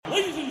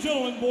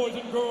gentlemen, boys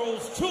and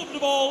girls, children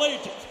of all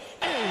ages.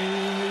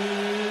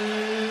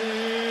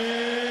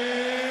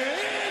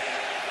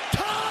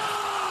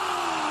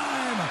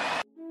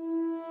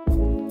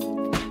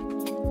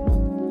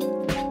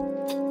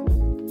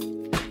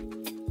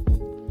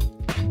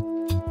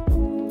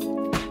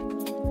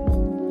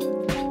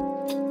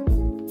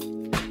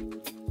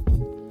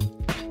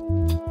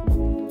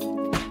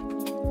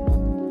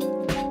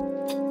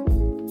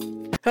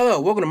 Hello,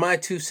 welcome to My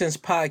Two Cents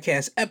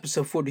Podcast,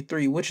 episode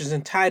 43, which is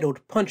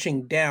entitled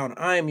Punching Down.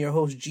 I am your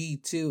host,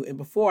 G2, and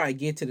before I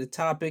get to the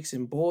topics,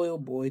 and boy, oh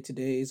boy,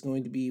 today is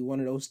going to be one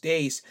of those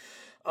days.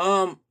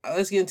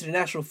 Let's get into the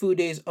National Food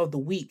Days of the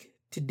week.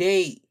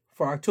 Today,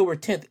 for October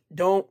 10th,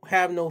 don't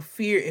have no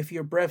fear if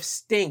your breath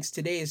stinks.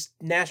 Today is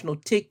National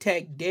Tic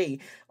Tac Day,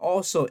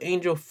 also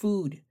Angel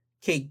Food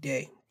Cake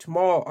Day.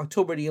 Tomorrow,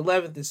 October the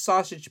 11th, is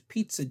Sausage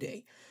Pizza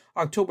Day.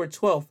 October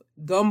 12th,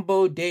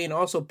 Gumbo Day, and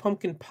also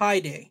Pumpkin Pie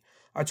Day.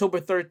 October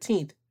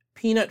 13th,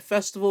 Peanut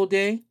Festival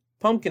Day,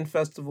 Pumpkin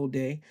Festival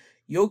Day,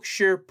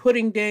 Yorkshire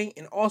Pudding Day,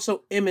 and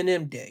also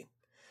M&M Day.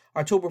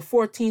 October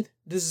 14th,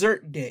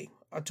 Dessert Day.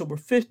 October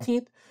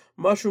 15th,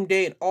 Mushroom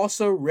Day, and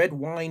also Red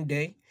Wine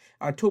Day.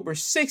 October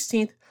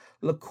 16th,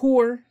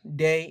 Liqueur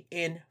Day,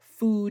 and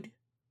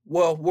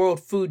World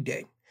Food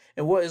Day.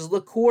 And what is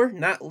liqueur?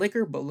 Not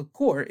liquor, but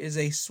liqueur is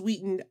a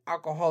sweetened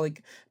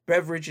alcoholic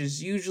beverage.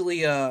 Is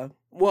usually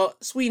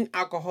sweetened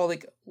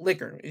alcoholic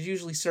liquor is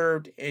usually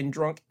served and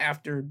drunk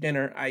after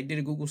dinner. I did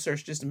a Google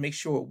search just to make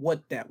sure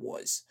what that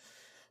was.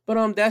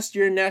 But that's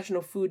your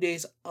National Food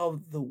Days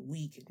of the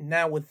week.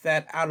 Now with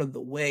that out of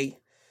the way,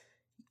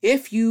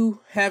 if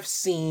you have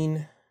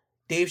seen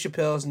Dave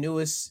Chappelle's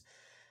newest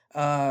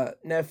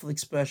Netflix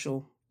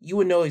special, you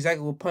would know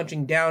exactly what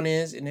punching down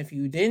is. And if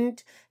you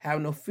didn't,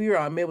 have no fear,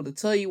 I'm able to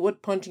tell you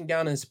what punching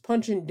down is.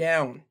 Punching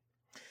down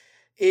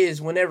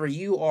is whenever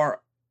you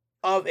are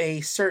of a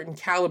certain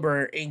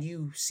caliber and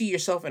you see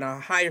yourself in a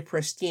higher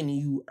prestige and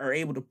you are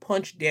able to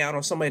punch down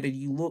on somebody that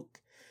you look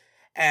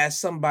as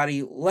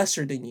somebody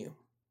lesser than you.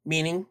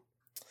 Meaning,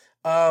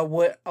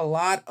 what a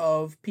lot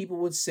of people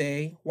would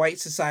say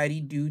white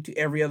society do to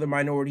every other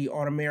minority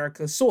on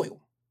America's soil.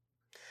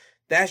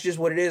 That's just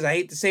what it is. I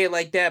hate to say it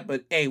like that,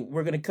 but hey,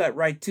 we're going to cut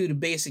right to the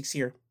basics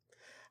here.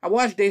 I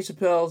watched Dave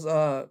Chappelle's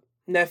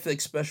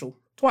Netflix special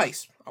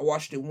twice. I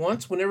watched it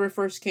once whenever it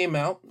first came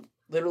out,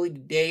 literally the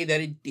day that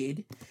it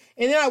did.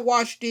 And then I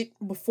watched it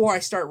before I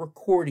start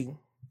recording,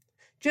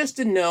 just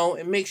to know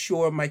and make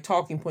sure my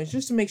talking points,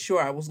 just to make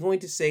sure I was going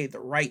to say the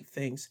right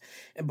things.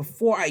 And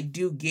before I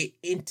do get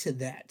into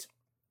that,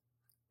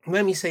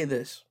 let me say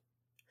this.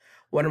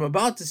 What I'm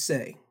about to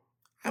say,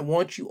 I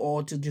want you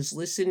all to just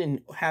listen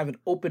and have an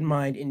open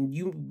mind. And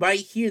you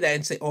might hear that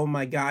and say, oh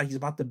my God, he's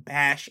about to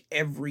bash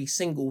every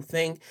single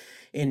thing.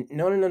 And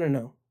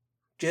no.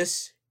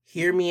 Just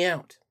hear me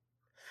out.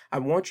 I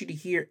want you to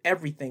hear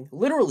everything.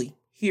 Literally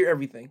hear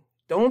everything.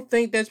 Don't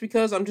think that's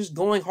because I'm just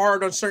going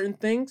hard on certain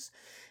things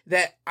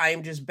that I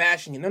am just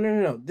bashing it.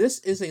 No. This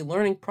is a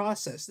learning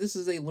process. This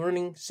is a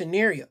learning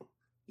scenario.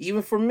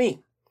 Even for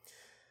me.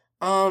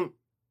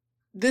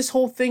 This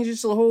whole thing's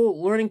just a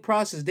whole learning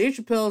process. Dave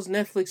Chappelle's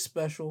Netflix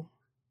special,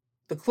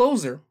 The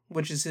Closer,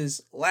 which is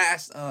his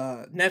last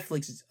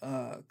Netflix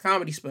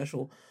comedy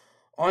special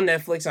on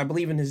Netflix. I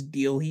believe in his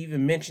deal. He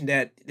even mentioned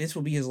that this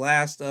will be his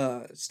last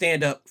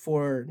stand-up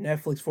for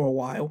Netflix for a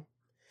while.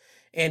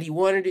 And he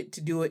wanted it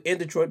to do it in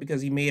Detroit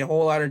because he made a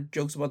whole lot of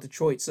jokes about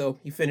Detroit, so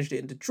he finished it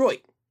in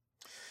Detroit.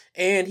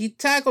 And he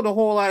tackled a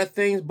whole lot of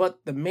things,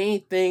 but the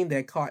main thing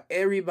that caught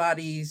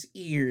everybody's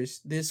ears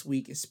this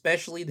week,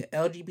 especially the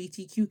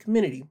LGBTQ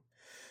community,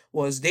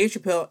 was Dave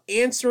Chappelle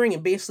answering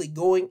and basically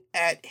going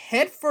at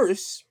head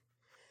first,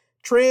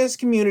 trans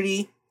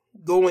community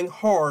going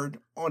hard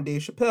on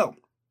Dave Chappelle.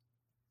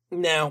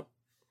 Now,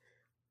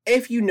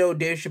 if you know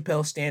Dave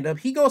Chappelle stand-up,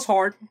 he goes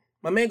hard.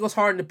 My man goes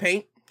hard in the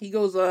paint. He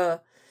goes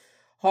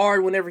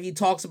hard whenever he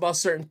talks about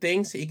certain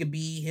things. It could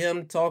be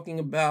him talking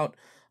about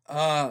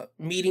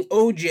meeting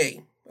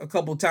OJ a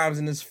couple times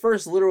in his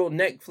first literal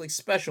Netflix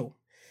special.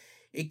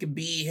 It could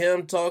be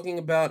him talking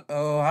about,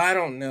 I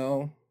don't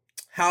know,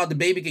 how the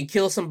baby can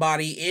kill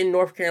somebody in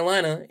North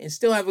Carolina and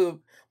still have a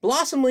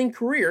blossoming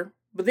career.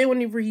 But then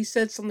whenever he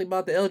said something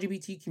about the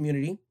LGBT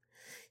community,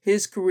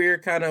 his career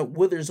kind of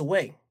withers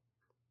away.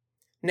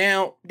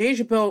 Now, Dave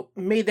Chappelle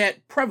made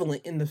that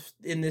prevalent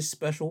in this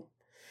special,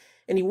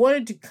 and he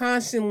wanted to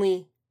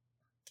constantly,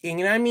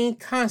 and I mean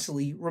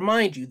constantly,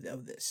 remind you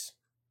of this.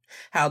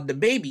 How the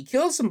baby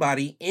killed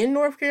somebody in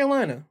North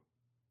Carolina,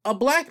 a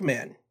black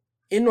man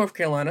in North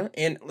Carolina,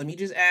 and let me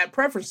just add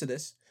preference to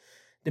this.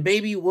 The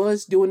baby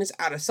was doing this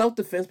out of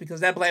self-defense because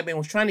that black man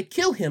was trying to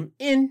kill him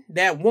in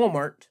that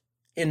Walmart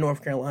in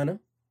North Carolina.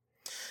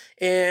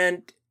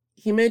 And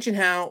he mentioned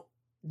how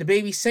the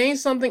baby saying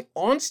something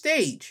on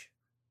stage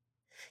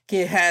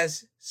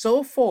has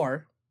so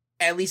far,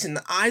 at least in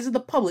the eyes of the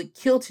public,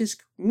 killed his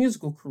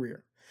musical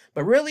career.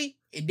 But really,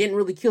 it didn't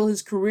really kill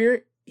his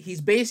career. He's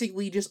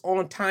basically just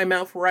on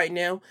timeout for right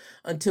now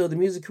until the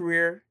music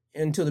career,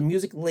 until the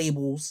music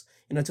labels,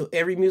 and until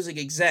every music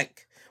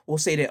exec we'll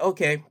say that,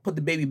 okay, put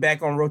the baby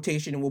back on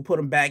rotation and we'll put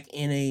him back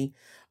in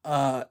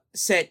a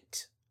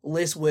set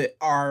list with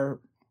our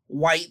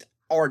white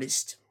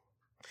artist.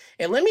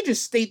 And let me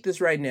just state this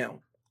right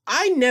now.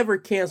 I never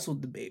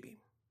canceled the baby.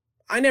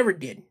 I never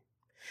did.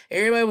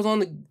 Everybody was on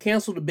the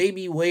cancel the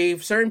baby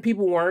wave. Certain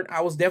people weren't.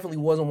 I definitely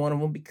wasn't one of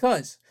them,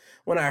 because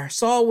when I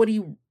saw what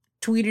he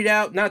when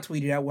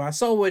I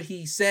saw what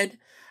he said,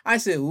 I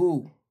said,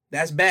 ooh,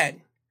 that's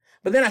bad.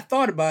 But then I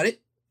thought about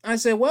it. I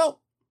said, well,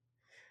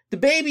 the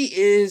baby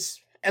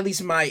is at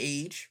least my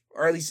age,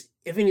 or at least,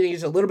 if anything,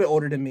 is a little bit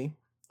older than me.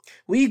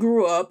 We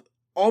grew up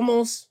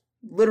almost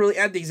literally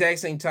at the exact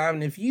same time.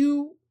 And if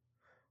you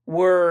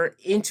were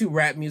into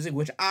rap music,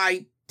 which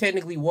I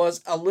technically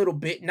was a little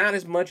bit, not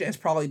as much as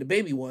probably the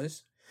baby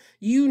was,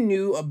 you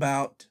knew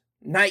about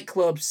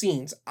nightclub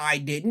scenes. I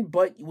didn't,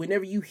 but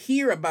whenever you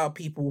hear about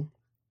people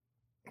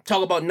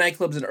talk about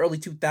nightclubs in the early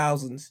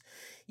 2000s,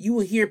 you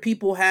will hear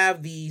people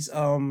have these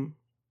crowd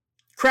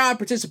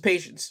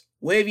participations.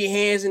 Wave your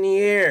hands in the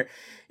air.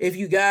 If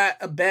you got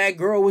a bad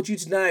girl with you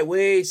tonight,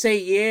 wave, say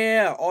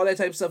yeah, all that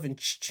type of stuff, and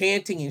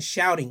chanting and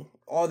shouting,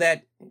 all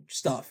that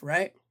stuff,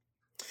 right?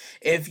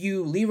 If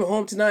you leave her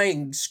home tonight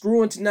and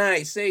screwing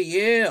tonight, say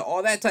yeah,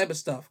 all that type of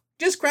stuff.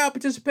 Just crowd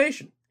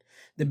participation.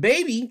 The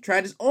baby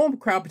tried his own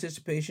crowd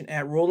participation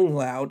at Rolling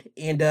Loud,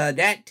 and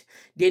that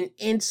didn't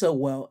end so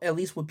well, at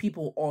least with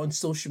people on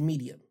social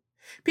media.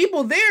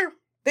 People there,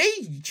 they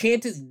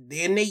chanted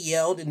and they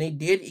yelled and they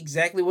did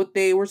exactly what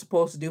they were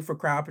supposed to do for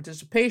crowd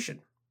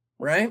participation,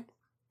 right?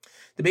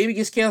 The baby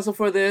gets canceled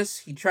for this.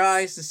 He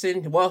tries to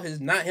send,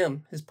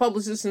 his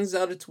publicist sends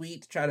out a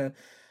tweet to try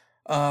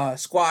to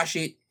squash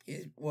it.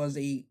 It was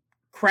a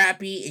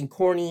crappy and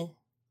corny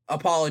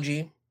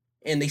apology,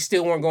 and they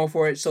still weren't going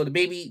for it. So the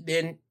baby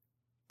then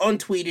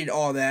untweeted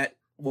all that.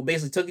 Well,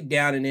 basically took it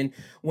down and then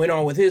went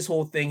on with his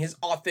whole thing, his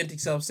authentic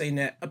self, saying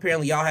that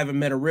apparently y'all haven't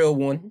met a real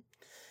one.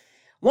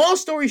 Long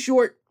story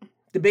short,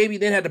 the baby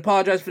then had to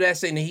apologize for that,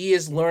 saying that he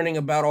is learning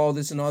about all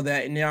this and all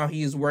that, and now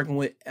he is working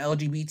with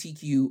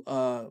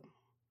LGBTQ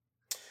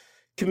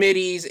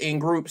committees and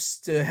groups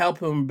to help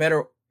him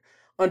better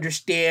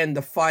understand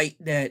the fight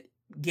that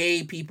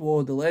gay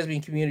people, the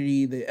lesbian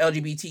community, the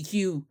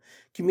LGBTQ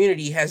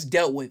community has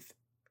dealt with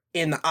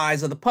in the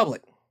eyes of the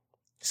public.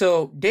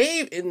 So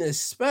Dave in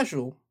this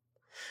special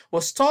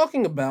was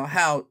talking about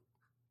how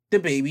the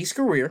baby's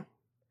career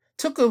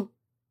took a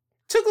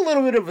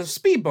little bit of a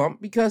speed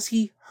bump because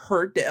he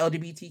hurt the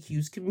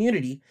LGBTQ's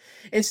community,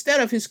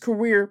 instead of his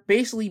career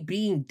basically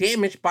being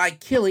damaged by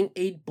killing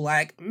a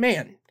black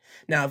man.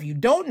 Now, if you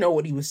don't know,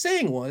 what he was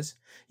saying was,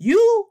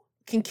 you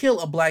can kill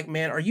a black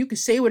man, or you can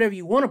say whatever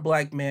you want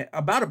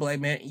about a black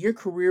man, your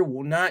career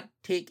will not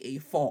take a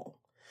fall.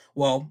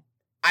 Well,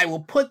 I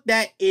will put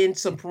that in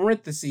some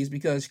parentheses,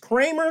 because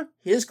Kramer,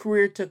 his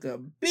career took a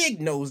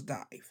big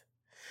nosedive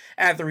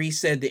after he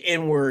said the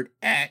N-word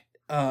at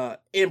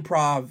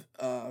improv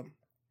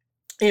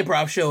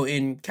show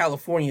in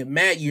California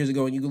mad years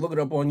ago, and you can look it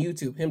up on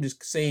YouTube. Him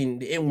just saying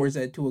the N-words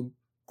to a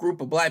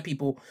group of black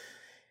people.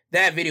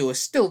 That video is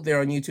still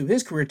there on YouTube.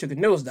 His career took a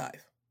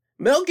nosedive.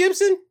 Mel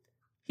Gibson,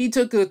 he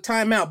took a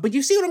timeout. But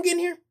you see what I'm getting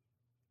here?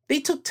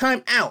 They took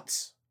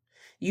timeouts.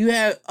 You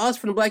have us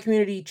from the black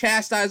community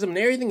chastise them and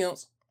everything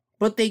else,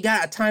 but they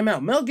got a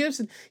timeout. Mel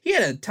Gibson, he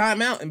had a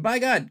timeout, and by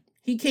God,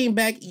 he came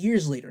back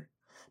years later.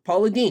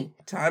 Paula Deen,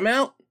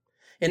 timeout.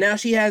 And now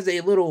she has a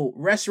little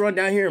restaurant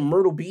down here in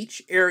Myrtle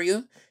Beach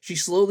area.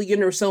 She's slowly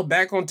getting herself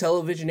back on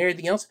television and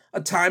everything else.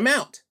 A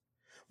timeout.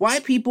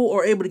 White people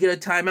are able to get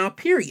a timeout,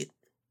 period.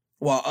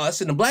 While us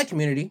in the black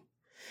community,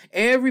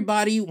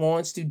 everybody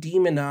wants to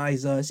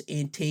demonize us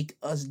and take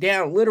us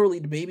down. Literally,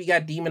 the baby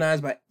got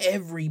demonized by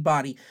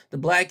everybody. The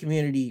black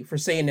community for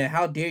saying that.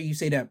 How dare you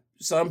say that?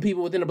 Some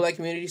people within the black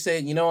community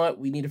said, you know what,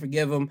 we need to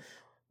forgive him,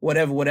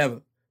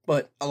 whatever.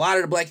 But a lot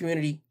of the black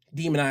community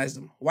demonized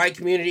them. White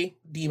community,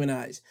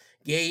 demonized.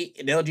 Gay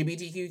and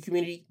LGBTQ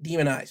community,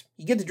 demonized.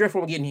 You get the drift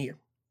from getting here.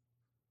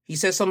 He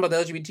said something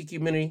about the LGBTQ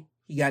community,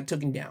 he got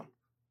taken down.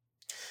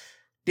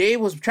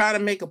 Dave was trying to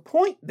make a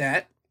point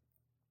that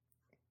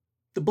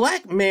the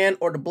black man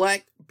or the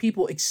black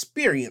people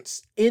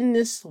experience in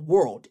this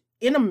world,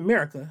 in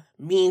America,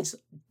 means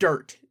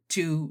dirt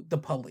to the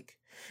public.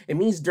 It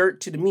means dirt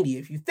to the media.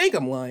 If you think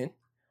I'm lying,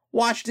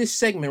 watch this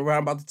segment where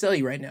I'm about to tell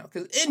you right now.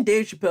 Because in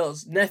Dave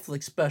Chappelle's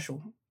Netflix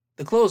special,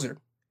 The Closer,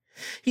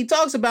 he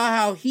talks about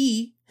how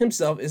he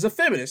himself is a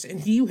feminist.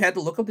 And he had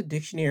to look up the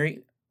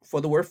dictionary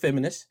for the word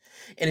feminist.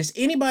 And it's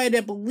anybody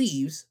that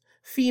believes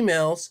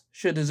females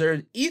should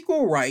deserve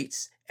equal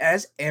rights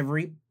as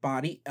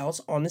everybody else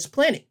on this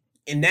planet.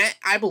 And that,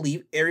 I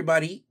believe,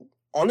 everybody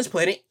on this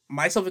planet,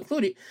 myself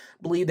included,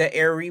 believe that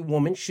every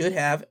woman should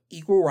have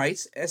equal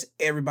rights as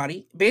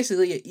everybody,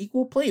 basically an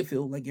equal playing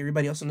field like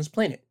everybody else on this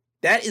planet.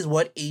 That is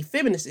what a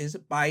feminist is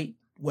by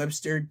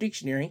Webster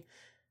Dictionary.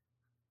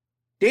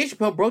 Dave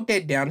Chappelle broke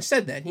that down and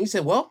said that. And he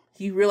said, well,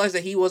 he realized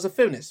that he was a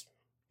feminist.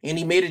 And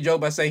he made a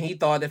joke by saying he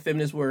thought that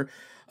feminists were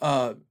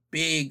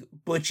big,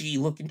 butchy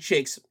looking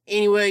chicks.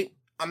 Anyway,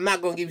 I'm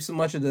not going to give you so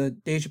much of the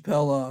Dave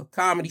Chappelle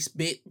comedy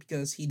spit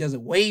because he does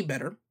it way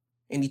better.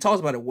 And he talks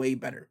about it way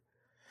better.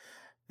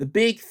 The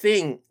big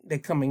thing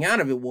that coming out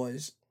of it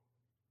was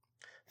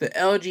the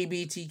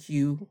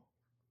LGBTQ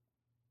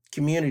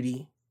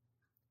community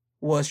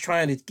was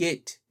trying to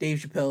get Dave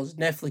Chappelle's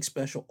Netflix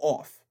special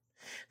off.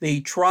 They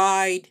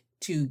tried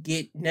to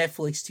get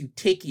Netflix to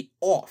take it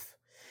off.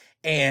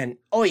 And,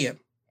 oh yeah,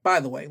 by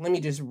the way, let me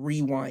just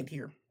rewind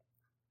here.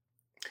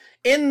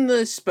 In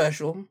the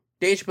special,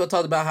 Dave Chappelle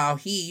talked about how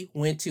he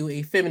went to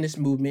a feminist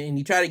movement and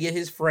he tried to get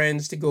his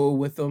friends to go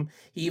with him.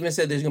 He even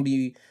said there's going to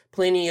be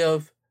plenty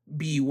of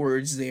B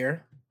words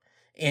there.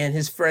 And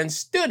his friends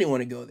still didn't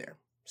want to go there.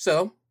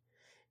 So,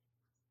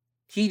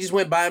 he just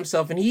went by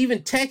himself and he even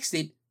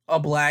texted a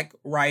black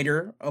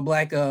writer,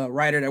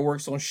 writer that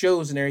works on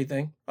shows and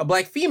everything, a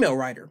black female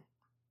writer,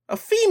 a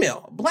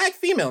black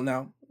female.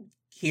 Now,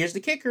 here's the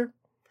kicker.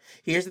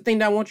 Here's the thing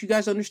that I want you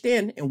guys to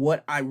understand and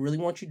what I really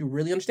want you to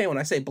really understand when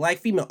I say black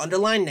female,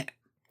 underline that.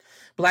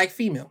 Black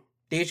female.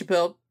 Dave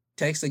Chappelle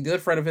texts a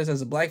good friend of his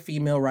as a black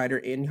female writer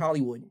in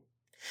Hollywood.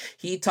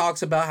 He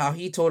talks about how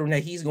he told him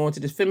that he's going to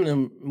this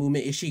feminine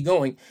movement. Is she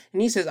going?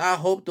 And he says, I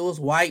hope those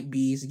white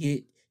bees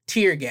get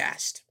tear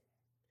gassed.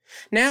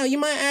 Now, you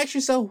might ask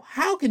yourself,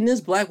 how can this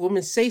black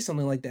woman say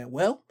something like that?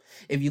 Well,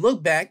 if you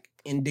look back,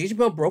 and Dave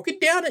Chappelle broke it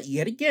down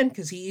yet again,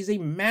 because he is a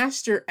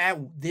master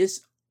at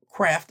this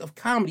craft of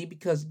comedy,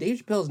 because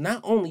Dave Chappelle is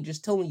not only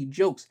just telling you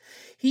jokes,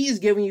 he is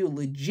giving you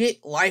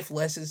legit life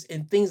lessons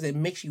and things that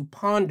makes you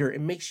ponder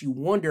and makes you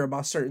wonder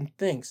about certain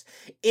things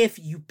if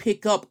you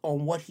pick up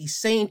on what he's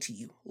saying to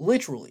you,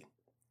 literally.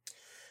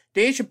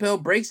 Dave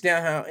Chappelle breaks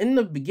down how in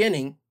the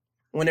beginning,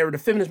 whenever the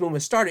feminist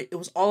movement started, it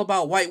was all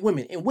about white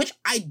women, in which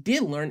I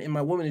did learn in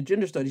my women and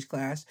gender studies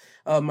class,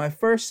 my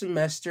first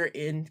semester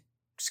in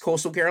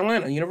Coastal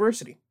Carolina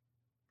University.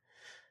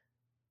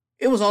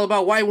 It was all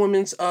about white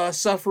women's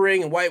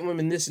suffering and white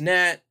women this and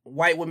that,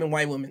 white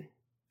women.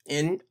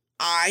 And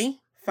I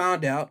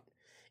found out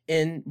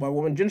in my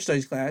women and gender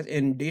studies class,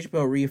 and Dave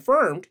Chappelle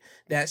reaffirmed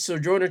that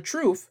Sojourner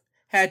Truth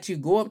had to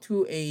go up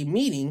to a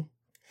meeting,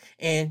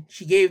 and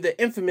she gave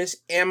the infamous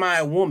 "Am I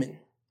a Woman?"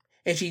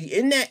 And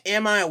in that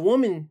 "Am I a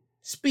Woman?"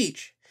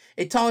 speech,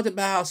 it talked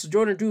about how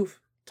Sojourner Truth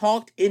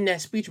talked in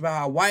that speech about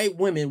how white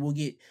women will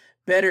get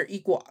better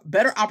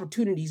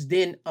opportunities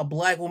than a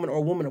black woman or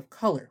a woman of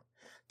color.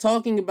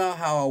 Talking about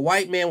how a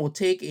white man will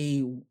take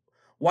a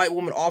white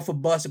woman off a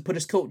bus and put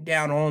his coat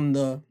down on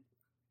the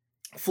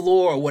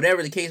floor or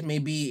whatever the case may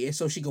be, and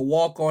so she could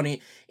walk on it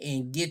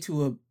and get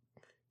to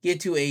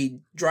a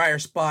drier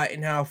spot,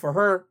 and how for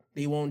her,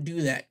 they won't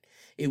do that.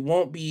 It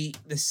won't be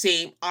the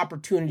same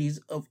opportunities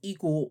of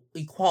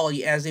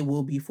equality as it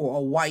will be for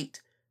a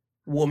white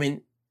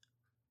woman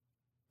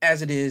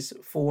as it is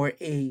for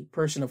a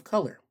person of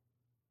color.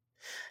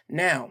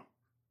 Now,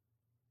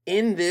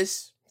 in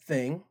this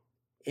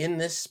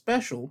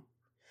special,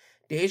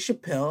 Dave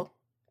Chappelle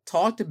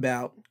talked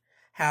about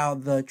how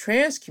the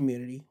trans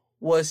community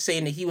was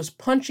saying that he was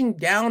punching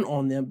down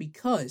on them,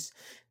 because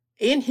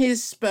in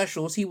his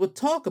specials, he would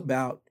talk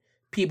about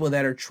people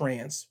that are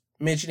trans,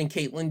 mentioning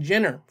Caitlyn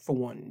Jenner, for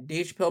one.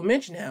 Dave Chappelle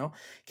mentioned how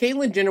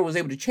Caitlyn Jenner was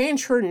able to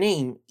change her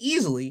name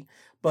easily,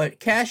 but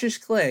Cassius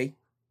Clay,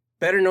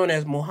 better known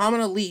as Muhammad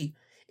Ali,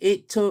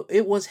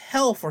 it was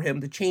hell for him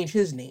to change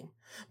his name.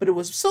 But it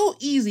was so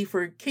easy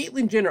for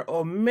Caitlyn Jenner,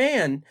 a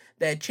man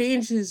that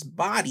changed his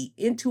body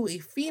into a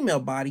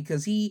female body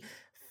because he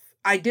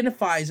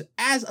identifies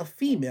as a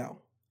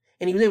female,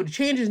 and he was able to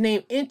change his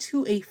name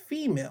into a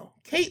female,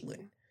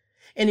 Caitlyn.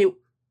 And it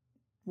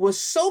was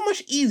so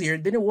much easier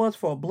than it was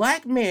for a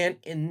black man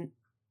in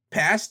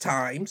past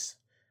times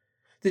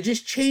to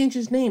just change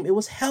his name. It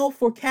was hell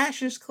for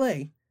Cassius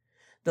Clay,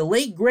 the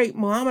late great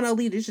Muhammad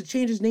Ali, just to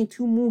change his name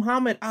to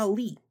Muhammad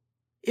Ali.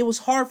 It was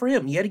hard for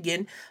him. Yet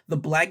again, the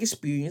black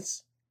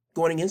experience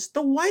going against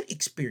the white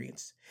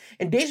experience.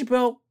 And Dave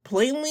Chappelle,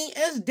 plainly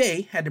as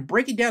day, had to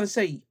break it down and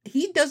say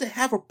he doesn't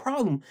have a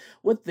problem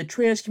with the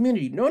trans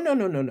community.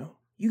 No.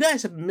 You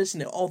guys have been missing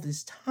it all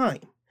this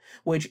time.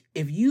 Which,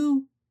 if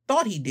you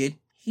thought he did,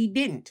 he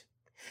didn't.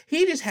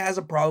 He just has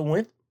a problem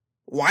with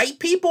white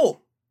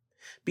people.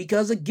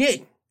 Because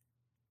again,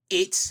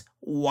 it's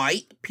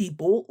white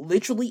people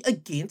literally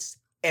against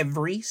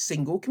every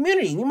single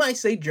community. And you might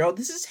say, Gerald,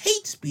 this is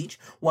hate speech,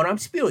 what I'm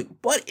spewing.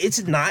 But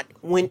it's not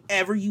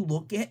whenever you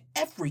look at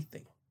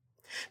everything.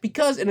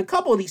 Because in a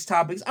couple of these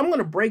topics, I'm going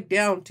to break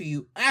down to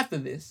you after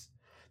this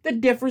the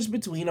difference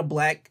between a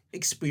black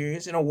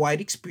experience and a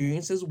white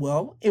experience as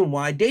well, and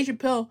why Dave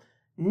Chappelle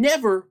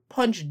never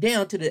punched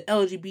down to the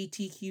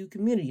LGBTQ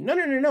community.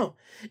 No.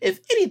 If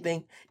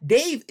anything,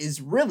 Dave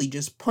is really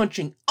just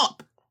punching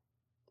up,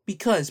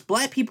 because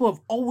black people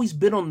have always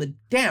been on the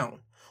down,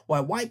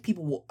 while white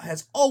people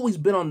has always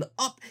been on the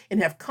up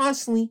and have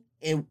constantly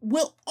and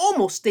will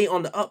almost stay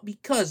on the up,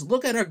 because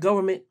look at our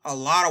government, a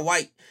lot of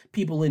white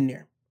people in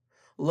there.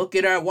 Look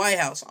at our White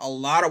House, a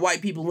lot of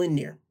white people in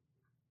there.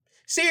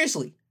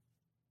 Seriously.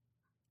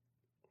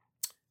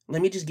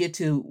 Let me just get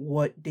to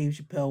what Dave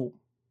Chappelle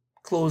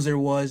closer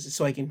was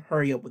so I can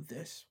hurry up with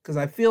this, because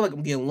I feel like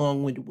I'm getting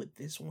long-winded with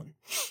this one.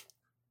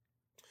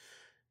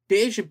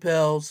 Dave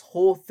Chappelle's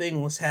whole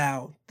thing was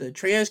how the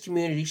trans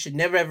community should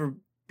never ever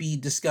be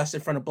discussed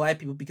in front of black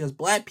people because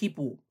black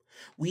people,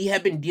 we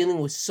have been dealing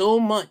with so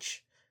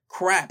much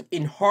crap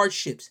and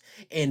hardships,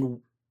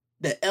 and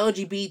the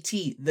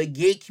LGBT, the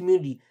gay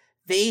community,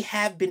 they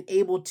have been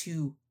able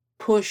to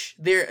push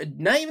their,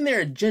 not even their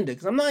agenda,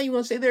 because I'm not even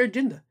going to say their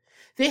agenda.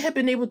 They have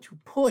been able to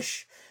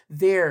push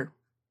their,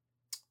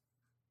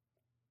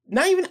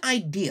 not even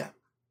idea.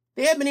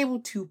 They have been able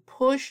to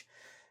push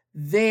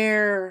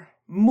their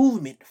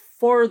movement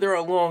further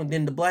along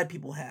than the black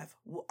people have.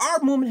 Our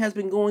movement has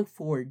been going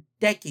for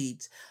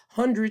decades,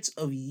 hundreds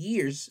of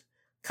years,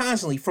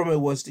 constantly. From it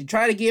was to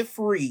try to get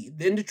free,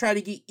 then to try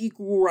to get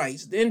equal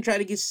rights, then try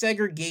to get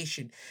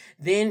segregation,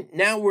 then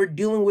now we're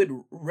dealing with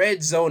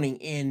red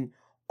zoning and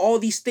all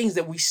these things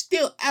that we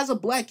still, as a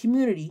black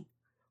community,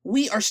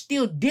 we are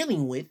still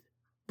dealing with.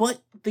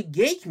 But the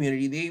gay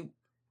community, they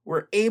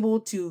were able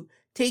to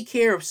take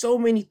care of so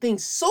many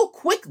things so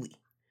quickly.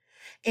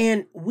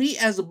 And we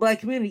as a black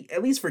community,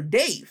 at least for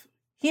Dave,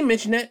 he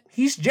mentioned that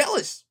he's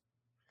jealous.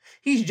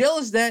 He's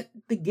jealous that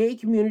the gay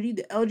community,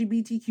 the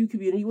LGBTQ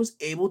community, was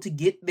able to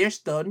get their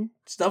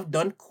stuff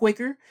done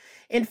quicker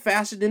and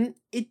faster than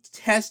it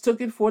has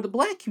taken for the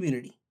black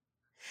community.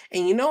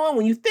 And you know what?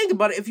 When you think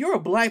about it, if you're a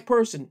black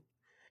person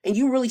and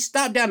you really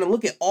stop down and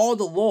look at all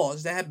the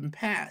laws that have been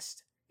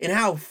passed and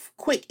how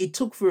quick it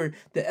took for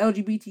the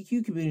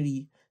LGBTQ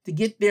community to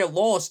get their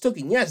laws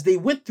taken, yes, they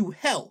went through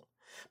hell.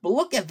 But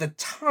look at the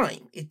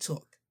time it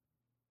took.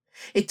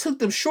 It took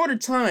them shorter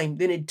time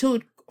than it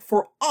took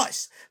for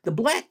us, the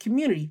black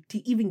community, to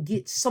even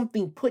get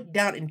something put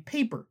down in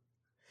paper,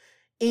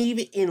 and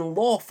even in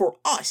law for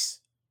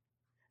us.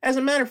 As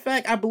a matter of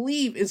fact, I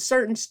believe in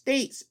certain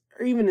states,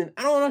 or even in,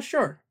 I'm not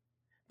sure,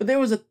 but there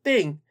was a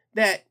thing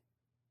that,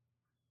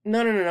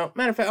 no.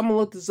 Matter of fact, I'm going to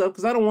look this up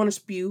because I don't want to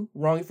spew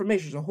wrong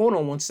information. So hold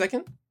on one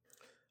second.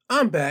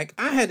 I'm back.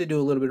 I had to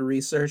do a little bit of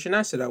research, and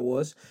I said I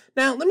was.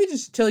 Now, let me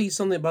just tell you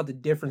something about the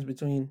difference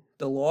between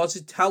the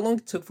laws, how long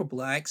it took for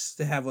blacks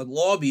to have a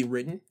law be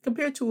written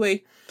compared to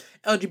a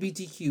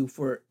LGBTQ,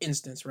 for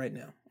instance, right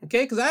now.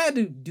 Okay, because I had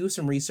to do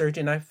some research,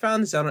 and I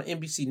found this out on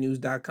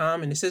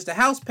NBCnews.com, and it says the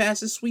House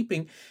passes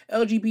sweeping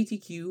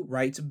LGBTQ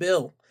rights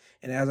bill.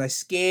 And as I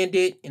scanned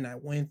it, and I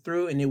went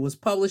through, and it was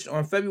published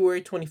on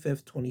February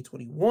 25th,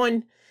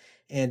 2021,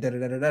 and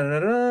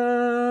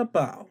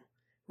bow.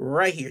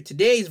 Right here.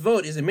 Today's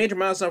vote is a major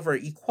milestone for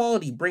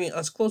equality, bringing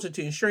us closer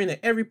to ensuring that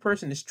every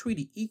person is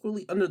treated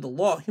equally under the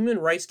law. Human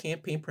Rights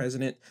Campaign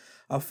President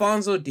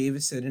Alphonso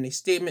Davis said in a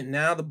statement,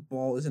 now the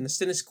ball is in the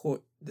Senate's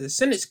court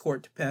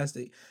to pass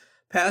the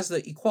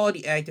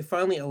Equality Act to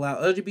finally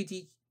allow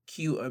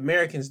LGBTQ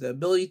Americans the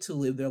ability to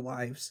live their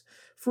lives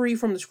free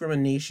from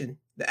discrimination.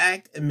 The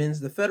act amends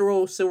the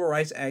Federal Civil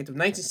Rights Act of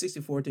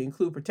 1964 to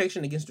include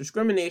protection against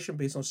discrimination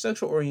based on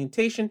sexual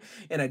orientation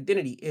and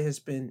identity. It has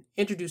been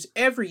introduced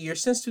every year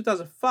since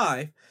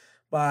 2005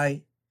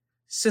 by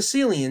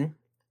Cecilian,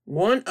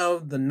 one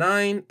of the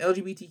 9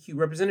 LGBTQ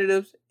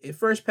representatives. It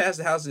first passed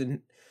the House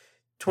in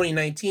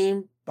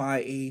 2019 by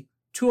a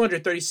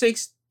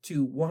 236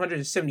 to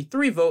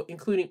 173 vote,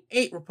 including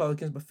 8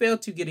 Republicans, but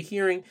failed to get a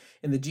hearing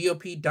in the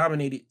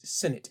GOP-dominated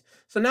Senate.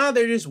 So now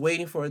they're just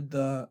waiting for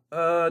the,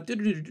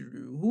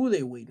 who are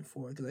they waiting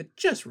for? Because I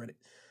just read it.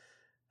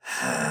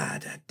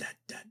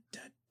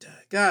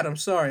 God, I'm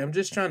sorry. I'm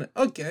just trying to,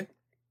 okay.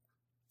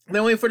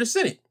 They're waiting for the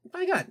Senate.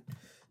 My God.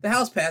 The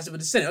House passed it, but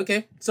the Senate,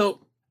 okay.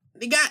 So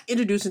they got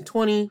introduced in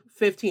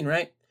 2015,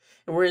 right?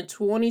 And we're in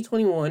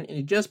 2021, and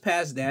it just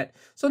passed that.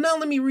 So now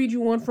let me read you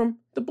one from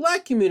the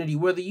black community,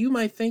 whether you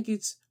might think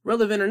it's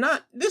relevant or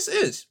not. This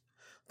is.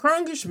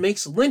 Congress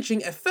makes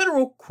lynching a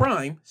federal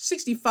crime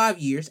 65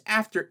 years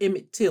after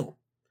Emmett Till.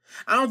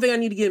 I don't think I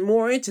need to get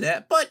more into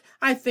that, but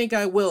I think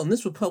I will. And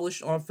this was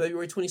published on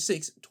February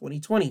 26,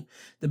 2020.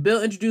 The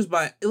bill introduced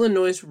by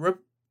Illinois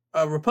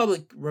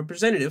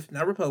Representative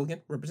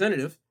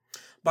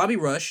Bobby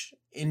Rush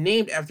and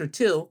named after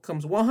Till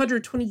comes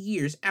 120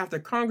 years after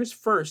Congress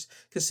first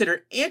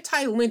considered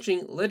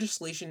anti-lynching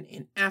legislation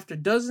and after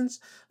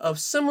dozens of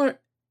similar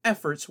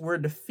efforts were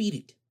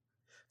defeated.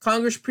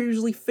 Congress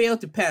previously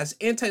failed to pass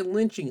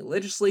anti-lynching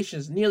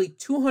legislation nearly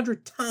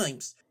 200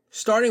 times,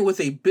 starting with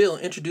a bill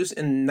introduced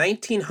in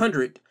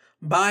 1900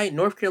 by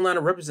North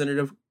Carolina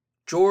Representative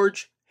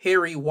George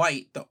Harry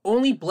White, the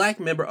only black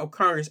member of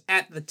Congress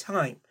at the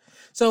time.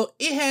 So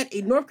it had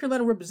a North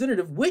Carolina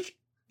representative, which,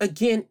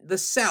 again, the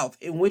South,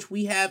 in which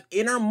we have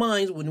in our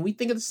minds, when we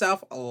think of the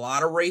South, a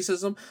lot of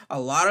racism,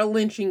 a lot of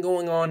lynching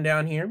going on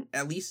down here,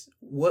 at least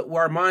what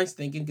our minds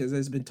thinking, because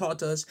it's been taught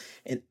to us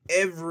in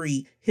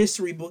every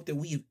history book that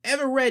we've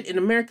ever read in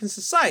American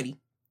society.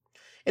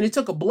 And it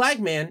took a black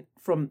man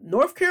from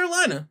North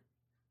Carolina,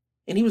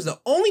 and he was the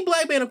only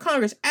black man of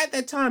Congress at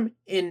that time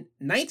in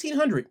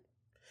 1900,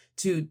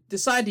 to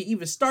decide to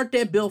even start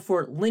that bill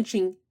for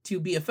lynching to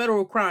be a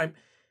federal crime.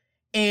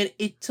 And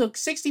it took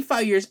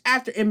 65 years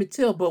after Emmett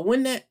Till, but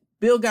when that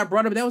bill got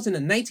brought up, that was in the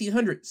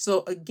 1900s.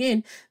 So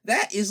again,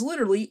 that is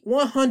literally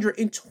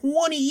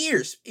 120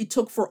 years it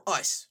took for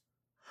us.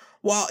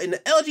 While in the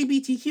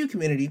LGBTQ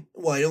community,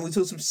 well, it only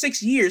took some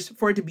 6 years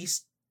for it to be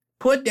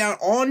put down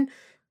on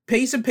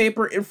piece of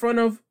paper in front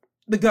of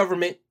the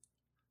government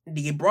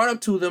to get brought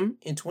up to them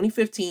in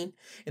 2015,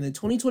 and then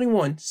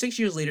 2021, 6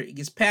 years later, it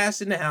gets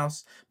passed in the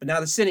House, but now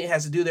the Senate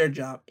has to do their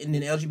job, and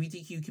then the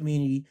LGBTQ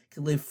community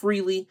can live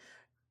freely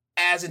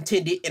as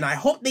intended, and I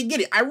hope they get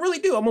it. I really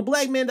do. I'm a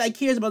black man that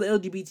cares about the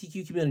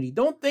LGBTQ community.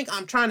 Don't think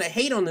I'm trying to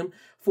hate on them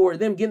for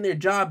them getting their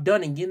job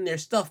done and getting their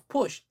stuff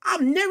pushed.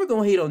 I'm never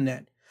going to hate on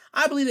that.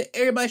 I believe that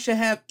everybody should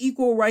have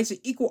equal rights and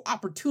equal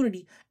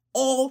opportunity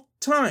all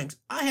times.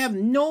 I have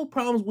no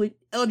problems with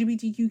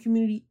LGBTQ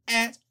community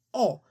at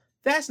all.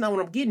 That's not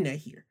what I'm getting at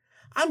here.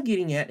 I'm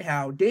getting at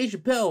how Dave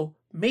Chappelle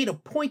made a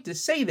point to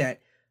say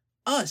that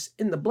us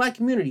in the black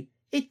community,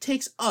 it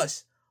takes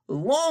us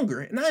longer,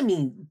 and I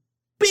mean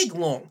big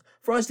long,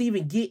 for us to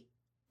even get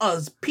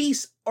a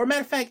piece, or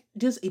matter of fact,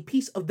 just a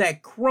piece of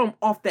that crumb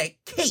off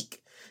that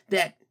cake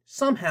that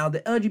somehow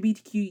the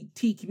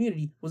LGBTQ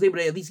community was able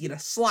to at least get a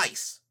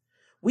slice.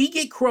 We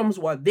get crumbs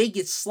while they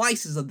get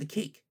slices of the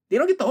cake. They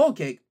don't get the whole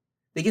cake.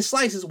 They get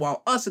slices,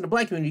 while us in the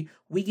black community,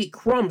 we get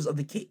crumbs of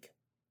the cake.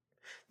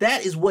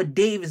 That is what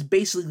Dave is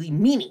basically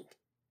meaning.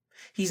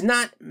 He's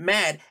not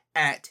mad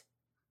at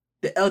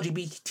the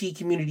LGBT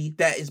community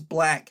that is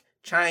black,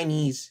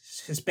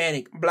 Chinese,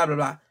 Hispanic, blah, blah,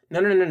 blah.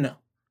 No.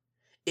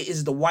 It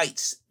is the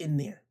whites in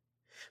there.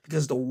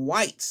 Because the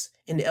whites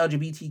in the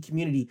LGBT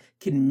community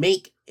can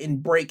make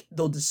and break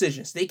those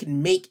decisions. They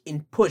can make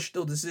and push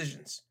those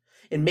decisions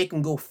and make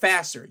them go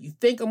faster. You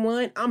think I'm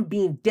lying? I'm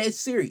being dead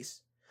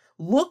serious.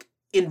 Look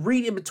and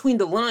read in between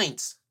the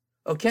lines,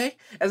 okay?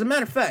 As a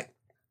matter of fact,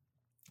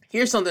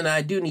 here's something that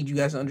I do need you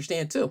guys to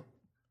understand too.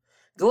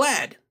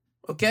 GLAAD,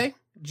 okay?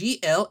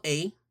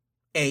 GLAAD,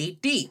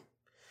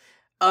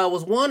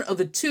 was one of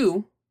the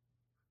two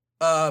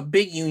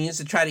big unions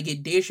to try to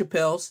get Dave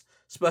Chappelle's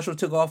special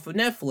took off of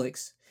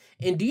Netflix.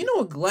 And do you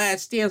know what GLAAD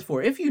stands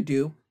for? If you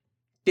do,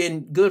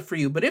 then good for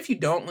you. But if you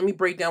don't, let me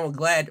break down what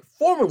GLAAD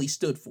formerly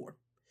stood for.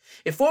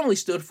 It formerly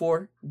stood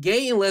for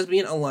Gay and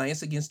Lesbian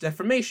Alliance Against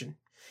Defamation.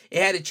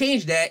 It had to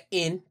change that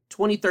in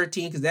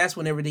 2013 because that's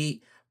whenever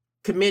they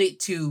committed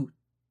to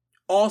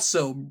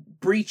also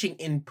breaching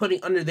and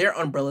putting under their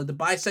umbrella the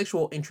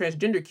bisexual and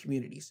transgender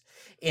communities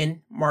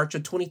in March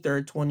of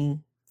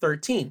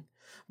 2013.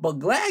 But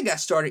GLAAD got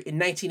started in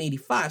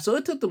 1985, so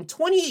it took them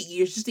 28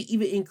 years just to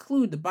even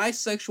include the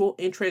bisexual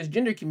and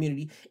transgender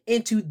community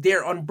into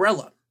their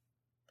umbrella.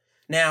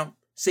 Now,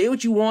 say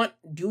what you want,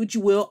 do what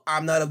you will.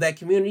 I'm not of that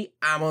community.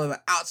 I'm of an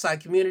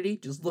outside community,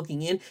 just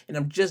looking in, and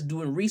I'm just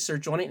doing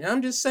research on it. And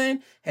I'm just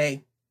saying,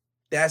 hey,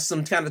 that's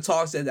some kind of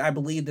talks that I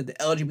believe that the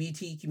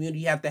LGBT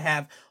community have to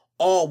have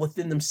all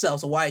within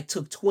themselves. So why it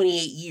took 28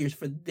 years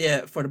for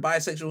the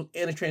bisexuals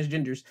and the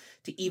transgenders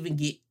to even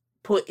get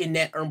put in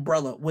that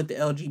umbrella with the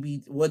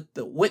LGBT, with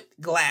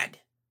GLAAD.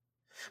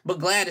 But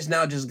GLAAD is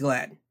now just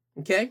GLAAD,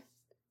 okay?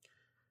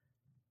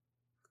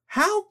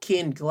 How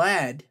can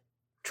GLAAD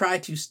try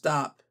to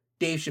stop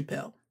Dave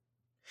Chappelle?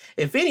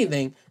 If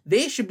anything,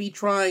 they should be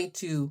trying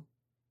to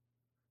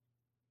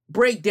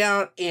break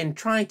down and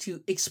trying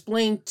to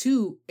explain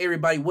to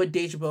everybody what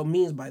Dave Chappelle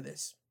means by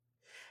this.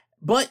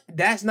 But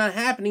that's not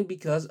happening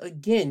because,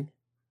 again,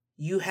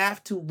 you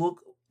have to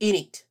look in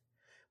it.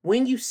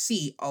 When you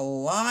see a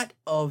lot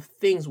of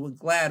things with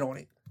GLAAD on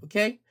it,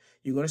 okay?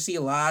 You're going to see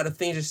a lot of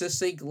things that just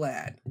say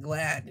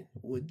GLAAD,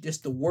 with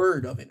just the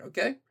word of it,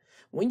 okay?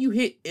 When you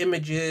hit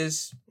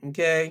images,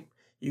 okay,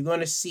 you're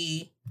going to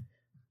see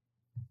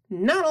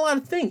not a lot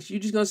of things. You're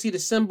just going to see the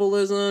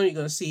symbolism. You're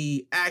going to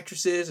see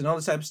actresses and all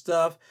this type of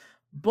stuff.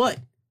 But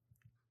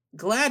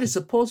GLAAD is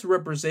supposed to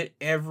represent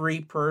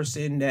every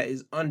person that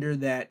is under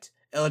that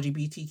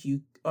LGBTQ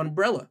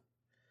umbrella.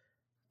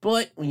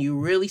 But when you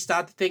really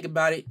start to think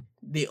about it,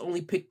 they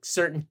only pick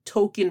certain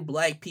token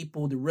black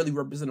people to really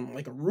represent them,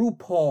 like a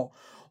RuPaul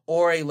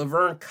or a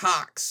Laverne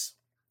Cox.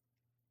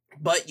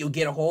 But you'll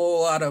get a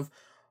whole lot of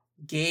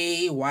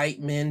gay white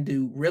men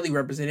to really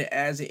represent it,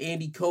 as an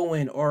Andy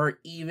Cohen or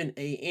even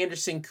a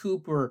Anderson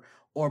Cooper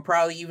or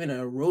probably even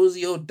a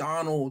Rosie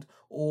O'Donnell,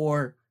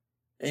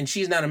 and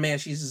she's not a man,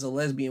 she's just a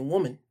lesbian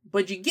woman.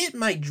 But you get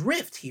my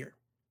drift here.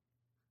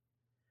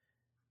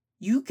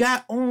 You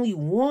got only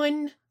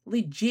one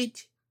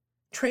legit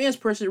trans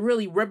person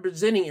really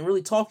representing and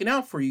really talking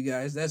out for you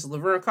guys. That's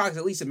Laverne Cox,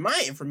 at least in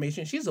my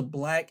information. She's a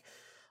black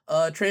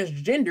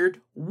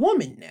transgendered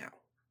woman now.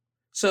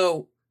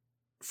 So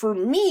for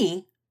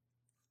me,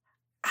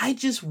 I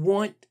just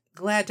want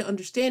GLAAD to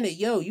understand that,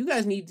 yo, you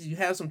guys need to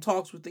have some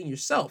talks within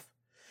yourself.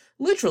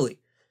 Literally.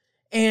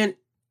 And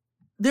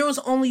there was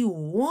only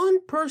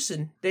one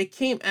person that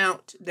came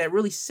out that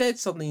really said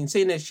something and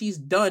saying that she's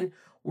done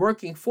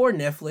working for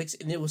Netflix,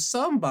 and it was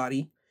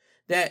somebody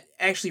that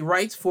actually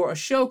writes for a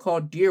show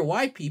called Dear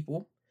White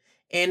People,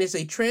 and it's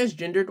a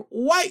transgendered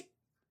white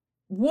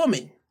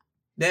woman.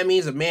 That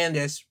means a man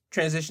that's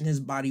transitioned his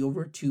body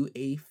over to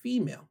a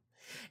female.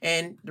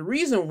 And the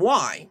reason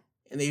why,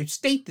 and they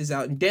state this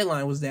out in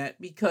Deadline, was that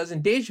because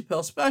in Dave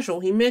Chappelle's special,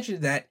 he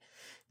mentioned that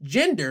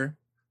gender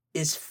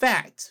is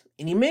fact.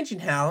 And he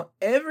mentioned how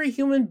every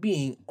human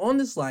being on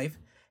this life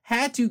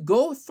had to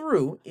go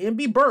through and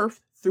be birthed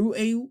through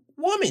a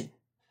woman.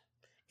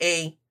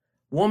 A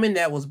woman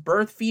that was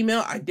birthed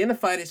female,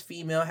 identified as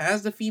female,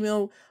 has the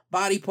female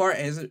body part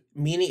as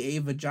meaning a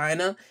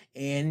vagina,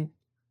 and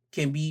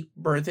can be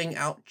birthing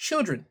out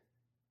children.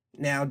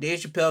 Now, Dave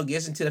Chappelle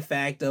gets into the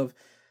fact of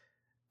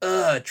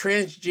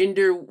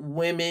transgender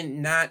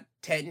women not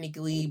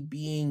technically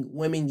being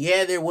women.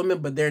 Yeah, they're women,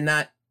 but they're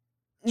not,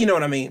 you know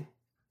what I mean?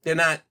 They're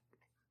not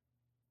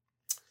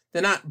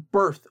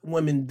birthed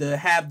women to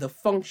have the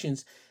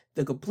functions,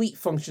 the complete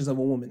functions of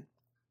a woman.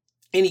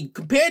 And he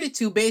compared it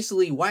to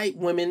basically white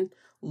women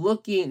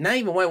looking, not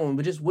even white women,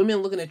 but just women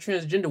looking at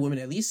transgender women,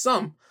 at least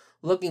some,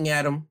 looking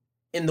at them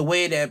in the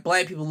way that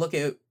black people look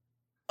at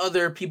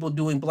other people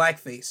doing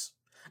blackface.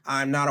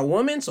 I'm not a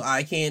woman, so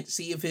I can't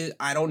see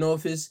I don't know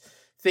if his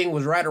thing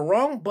was right or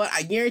wrong, but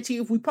I guarantee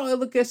if we probably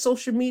look at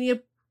social media,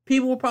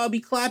 people will probably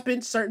be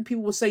clapping. Certain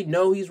people will say,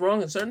 no, he's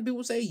wrong. And certain people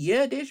will say,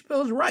 yeah, Dave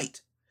Chappelle's right.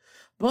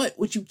 But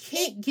what you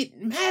can't get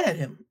mad at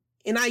him,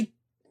 and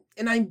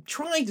I'm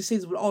trying to say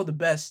this with all the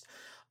best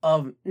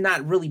of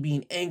not really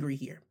being angry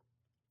here.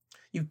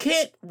 You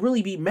can't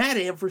really be mad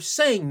at him for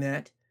saying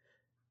that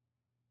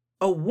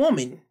a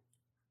woman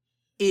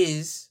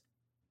is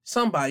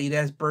somebody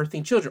that's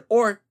birthing children,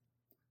 or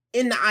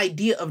in the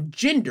idea of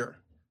gender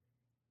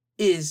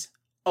is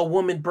a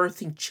woman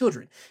birthing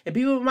children. And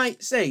people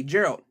might say,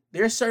 Gerald,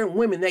 there are certain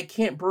women that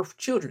can't birth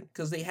children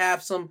because they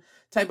have some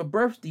type of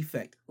birth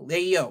defect.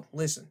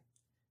 Listen,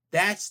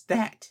 that's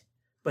that.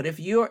 But if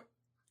you're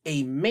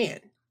a man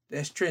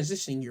that's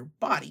transitioning your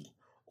body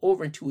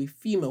over into a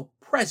female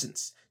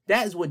presence,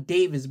 that is what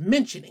Dave is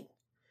mentioning.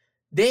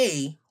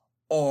 They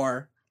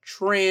are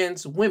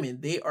trans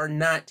women. They are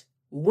not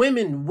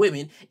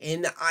women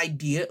in the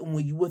idea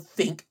when you would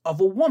think of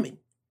a woman.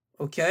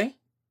 Okay?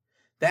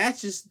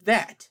 That's just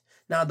that.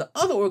 Now, the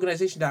other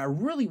organization that I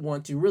really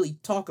want to really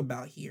talk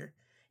about here,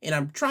 and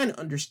I'm trying to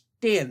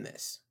understand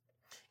this,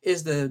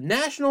 is the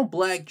National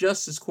Black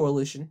Justice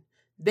Coalition.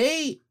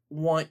 They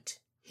want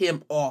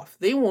him off.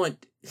 They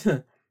want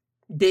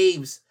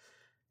Dave's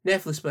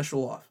Netflix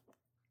special off.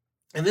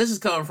 And this is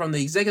coming from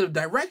the executive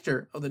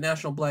director of the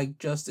National Black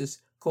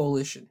Justice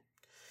Coalition.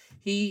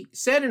 He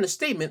said in a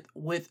statement,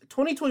 with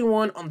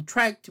 2021 on the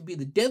track to be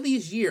the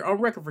deadliest year on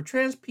record for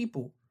trans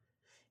people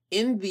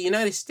in the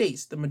United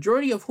States, the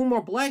majority of whom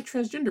are black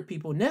transgender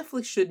people,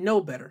 Netflix should know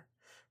better.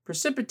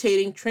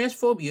 Precipitating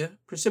transphobia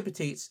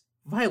precipitates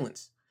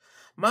violence.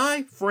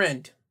 My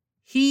friend,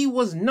 he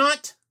was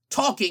not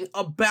talking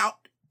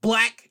about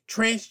black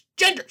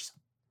transgenders.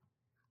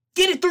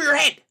 Get it through your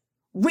head.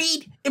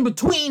 Read in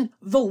between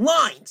the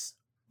lines,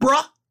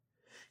 bruh.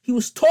 He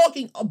was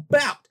talking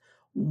about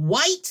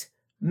white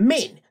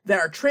men that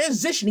are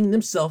transitioning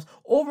themselves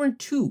over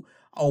into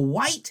a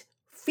white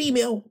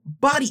female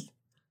body.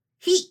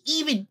 He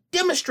even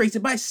demonstrates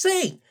it by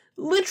saying,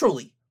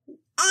 literally,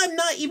 I'm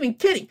not even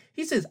kidding.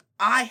 He says,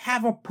 I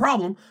have a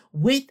problem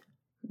with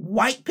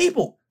white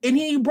people. And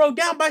he broke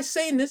down by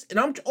saying this, and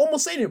I'm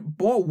almost saying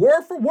it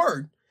word for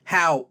word,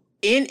 how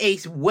in a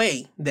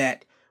way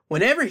that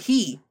whenever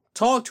he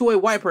talked to a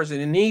white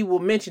person and he will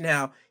mention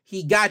how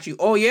he got you,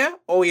 oh yeah?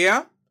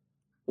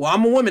 Well,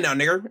 I'm a woman now,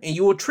 nigga, and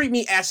you will treat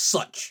me as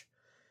such.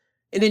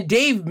 And then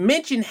Dave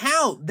mentioned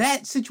how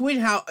that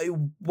situation, how a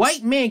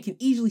white man can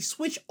easily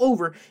switch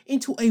over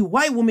into a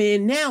white woman,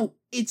 and now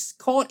it's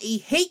called a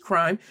hate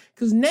crime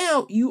because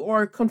now you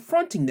are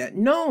confronting that.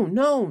 No.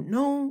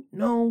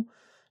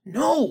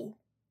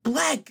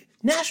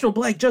 National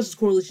Black Justice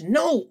Coalition,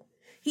 no.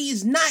 He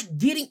is not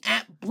getting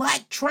at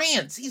black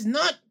trans. He's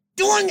not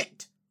doing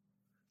it.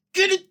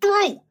 Get it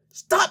through.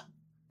 Stop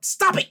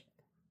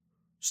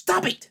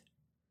it.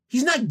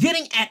 He's not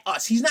getting at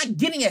us. He's not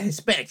getting at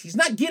Hispanics. He's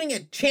not getting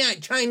at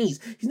Chinese.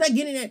 He's not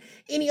getting at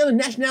any other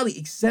nationality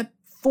except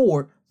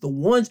for the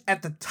ones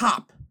at the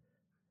top.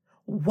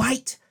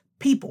 White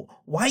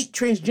people, white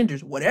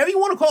transgenders, whatever you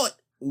want to call it,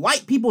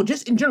 white people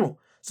just in general.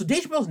 So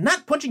Dave Chappelle's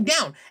not punching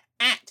down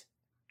at,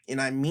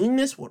 and I mean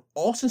this with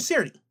all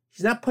sincerity,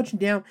 he's not punching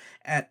down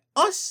at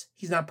us.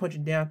 He's not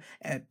punching down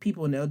at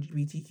people in the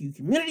LGBTQ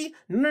community.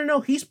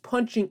 No. He's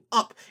punching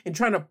up and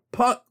trying to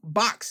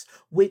box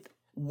with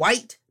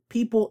white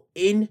people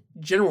in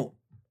general.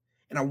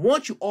 And I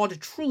want you all to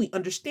truly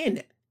understand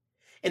that.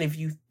 And if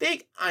you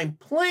think I'm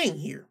playing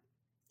here,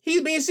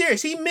 he's being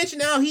serious. He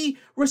mentioned how he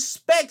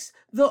respects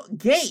the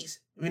gays.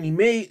 When he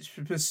made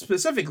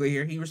specifically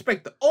here, he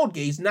respects the old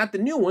gays, not the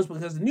new ones,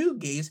 because the new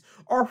gays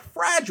are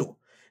fragile.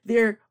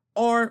 Their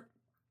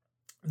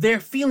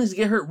feelings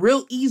get hurt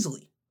real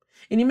easily.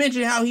 And he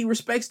mentioned how he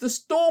respects the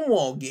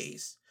Stonewall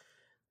gays.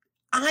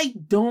 I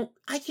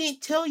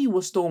can't tell you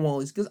what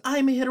Stonewall is because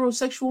I'm a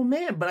heterosexual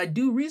man, but I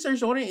do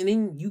research on it, and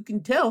then you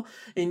can tell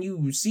and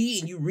you see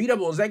and you read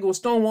up on exactly what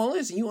Stonewall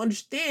is, and you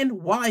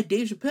understand why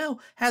Dave Chappelle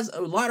has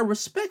a lot of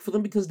respect for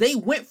them because they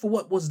went for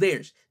what was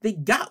theirs. They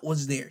got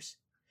what's theirs.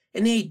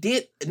 And they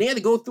had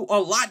to go through a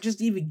lot just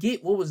to even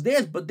get what was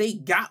theirs, but they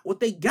got what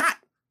they got.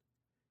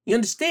 You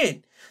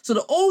understand? So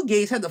the old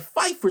gays had to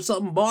fight for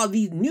something while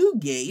these new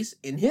gays,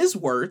 in his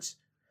words,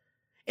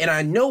 and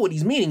I know what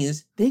he's meaning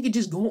is, they could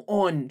just go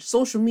on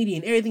social media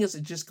and everything else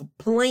and just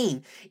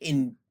complain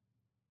and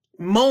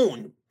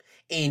moan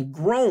and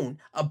groan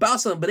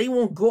about something, but they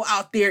won't go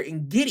out there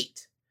and get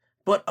it.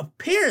 But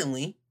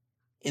apparently,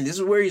 and this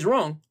is where he's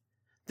wrong,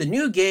 the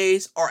new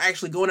gays are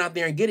actually going out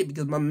there and get it,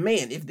 because my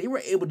man, if they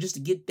were able just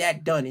to get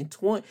that done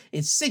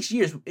in 6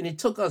 years, and it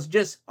took us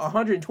just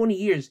 120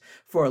 years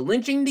for a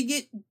lynching to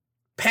get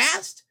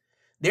passed,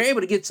 they're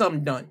able to get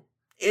something done.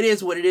 It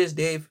is what it is,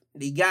 Dave.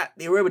 They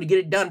were able to get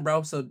it done,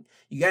 bro. So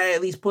you gotta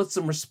at least put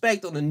some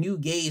respect on the new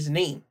gay's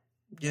name.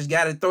 Just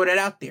gotta throw that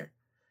out there.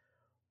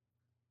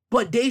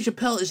 But Dave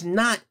Chappelle is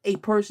not a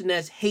person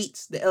that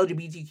hates the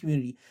LGBT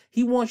community.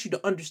 He wants you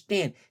to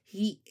understand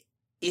he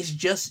is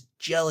just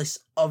jealous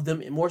of them,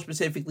 and more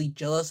specifically,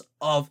 jealous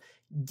of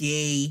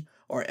gay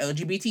or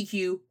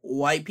LGBTQ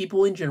white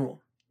people in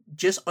general.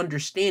 Just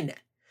understand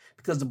that.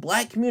 Because the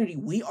black community,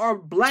 we are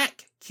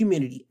black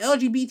community.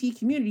 LGBT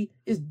community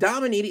is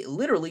dominated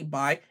literally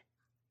by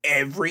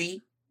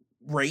every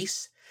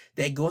race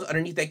that goes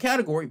underneath that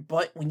category.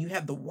 But when you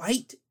have the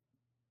white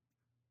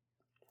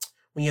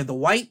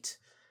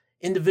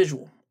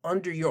individual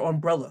under your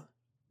umbrella,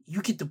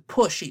 you get to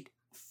push it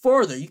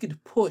further. You get to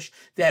push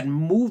that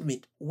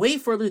movement way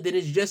further than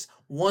it's just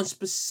one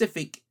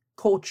specific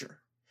culture.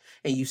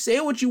 And you say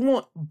what you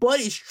want, but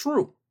it's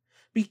true.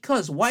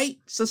 Because white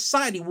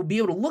society will be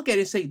able to look at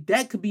it and say,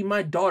 that could be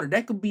my daughter,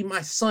 that could be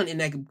my son in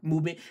that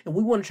movement, and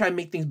we want to try to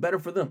make things better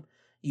for them.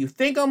 You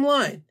think I'm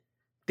lying?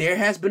 There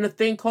has been a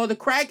thing called the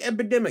crack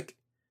epidemic.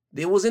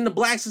 It was in the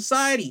black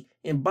society,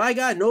 and by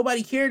God,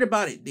 nobody cared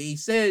about it. They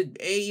said,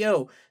 hey,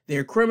 yo,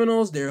 they're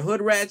criminals, they're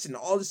hood rats, and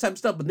all this type of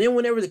stuff. But then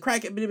whenever the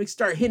crack epidemic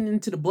started hitting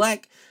into the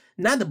black,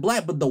 not the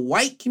black, but the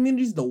white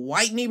communities, the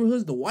white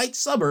neighborhoods, the white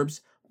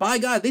suburbs, by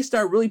God, they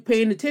start really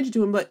paying attention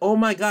to him. Like, oh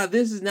my God,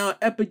 this is now an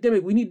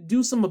epidemic. We need to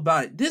do something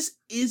about it. This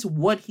is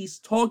what he's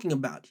talking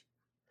about.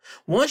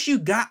 Once you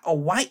got a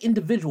white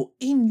individual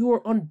in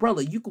your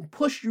umbrella, you can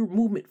push your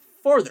movement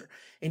further.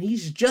 And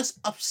he's just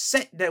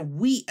upset that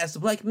we, as the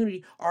black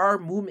community, our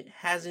movement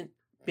hasn't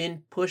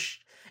been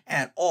pushed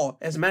at all.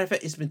 As a matter of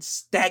fact, it's been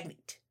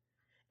stagnant.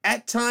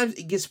 At times,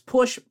 it gets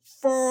pushed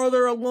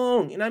further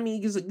along. And I mean,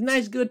 it gets a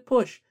nice, good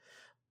push.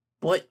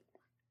 But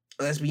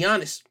let's be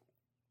honest.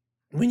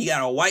 When you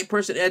got a white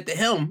person at the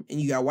helm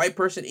and you got a white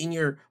person in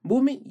your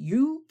movement,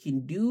 you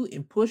can do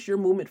and push your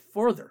movement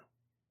further.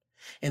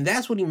 And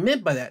that's what he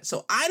meant by that.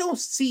 So I don't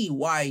see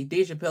why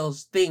Dave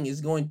Chappelle's thing is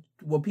going,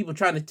 well, people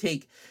trying to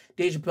take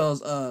Dave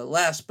Chappelle's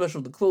last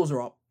special, The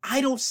Closer, off. I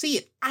don't see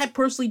it. I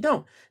personally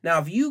don't. Now,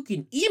 if you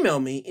can email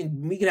me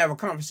and we can have a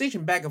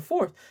conversation back and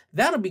forth,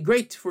 that'll be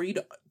great for you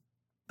to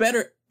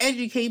better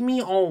educate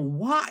me on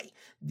why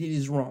it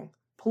is wrong.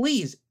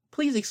 Please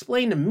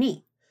explain to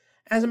me.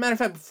 As a matter of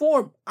fact,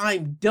 before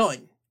I'm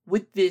done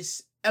with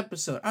this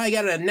episode, I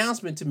got an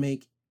announcement to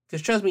make,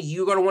 because trust me,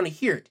 you're going to want to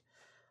hear it.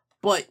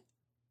 But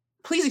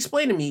please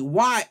explain to me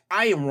why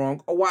I am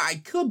wrong or why I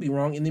could be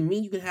wrong, and then me,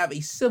 you can have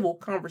a civil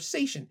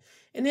conversation.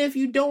 And if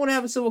you don't want to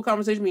have a civil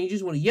conversation, and you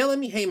just want to yell at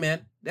me, hey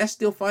man, that's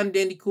still fine and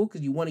dandy cool,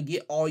 because you want to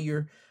get all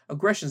your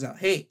aggressions out.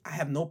 Hey, I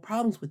have no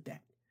problems with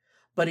that.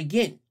 But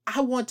again,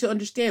 I want to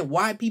understand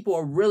why people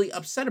are really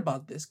upset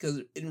about this,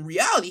 because in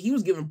reality, he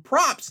was giving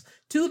props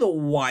to the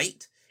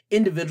white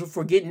individual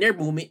for getting their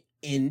movement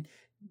in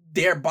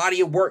their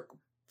body of work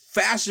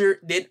faster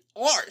than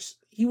ours.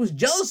 He was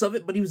jealous of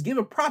it, but he was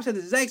giving props at the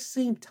exact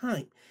same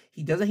time.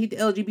 He doesn't hate the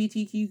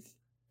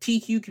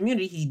LGBTQ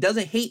community. He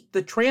doesn't hate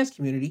the trans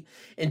community.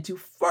 And to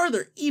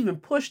further even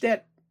push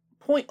that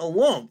point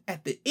along,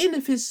 at the end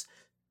of his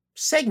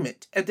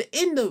segment,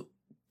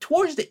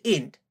 towards the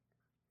end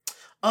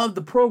of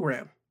the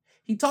program,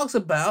 he talks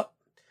about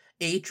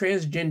a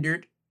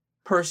transgendered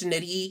person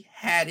that he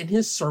had in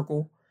his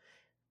circle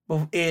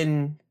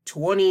in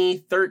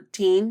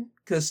 2013,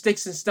 because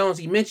Sticks and Stones,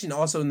 he mentioned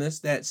also in this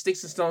that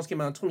Sticks and Stones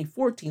came out in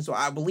 2014, so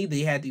I believe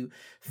they had to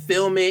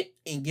film it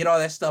and get all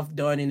that stuff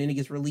done, and then it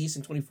gets released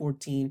in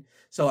 2014.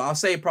 So I'll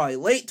say probably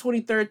late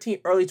 2013,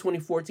 early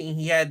 2014,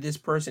 he had this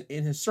person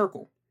in his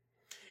circle,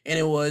 and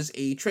it was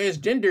a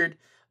transgendered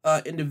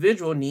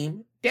individual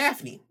named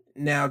Daphne.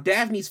 Now,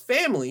 Daphne's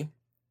family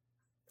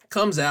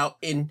comes out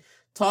and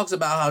talks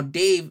about how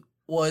Dave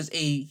was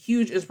a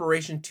huge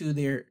inspiration to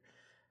their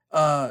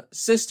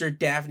sister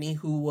Daphne,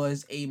 who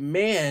was a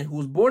man, who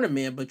was born a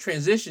man, but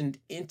transitioned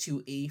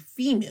into a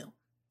female.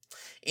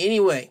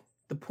 Anyway,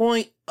 the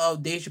point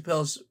of Dave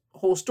Chappelle's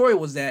whole story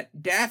was that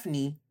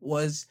Daphne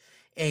was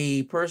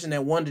a person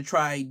that wanted to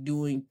try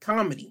doing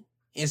comedy.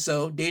 And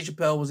so Dave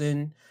Chappelle was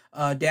in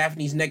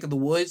Daphne's neck of the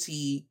woods.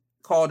 He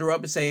called her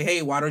up and said,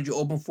 hey, why don't you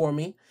open for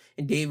me?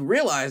 And Dave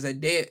realized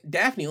that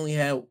Daphne only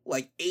had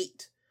like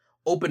 8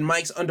 open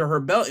mics under her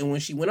belt. And when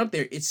she went up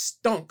there, it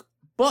stunk.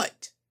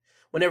 But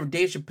whenever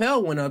Dave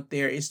Chappelle went up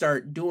there and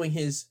started doing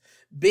his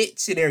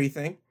bits and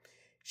everything,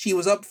 she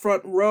was up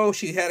front row.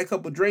 She had a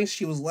couple of drinks.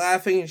 She was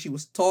laughing and she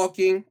was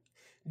talking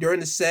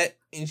during the set,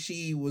 and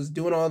she was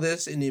doing all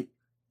this. And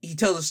he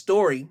tells a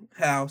story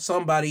how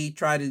somebody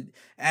tried to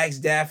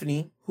ask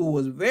Daphne, who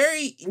was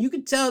and you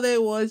could tell that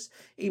it was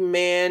a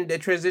man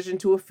that transitioned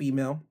to a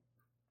female,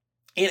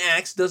 and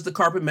asked, does the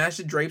carpet match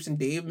the drapes? And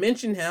Dave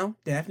mentioned how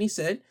Daphne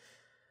said,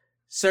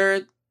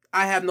 sir,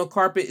 I have no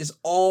carpet, it's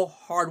all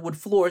hardwood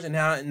floors, and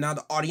now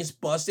the audience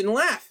bust and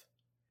laugh.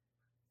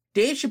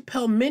 Dave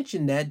Chappelle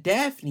mentioned that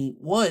Daphne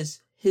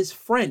was his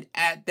friend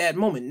at that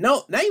moment.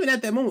 No, not even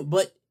at that moment,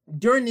 but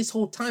during this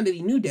whole time that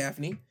he knew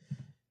Daphne,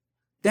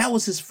 that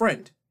was his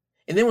friend.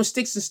 And then when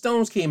Sticks and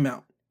Stones came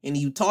out, and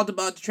he talked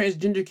about the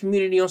transgender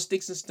community on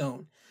Sticks and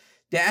Stone,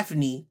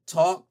 Daphne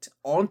talked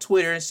on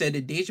Twitter and said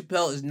that Dave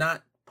Chappelle is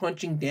not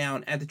punching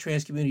down at the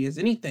trans community as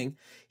anything.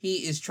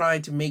 He is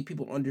trying to make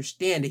people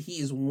understand that he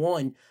is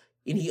one,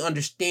 and he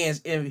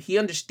understands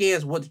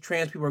what the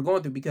trans people are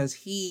going through, because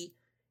he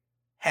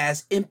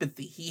has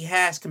empathy. He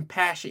has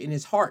compassion in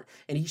his heart.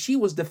 And she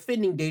was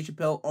defending Dave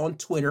Chappelle on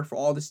Twitter for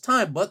all this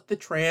time, but the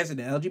trans and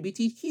the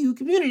LGBTQ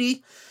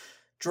community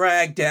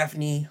dragged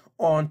Daphne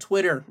on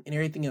Twitter and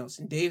everything else.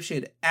 And Dave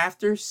said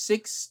after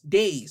 6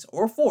 days,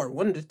 or 4,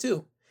 one of the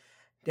two,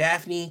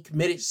 Daphne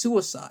committed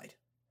suicide.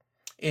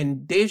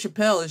 And Dave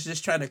Chappelle is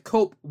just trying to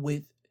cope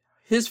with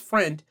his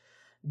friend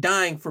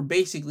dying for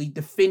basically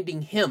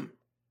defending him.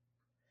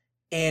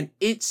 And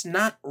it's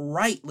not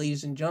right,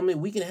 ladies and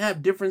gentlemen. We can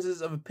have differences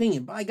of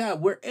opinion. By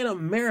God, we're in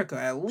America,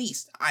 at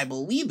least. I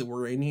believe that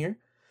we're in here.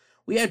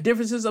 We have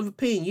differences of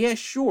opinion. Yeah,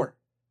 sure.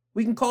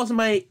 We can call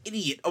somebody an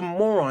idiot, a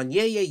moron.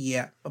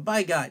 Yeah. But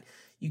by God,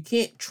 you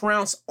can't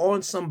trounce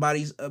on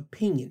somebody's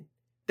opinion.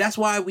 That's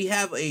why we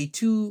have a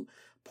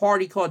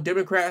 2-party called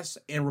Democrats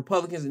and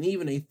Republicans, and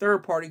even a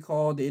 3rd party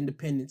called the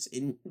Independents.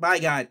 And by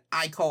God,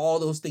 I call all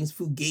those things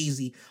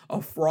fugazi,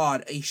 a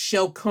fraud, a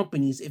shell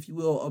companies, if you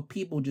will, of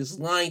people just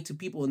lying to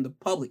people in the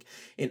public.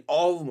 And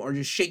all of them are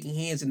just shaking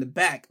hands in the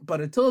back.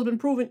 But until it's been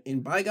proven,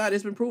 and by God,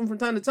 it's been proven from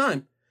time to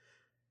time,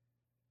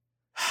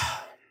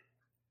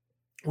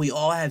 we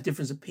all have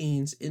different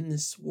opinions in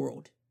this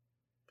world.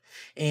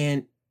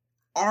 And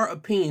our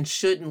opinions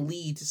shouldn't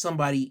lead to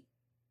somebody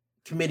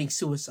committing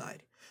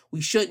suicide.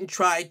 We shouldn't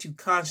try to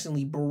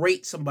constantly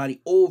berate somebody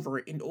over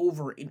and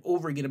over and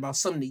over again about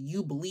something that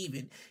you believe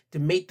in to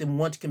make them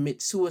want to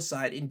commit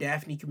suicide. And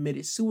Daphne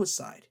committed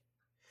suicide.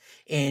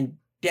 And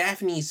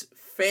Daphne's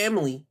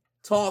family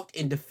talked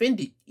and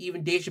defended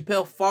even Dave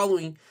Chappelle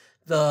following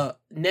the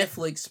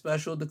Netflix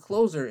special, The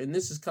Closer. And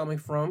this is coming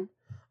from,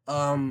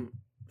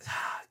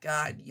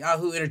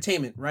 Yahoo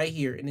Entertainment right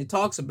here. And it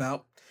talks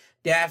about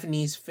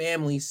Daphne's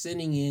family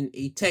sending in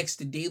a text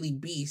to Daily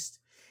Beast,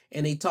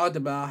 and they talked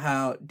about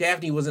how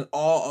Daphne was in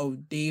awe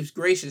of Dave's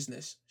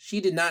graciousness.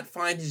 She did not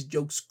find his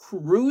jokes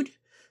crude,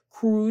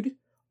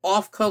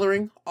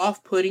 off-coloring,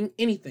 off-putting,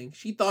 anything.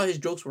 She thought his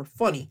jokes were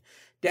funny.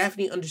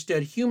 Daphne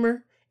understood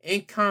humor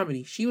and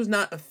comedy. She was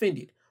not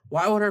offended.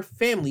 Why would her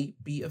family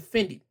be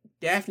offended?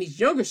 Daphne's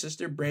younger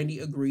sister, Brandy,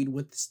 agreed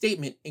with the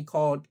statement and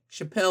called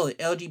Chappelle an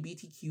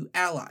LGBTQ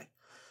ally.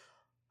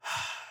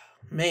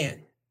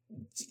 Man,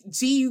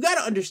 see, you got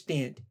to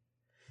understand,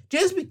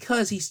 just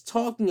because he's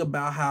talking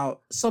about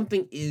how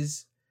something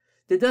is,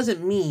 that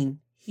doesn't mean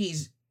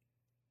he's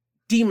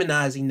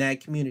demonizing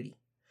that community.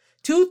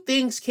 2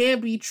 things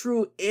can be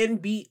true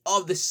and be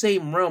of the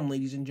same realm,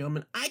 ladies and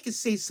gentlemen. I could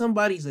say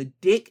somebody's a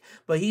dick,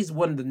 but he's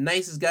one of the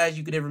nicest guys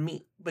you could ever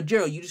meet. But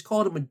Gerald, you just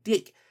called him a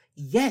dick.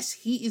 Yes,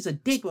 he is a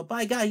dick, but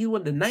by God, he's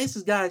one of the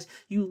nicest guys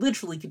you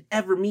literally can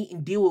ever meet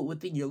and deal with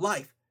within your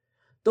life.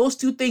 Those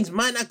 2 things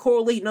might not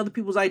correlate in other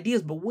people's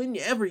ideas, but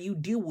whenever you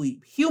deal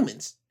with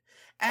humans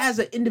as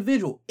an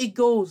individual, it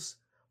goes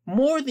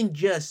more than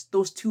just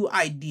those 2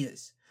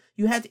 ideas.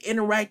 You have to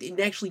interact and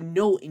actually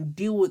know and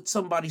deal with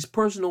somebody's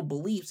personal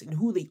beliefs and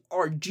who they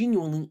are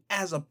genuinely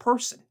as a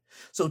person.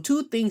 So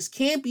 2 things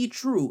can be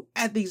true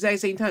at the exact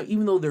same time,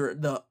 even though they're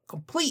the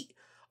complete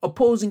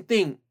opposing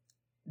thing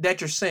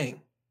that you're saying.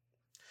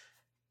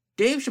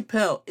 Dave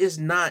Chappelle is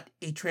not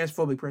a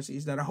transphobic person.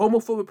 He's not a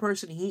homophobic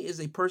person. He is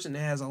a person that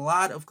has a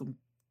lot of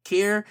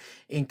care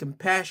and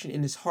compassion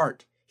in his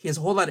heart. He has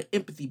a whole lot of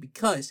empathy,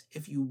 because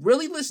if you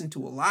really listen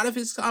to a lot of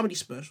his comedy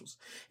specials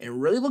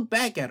and really look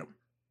back at him,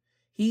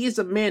 he is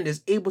a man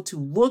that's able to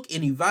look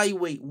and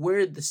evaluate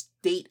where the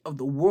state of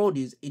the world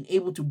is and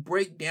able to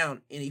break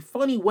down in a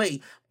funny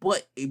way,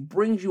 but it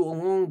brings you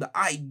along the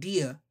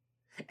idea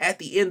at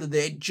the end of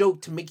that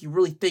joke to make you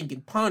really think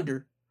and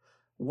ponder,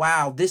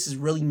 wow, this is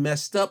really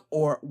messed up,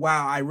 or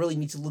wow, I really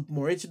need to look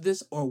more into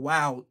this, or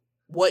wow,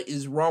 what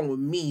is wrong with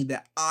me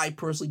that I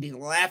personally didn't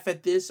laugh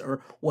at this,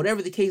 or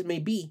whatever the case may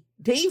be.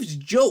 Dave's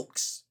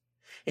jokes,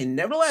 and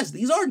nevertheless,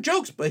 these are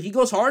jokes, but he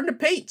goes hard in the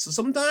paint, so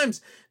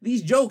sometimes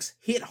these jokes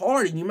hit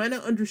hard and you might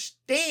not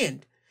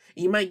understand,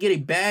 and you might get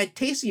a bad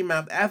taste in your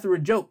mouth after a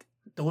joke.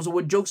 Those are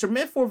what jokes are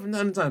meant for from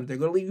time to time. They're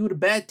going to leave you with a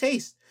bad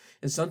taste.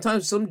 And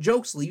sometimes some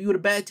jokes leave you with a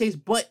bad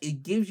taste, but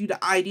it gives you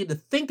the idea to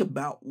think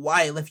about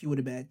why it left you with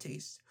a bad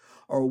taste,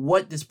 or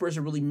what this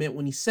person really meant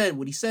when he said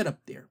what he said up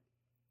there.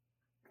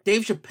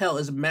 Dave Chappelle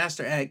is a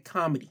master at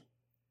comedy.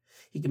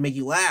 He can make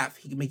you laugh.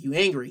 He can make you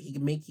angry. He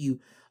can make you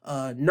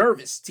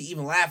nervous to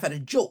even laugh at a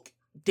joke.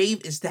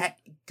 Dave is that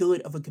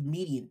good of a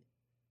comedian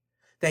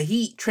that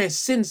he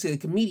transcends to a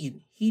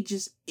comedian. He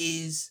just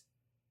is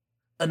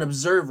an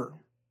observer.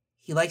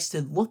 He likes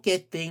to look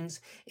at things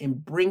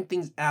and bring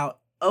things out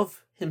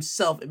of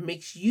himself. It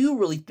makes you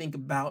really think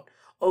about,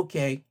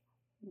 okay,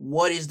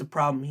 what is the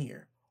problem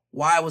here?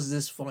 Why was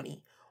this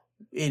funny?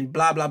 And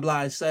blah, blah,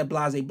 blah, said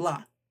blase,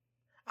 blah.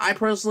 I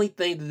personally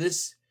think that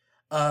this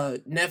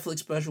Netflix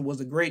special was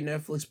a great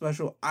Netflix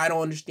special. I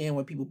don't understand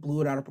why people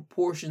blew it out of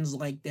proportions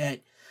like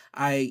that.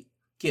 I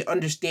can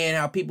understand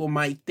how people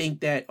might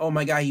think that, oh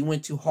my God, he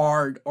went too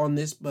hard on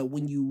this. But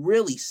when you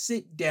really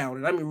sit down,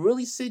 and I mean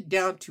really sit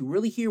down to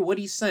really hear what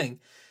he's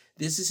saying,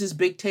 this is his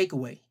big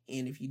takeaway.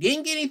 And if you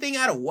didn't get anything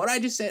out of what I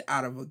just said,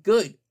 out of a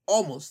good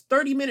almost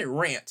 30-minute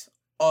rant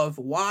of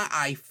why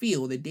I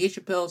feel that Dave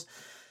Chappelle's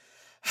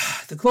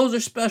The Closer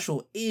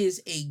special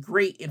is a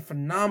great and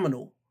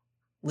phenomenal,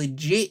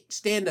 legit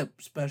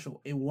stand-up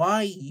special, and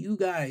why you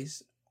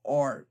guys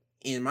are,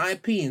 in my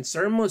opinion,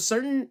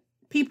 certain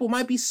people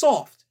might be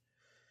soft.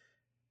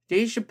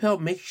 Dave Chappelle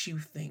makes you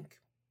think.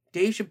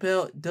 Dave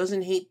Chappelle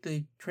doesn't hate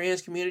the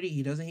trans community.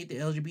 He doesn't hate the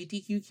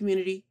LGBTQ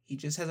community. He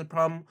just has a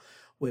problem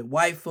with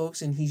white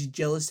folks, and he's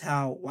jealous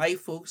how white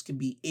folks can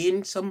be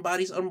in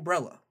somebody's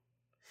umbrella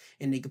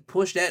and they can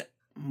push that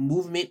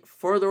movement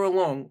further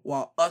along,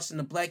 while us in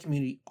the black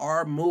community,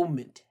 our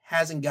movement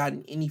hasn't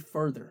gotten any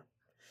further.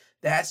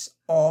 That's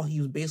all he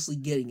was basically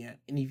getting at.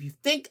 And if you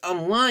think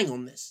I'm lying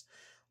on this,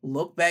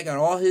 look back at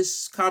all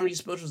his comedy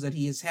specials that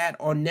he has had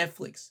on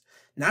Netflix.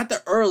 Not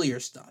the earlier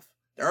stuff.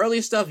 The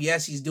earlier stuff,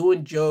 yes, he's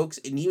doing jokes,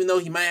 and even though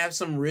he might have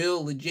some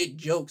real legit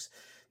jokes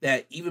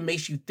that even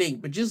makes you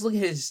think, but just look at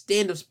his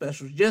stand-up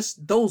specials,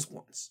 just those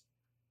ones.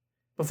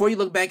 Before you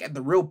look back at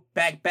the real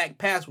back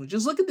past ones,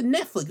 just look at the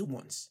Netflix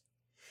ones.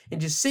 And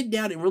just sit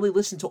down and really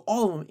listen to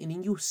all of them, and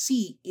then you'll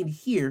see and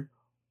hear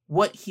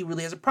what he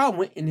really has a problem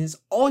with. And his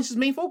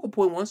main focal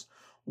point was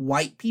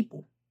white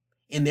people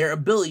and their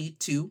ability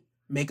to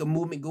make a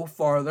movement go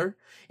farther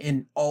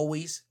and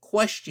always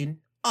question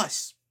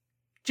us.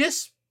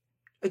 Just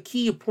a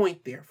key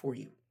point there for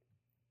you.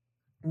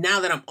 Now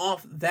that I'm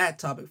off that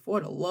topic, for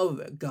the love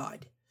of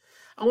God,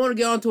 I want to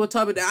get on to a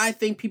topic that I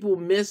think people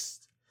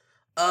missed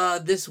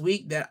this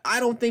week that I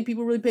don't think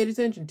people really paid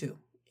attention to.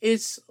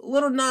 It's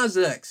Lil Nas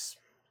X.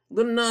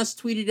 Lil Nas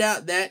tweeted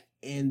out that,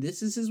 and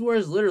this is his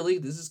words, literally,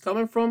 this is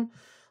coming from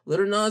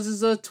Lil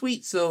Nas's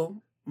tweet,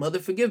 so mother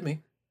forgive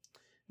me.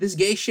 This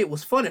gay shit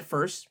was fun at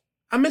first.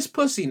 I miss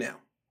pussy now.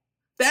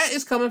 That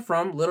is coming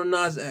from Lil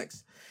Nas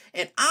X.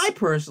 And I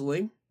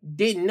personally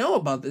didn't know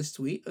about this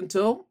tweet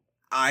until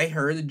I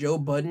heard the Joe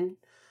Budden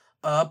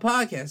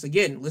podcast.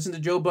 Again, listen to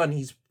Joe Budden.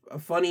 He's a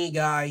funny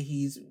guy.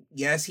 He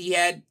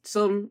had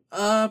some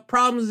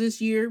problems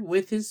this year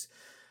with his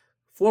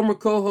former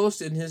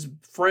co-host and his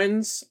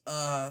friends.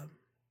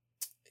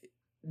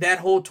 That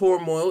whole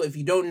turmoil. If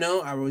you don't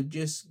know, I would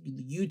just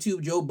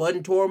YouTube Joe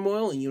Budden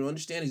turmoil, and you'll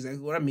understand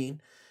exactly what I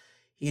mean.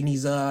 And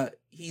he's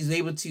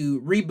able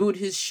to reboot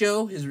his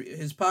show,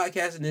 his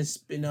podcast, and it's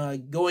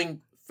been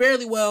going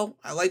fairly well.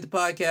 I like the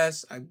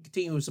podcast. I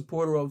continue to be a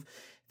supporter of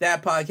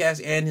that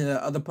podcast and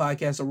the other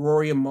podcast,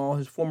 Rory and Mal,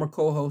 his former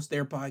co-host,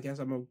 their podcast.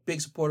 I'm a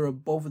big supporter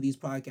of both of these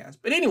podcasts.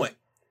 But anyway,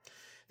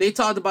 they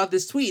talked about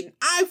this tweet, and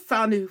I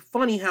found it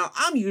funny how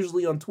I'm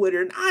usually on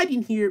Twitter, and I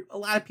didn't hear a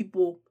lot of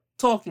people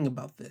talking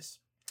about this.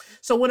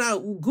 So when I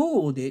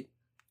Googled it,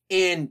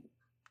 and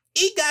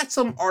it got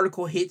some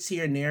article hits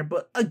here and there,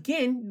 but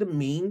again, the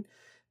main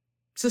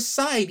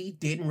society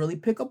didn't really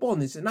pick up on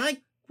this. And I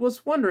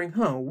was wondering,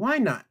 why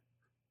not?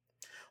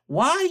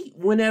 Why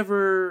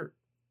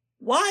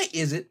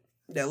is it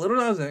that Lil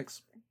Nas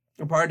X,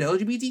 a part of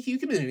the LGBTQ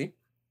community,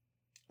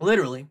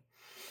 literally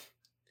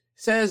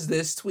says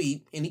this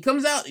tweet, and he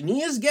comes out, and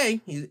he is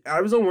gay. He's out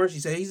of his own words. He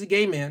said he's a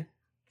gay man.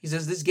 He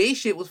says, this gay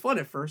shit was fun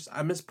at first.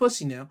 I miss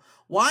pussy now.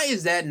 Why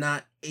is that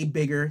not a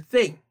bigger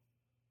thing?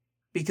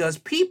 Because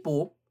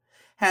people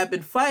have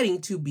been fighting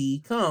to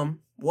become,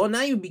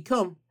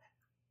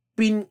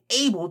 being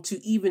able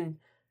to even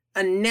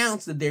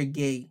announce that they're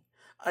gay,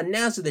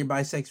 announce that they're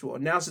bisexual,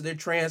 announce that they're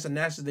trans,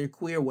 announce that they're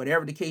queer,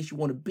 whatever the case you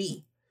want to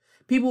be.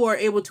 People are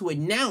able to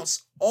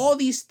announce all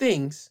these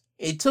things.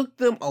 It took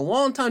them a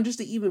long time just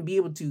to even be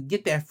able to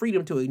get that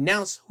freedom to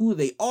announce who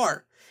they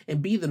are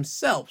and be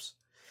themselves.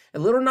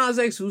 And Lil Nas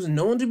X, who's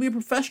known to be a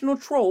professional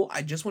troll,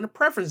 I just want to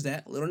preference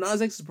that. Lil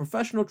Nas X is a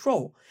professional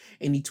troll,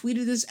 and he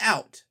tweeted this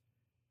out.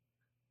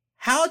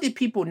 How did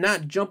people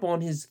not jump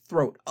on his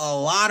throat? A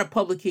lot of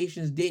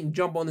publications didn't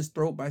jump on his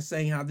throat by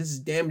saying how this is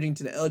damaging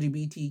to the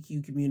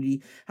LGBTQ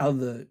community, how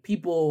the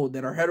people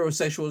that are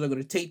heterosexuals are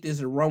going to take this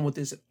and run with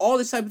this, and all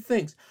this type of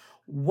things.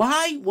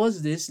 Why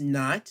was this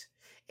not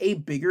a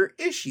bigger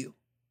issue?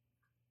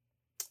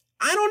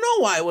 I don't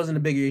know why it wasn't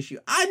a bigger issue.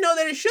 I know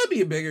that it should be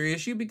a bigger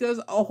issue because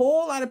a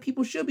whole lot of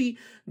people should be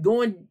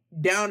going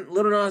down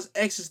Lil Nas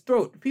X's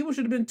throat. People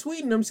should have been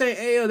tweeting him saying,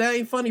 hey, yo, that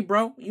ain't funny,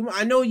 bro.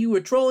 I know you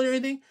were trolling and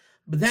everything,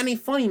 but that ain't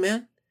funny,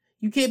 man.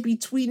 You can't be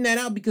tweeting that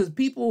out because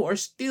people are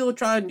still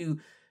trying to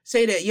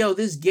say that, yo,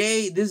 this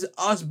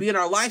us being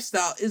our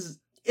lifestyle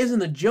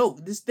isn't a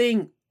joke. This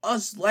thing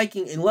us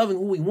liking and loving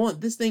who we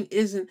want. This thing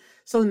isn't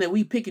something that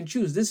we pick and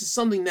choose. This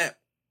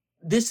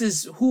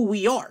is who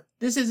we are.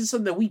 This isn't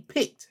something that we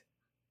picked.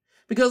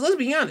 Because let's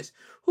be honest,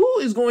 who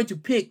is going to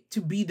pick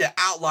to be the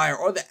outlier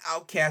or the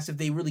outcast if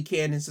they really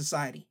can in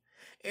society?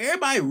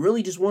 Everybody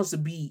really just wants to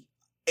be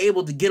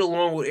able to get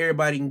along with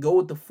everybody and go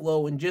with the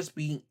flow and just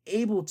being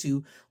able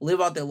to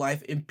live out their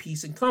life in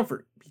peace and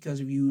comfort. Because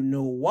if you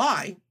know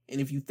why,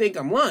 and if you think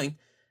I'm lying,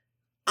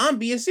 I'm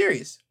being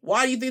serious.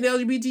 Why do you think the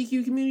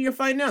LGBTQ community are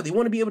fighting now? They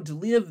want to be able to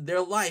live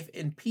their life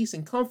in peace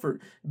and comfort,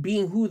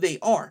 being who they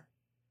are.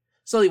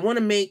 So they want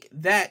to make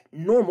that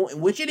normal, in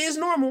which it is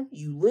normal.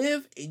 You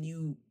live and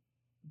you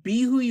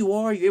be who you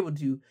are. You're able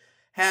to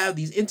have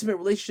these intimate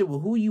relationships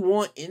with who you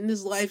want in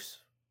this life.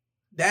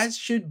 That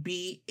should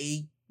be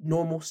a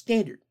normal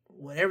standard,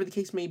 whatever the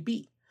case may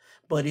be.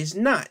 But it's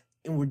not.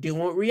 And we're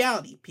dealing with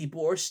reality.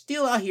 People are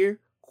still out here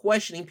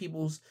questioning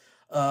people's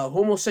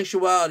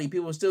homosexuality.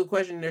 People are still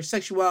questioning their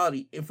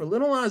sexuality. And for Lil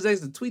Nas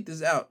X to tweet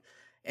this out,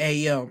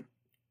 hey,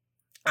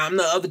 I'm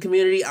not of the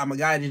community. I'm a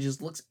guy that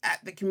just looks at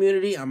the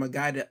community. I'm a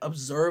guy that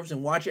observes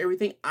and watches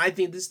everything. I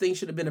think this thing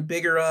should have been a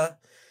bigger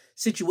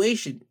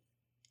situation.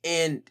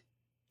 And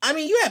I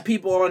mean, you had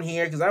people on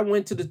here, because I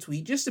went to the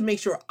tweet just to make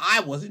sure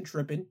I wasn't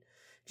tripping,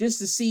 just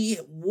to see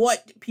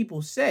what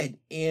people said.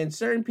 And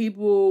certain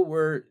people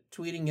were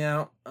tweeting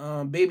out,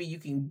 baby, you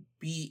can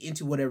be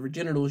into whatever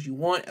genitals you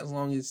want as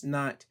long as it's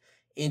not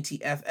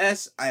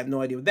NTFS. I have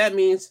no idea what that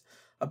means.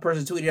 A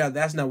person tweeted out,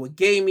 that's not what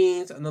gay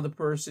means. Another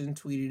person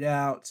tweeted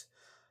out,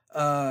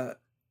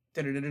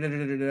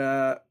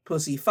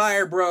 pussy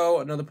fire, bro.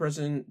 Another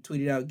person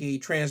tweeted out, gay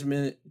trans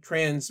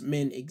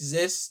men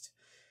exist.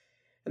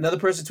 Another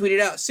person tweeted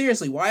out,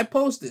 seriously, why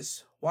post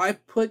this? Why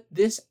put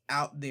this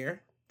out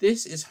there?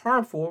 This is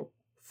harmful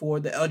for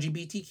the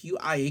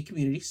LGBTQIA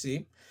community.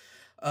 See,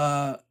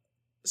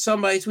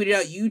 somebody tweeted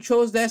out, you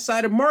chose that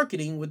side of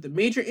marketing with the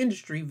major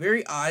industry.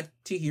 Very odd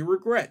to hear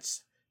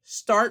regrets.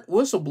 Start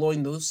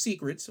whistleblowing those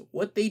secrets.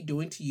 What they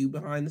doing to you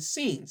behind the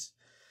scenes.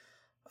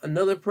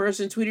 Another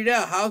person tweeted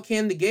out, how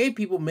can the gay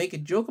people make a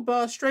joke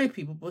about straight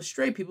people, but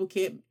straight people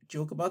can't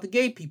joke about the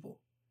gay people?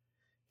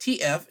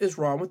 TF is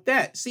wrong with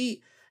that.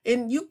 See,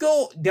 and you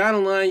go down the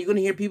line, you're going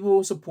to hear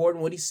people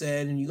supporting what he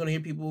said, and you're going to hear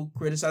people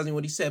criticizing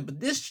what he said, but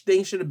this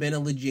thing should have been a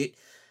legit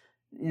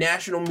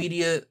national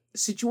media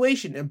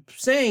situation. And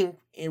saying,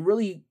 and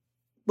really,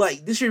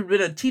 like, this should have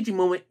been a teaching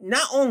moment.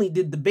 Not only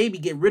did the baby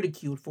get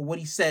ridiculed for what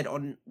he said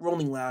on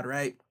Rolling Loud,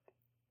 right?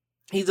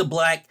 He's a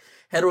black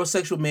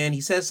heterosexual man. He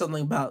said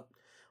something about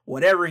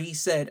whatever he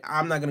said.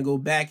 I'm not going to go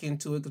back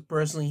into it, because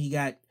personally, he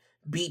got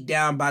beat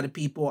down by the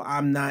people.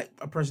 I'm not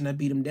a person that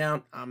beat him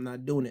down. I'm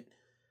not doing it.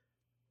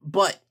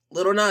 But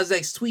Lil Nas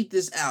X tweet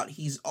this out.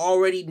 He's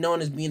already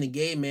known as being a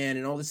gay man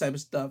and all this type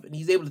of stuff. And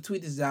he's able to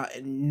tweet this out.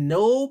 And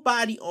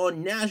nobody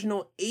on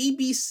national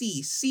ABC,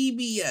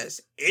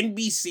 CBS,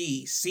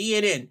 NBC,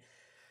 CNN,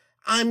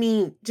 I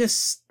mean,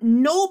 just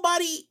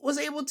nobody was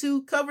able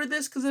to cover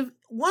this. Because if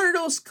one of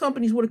those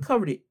companies would have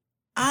covered it,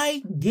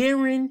 I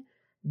guarantee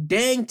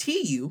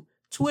you,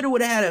 Twitter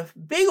would have had a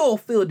big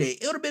old field day.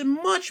 It would have been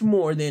much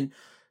more than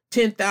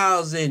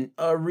 10,000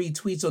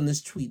 retweets on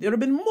this tweet. There would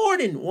have been more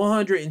than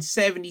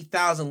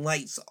 170,000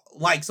 likes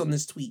on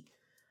this tweet.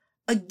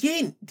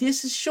 Again,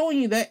 this is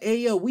showing you that,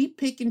 hey, we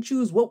pick and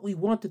choose what we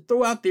want to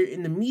throw out there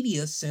in the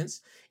media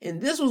sense.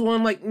 And this was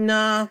one like,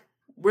 nah,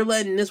 we're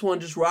letting this one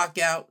just rock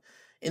out.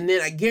 And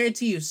then I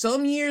guarantee you,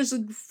 some years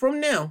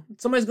from now,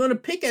 somebody's going to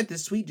pick at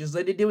this tweet, just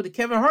like they did with the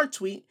Kevin Hart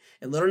tweet.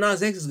 And Lil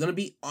Nas X is going to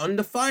be on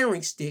the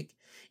firing stick.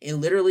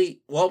 And literally,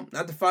 well,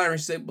 not the firing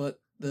stick, but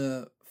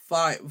the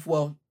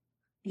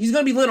he's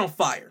going to be lit on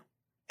fire,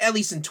 at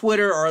least in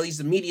Twitter, or at least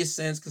the media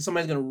sense, because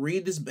somebody's going to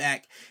read this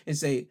back and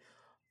say,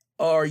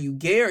 are you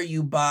gay or are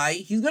you bi?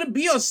 He's going to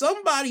be on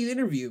somebody's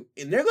interview,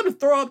 and they're going to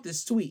throw up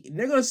this tweet, and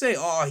they're going to say,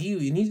 and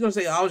he's going to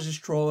say, I was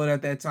just trolling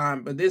at that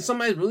time. But then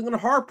somebody's really going to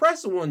hard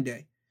press him one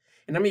day.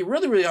 And I mean,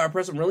 really, really hard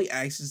press him, really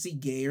ask, is he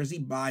gay or is he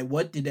bi?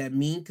 What did that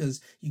mean?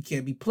 Because you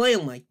can't be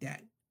playing like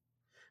that.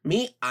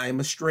 Me, I'm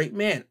a straight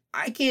man.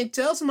 I can't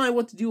tell somebody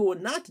what to do or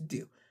what not to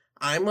do.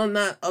 I'm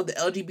not of the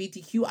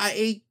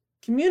LGBTQIA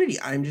community.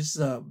 I'm just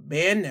a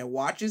man that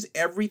watches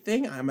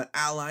everything. I'm an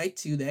ally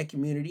to that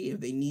community. If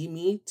they need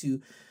me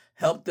to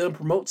help them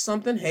promote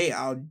something, hey,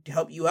 I'll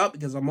help you out,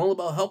 because I'm all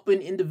about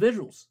helping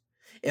individuals.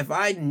 If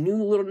I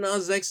knew Lil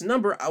Nas X's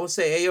number, I would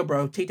say, hey, yo,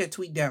 bro, take that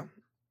tweet down.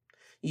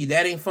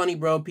 That ain't funny,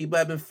 bro. People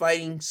have been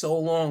fighting so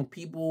long.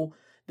 People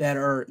that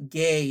are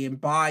gay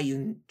and bi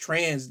and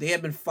trans, they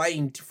have been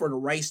fighting for the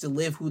rights to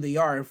live who they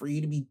are. And for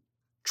you to be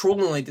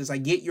trolling like this, I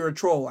get you're a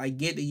troll. I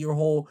get that your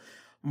whole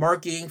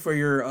marketing for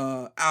your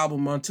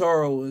album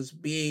Montoro is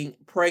being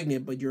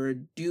pregnant, but you're a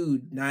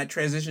dude not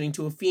transitioning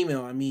to a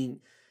female. I mean,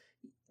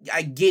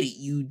 I get it.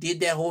 You did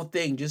that whole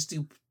thing just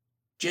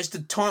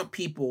to taunt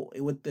people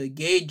with the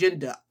gay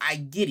agenda. I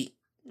get it.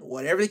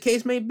 Whatever the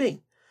case may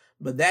be.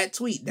 But that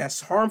tweet,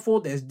 that's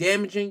harmful, that's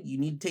damaging. You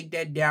need to take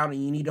that down,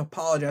 and you need to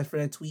apologize for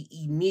that tweet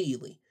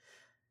immediately.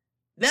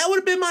 That would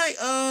have been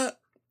my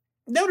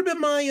That would have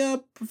been my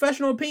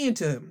professional opinion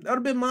to him. That would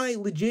have been my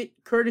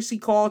legit courtesy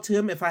call to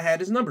him if I had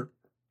his number.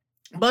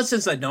 But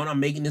since I don't, I'm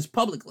making this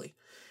publicly.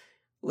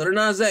 Lil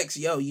Nas X,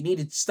 yo, you need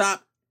to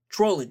stop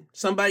trolling.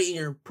 Somebody in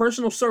your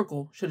personal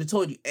circle should have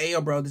told you, hey,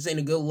 yo, bro, this ain't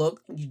a good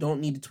look. You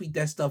don't need to tweet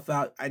that stuff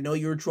out. I know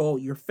you're a troll.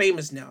 You're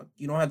famous now.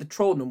 You don't have to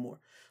troll no more.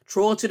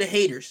 Troll to the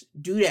haters.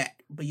 Do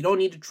that. But you don't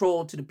need to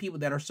troll to the people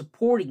that are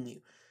supporting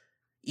you.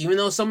 Even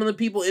though some of the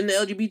people in the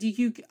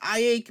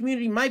LGBTQIA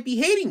community might be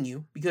hating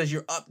you because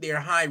you're up there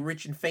high,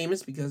 rich, and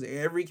famous, because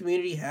every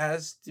community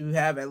has to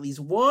have at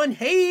least one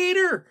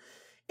hater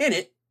in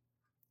it.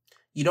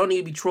 You don't need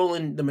to be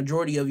trolling the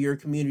majority of your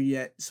community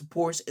that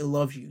supports and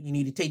loves you. You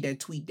need to take that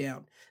tweet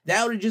down.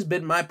 That would have just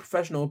been my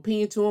professional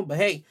opinion to him. But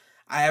hey,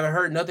 I haven't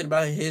heard nothing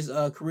about his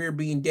career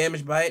being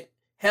damaged by it.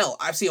 Hell,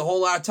 I've seen a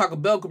whole lot of Taco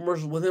Bell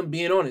commercials with him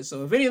being on it.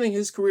 So if anything,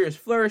 his career is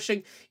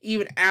flourishing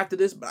even after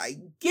this. But I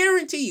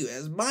guarantee you,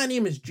 as my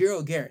name is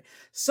Gerald Garrett,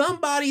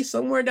 somebody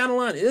somewhere down the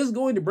line is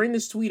going to bring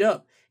this tweet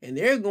up. And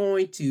they're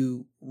going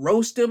to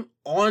roast him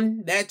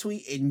on that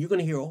tweet. And you're going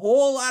to hear a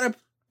whole lot of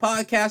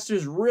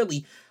podcasters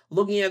really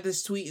looking at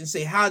this tweet and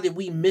say, how did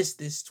we miss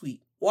this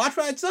tweet? Watch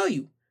what I tell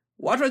you.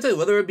 Watch what I tell you.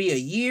 Whether it be a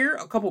year,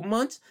 a couple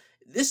months,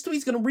 this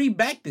tweet's going to read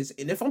back this.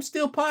 And if I'm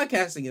still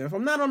podcasting, and if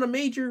I'm not on a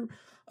major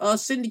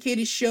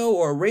syndicated show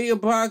or a radio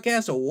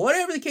podcast or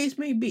whatever the case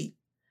may be,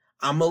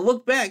 I'm going to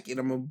look back and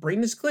I'm going to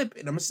bring this clip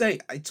and I'm going to say,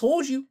 I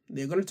told you.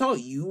 They're going to tell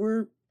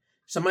you.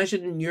 Somebody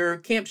in your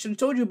camp should have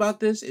told you about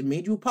this. It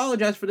made you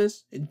apologize for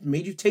this. It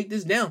made you take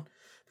this down.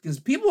 Because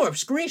people have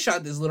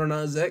screenshot this, Lil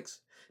Nas X.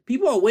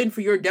 People are waiting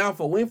for your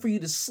downfall, waiting for you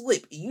to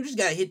slip. And you just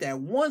got to hit that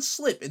one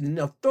slip, and then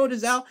they'll throw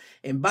this out.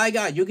 And by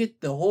God, you'll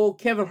get the whole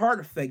Kevin Hart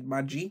effect,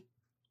 my G.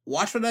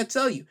 Watch what I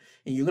tell you.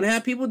 And you're going to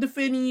have people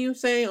defending you,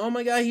 saying, oh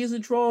my God, he's a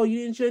troll.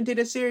 You shouldn't take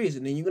that serious.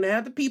 And then you're going to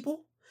have the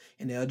people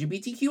in the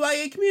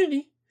LGBTQIA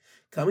community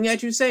coming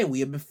at you saying, we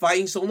have been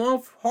fighting so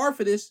long hard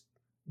for this.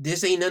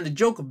 This ain't nothing to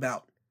joke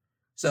about.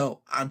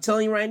 So I'm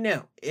telling you right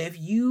now, if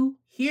you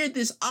hear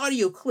this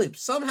audio clip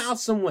somehow,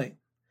 some way,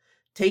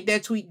 take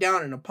that tweet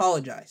down and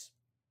apologize.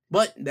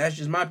 But that's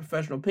just my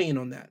professional opinion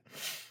on that.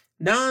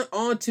 Now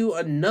on to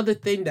another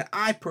thing that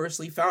I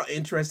personally found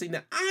interesting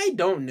that I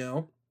don't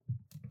know.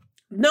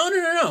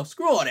 No.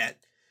 Screw all that.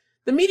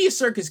 The media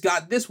circus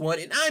got this one,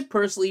 and I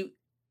personally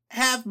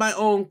have my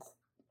own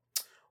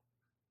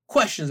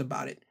questions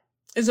about it.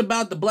 It's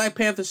about the Black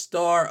Panther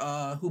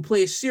star who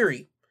plays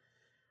Shuri.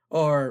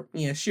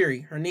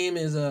 Shuri. Her name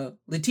is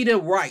Letitia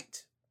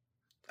Wright.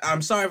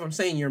 I'm sorry if I'm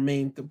saying your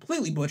name,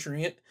 completely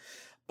butchering it.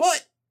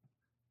 But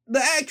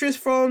the actress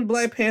from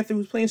Black Panther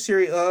who's playing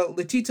Shuri,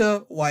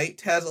 Letitia Wright,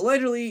 has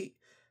allegedly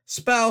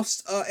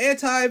espoused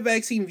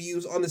anti-vaccine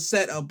views on the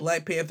set of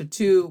Black Panther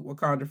 2,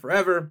 Wakanda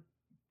Forever.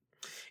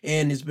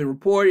 And it's been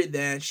reported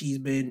that she's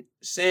been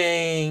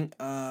saying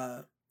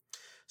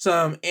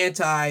some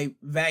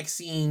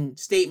anti-vaccine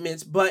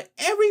statements. But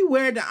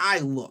everywhere that I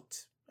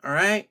looked, all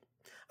right,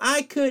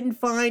 I couldn't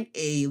find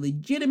a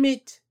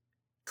legitimate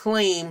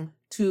claim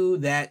to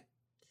that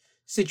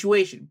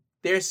situation.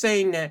 They're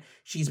saying that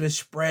she's been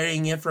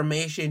spreading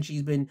information.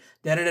 She's been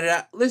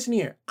da-da-da-da. Listen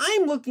here.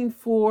 I'm looking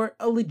for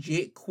a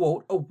legit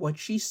quote of what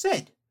she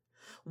said.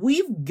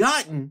 We've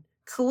gotten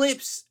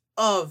clips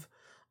of,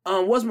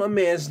 what's my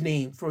man's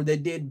name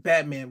that did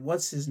Batman?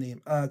 What's his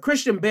name?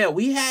 Christian Bale.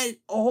 We had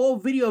a whole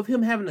video of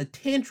him having a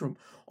tantrum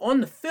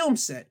on the film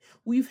set.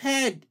 We've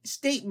had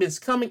statements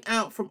coming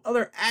out from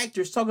other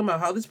actors talking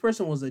about how this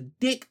person was a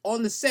dick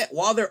on the set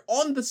while they're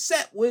on the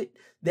set with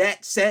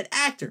that said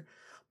actor.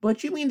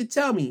 But you mean to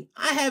tell me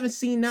I haven't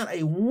seen not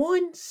a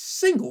one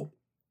single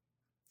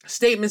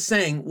statement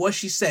saying what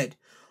she said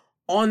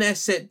on that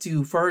set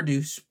for her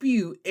to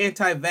spew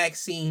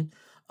anti-vaccine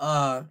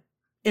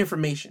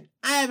information?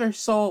 I haven't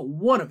saw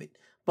one of it.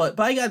 But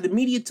by God, the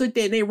media took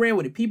that and they ran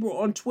with it. People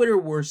on Twitter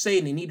were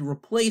saying they need to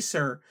replace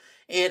her.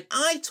 And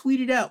I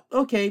tweeted out,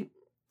 okay,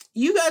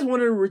 you guys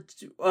want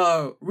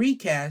to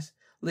recast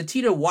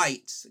Letitia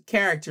Wright's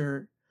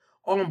character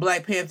on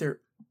Black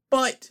Panther,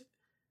 but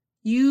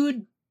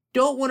you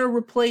don't want to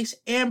replace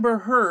Amber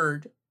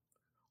Heard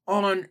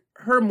on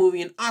her movie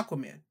in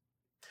Aquaman.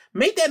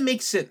 Make that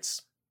make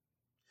sense.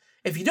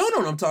 If you don't know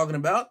what I'm talking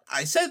about,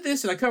 I said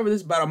this and I covered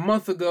this about a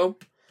month ago.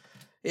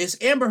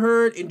 It's Amber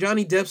Heard and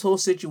Johnny Depp's whole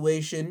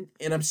situation,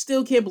 and I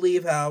still can't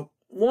believe how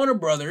Warner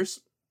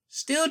Brothers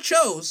still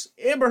chose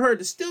Amber Heard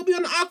to still be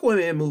on the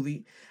Aquaman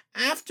movie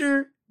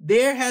after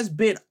there has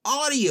been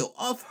audio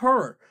of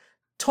her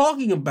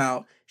talking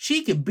about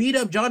she could beat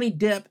up Johnny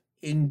Depp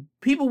and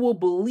people will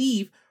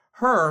believe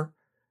her.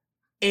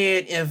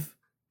 And if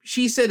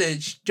she said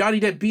that Johnny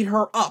Depp beat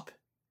her up,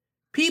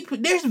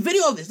 there's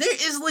video of this. There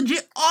is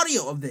legit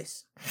audio of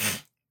this.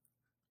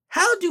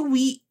 How do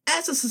we,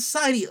 as a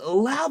society,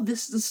 allow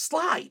this to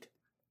slide?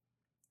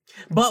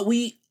 But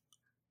we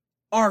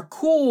are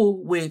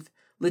cool with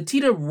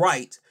Letitia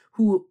Wright,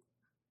 who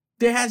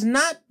there has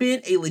not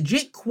been a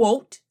legit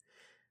quote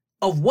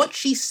of what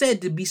she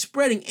said to be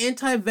spreading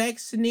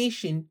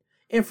anti-vaccination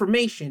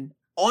information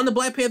on the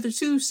Black Panther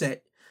 2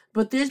 set,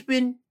 but there's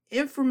been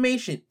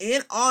information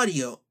and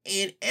audio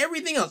and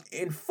everything else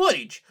and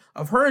footage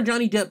of her and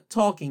Johnny Depp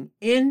talking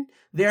in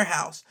their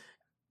house,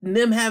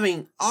 them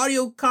having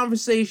audio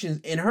conversations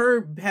and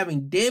her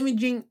having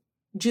damaging,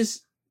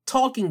 just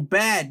talking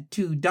bad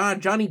to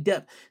Johnny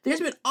Depp.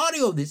 There's been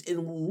audio of this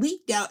and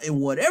leaked out and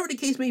whatever the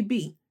case may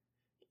be.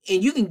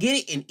 And you can get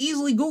it and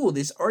easily Google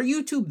this or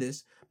YouTube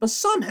this. But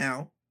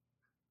somehow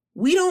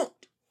we don't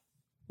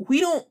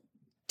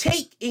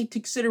take into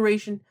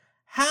consideration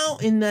how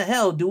in the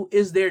hell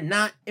is there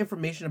not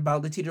information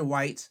about Letitia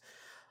White's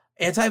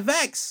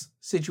anti-vax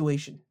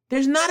situation.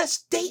 There's not a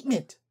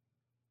statement.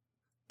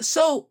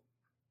 So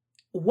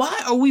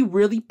why are we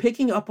really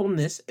picking up on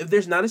this if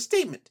there's not a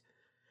statement?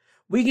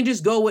 We can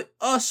just go with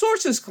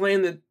sources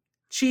claim that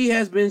she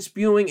has been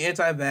spewing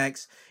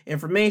anti-vax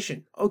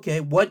information.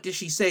 Okay, what did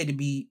she say to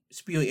be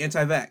spewing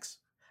anti-vax?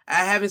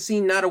 I haven't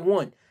seen not a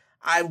one.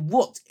 I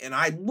looked and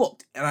I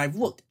looked and I've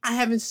looked. I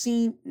haven't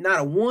seen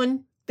not a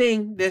one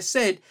thing that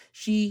said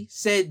she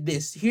said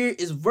this. Here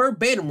is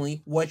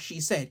verbatimly what she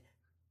said.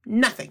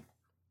 Nothing.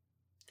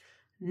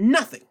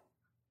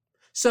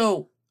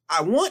 So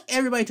I want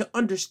everybody to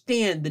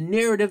understand the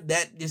narrative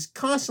that is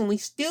constantly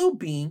still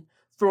being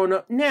thrown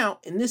up now.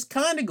 And this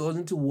kind of goes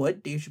into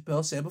what Dave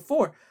Chappelle said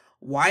before.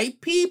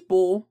 White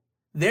people,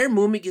 their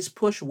movement gets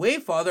pushed way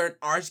farther and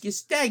ours gets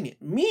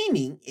stagnant.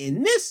 Meaning,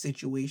 in this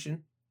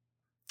situation,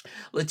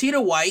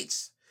 Letitia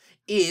White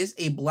is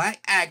a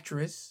black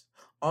actress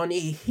on a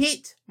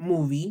hit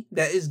movie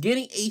that is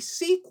getting a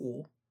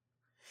sequel.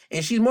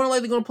 And she's more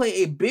likely going to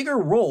play a bigger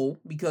role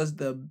because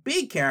the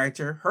big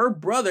character, her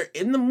brother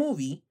in the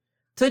movie,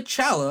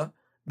 T'Challa,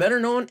 better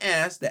known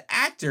as the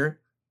actor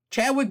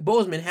Chadwick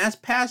Boseman, has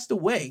passed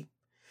away.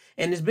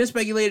 And it's been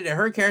speculated that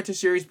her character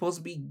series is supposed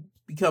to be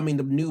becoming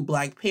the new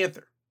Black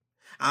Panther.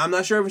 I'm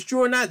not sure if it's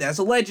true or not. That's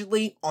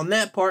allegedly on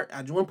that part.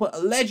 I just want to put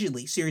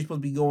allegedly. Series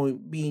supposed to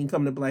be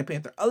coming to Black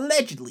Panther.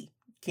 Allegedly.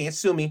 Can't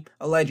sue me.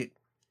 Alleged.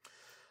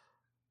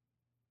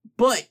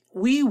 But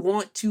we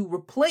want to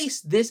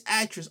replace this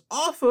actress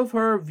off of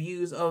her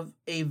views of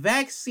a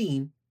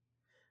vaccine.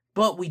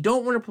 But we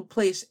don't want to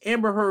replace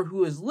Amber Heard,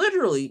 who has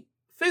literally,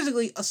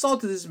 physically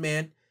assaulted this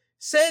man,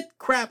 said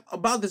crap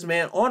about this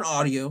man on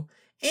audio,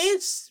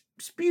 and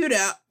spewed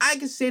out, I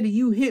can say that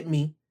you hit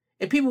me,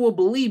 and people will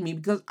believe me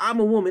because I'm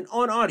a woman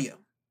on audio.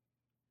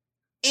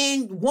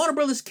 And Warner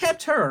Brothers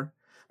kept her,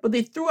 but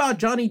they threw out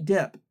Johnny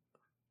Depp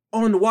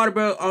on the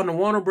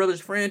Warner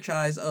Brothers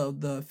franchise of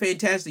the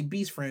Fantastic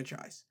Beasts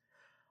franchise.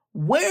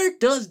 Where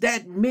does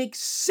that make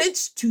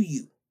sense to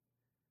you?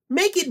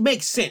 Make it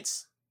make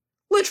sense.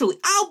 Literally,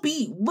 I'll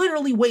be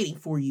literally waiting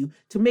for you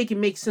to make it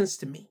make sense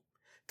to me.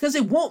 Because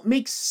it won't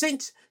make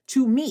sense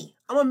to me.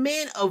 I'm a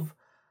man of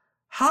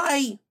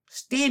high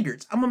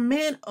standards. I'm a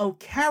man of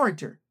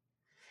character.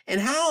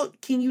 And how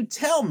can you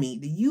tell me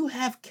that you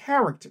have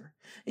character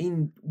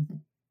in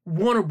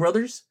Warner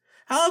Brothers?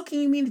 How can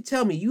you mean to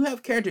tell me you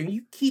have character and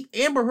you keep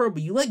Amber Heard,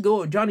 but you let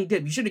go of Johnny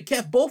Depp? You should have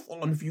kept both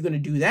on if you're going to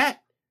do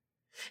that.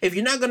 If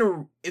you got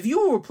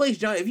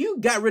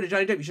rid of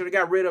Johnny Depp, you should have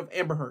got rid of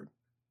Amber Heard.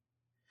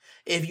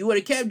 If you would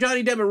have kept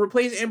Johnny Depp and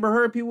replaced Amber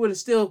Heard, people would have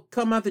still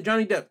come after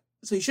Johnny Depp.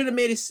 So you should have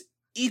made it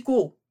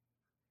equal.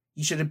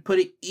 You should have put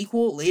it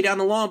equal, lay down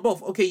the law on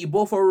both. Okay, you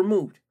both are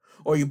removed.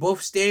 Or you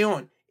both stay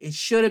on. It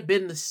should have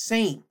been the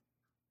same.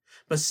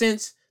 But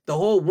since the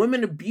whole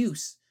women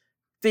abuse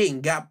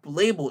thing got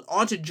labeled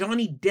onto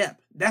Johnny Depp,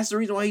 that's the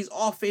reason why he's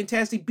off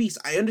Fantastic Beasts.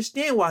 I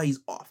understand why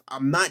he's off.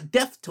 I'm not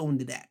deaf-toned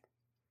to that.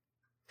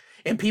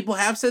 And people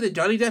have said that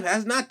Johnny Depp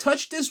has not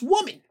touched this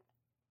woman.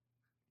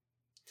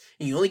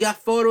 And you only got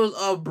photos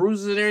of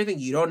bruises and everything.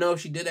 You don't know if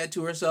she did that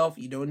to herself.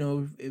 You don't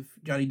know if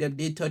Johnny Depp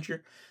did touch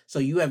her. So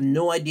you have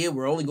no idea.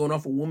 We're only going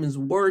off a woman's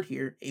word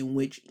here, in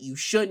which you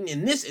shouldn't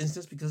in this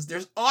instance because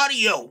there's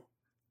audio.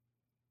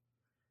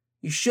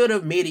 You should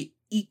have made it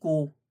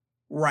equal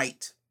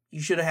right. You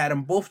should have had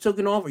them both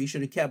taken off, or you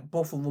should have kept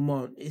both of them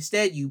on.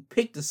 Instead, you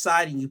picked a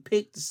side, and you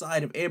picked the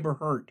side of Amber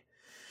Heard.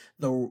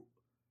 The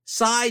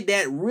side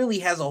that really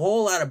has a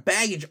whole lot of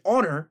baggage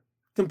on her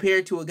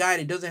compared to a guy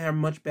that doesn't have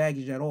much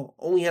baggage at all.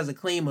 Only has a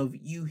claim of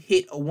you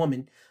hit a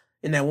woman,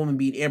 and that woman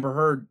being Amber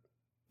Heard,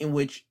 in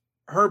which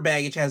her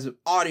baggage has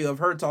audio of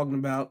her talking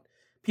about,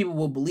 people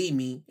will believe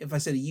me if I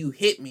said you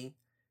hit me.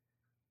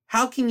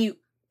 How can you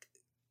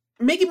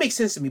make it make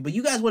sense to me? But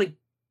you guys want to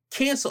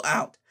cancel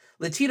out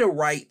Letitia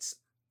Wright's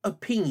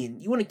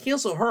opinion. You want to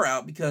cancel her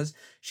out because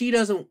she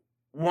doesn't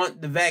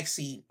want the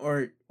vaccine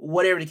or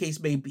whatever the case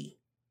may be.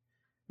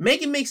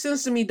 Make it make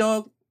sense to me,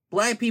 dog.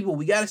 Black people,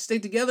 we got to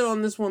stick together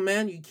on this one,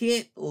 man. You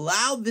can't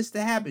allow this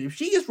to happen. If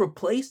she gets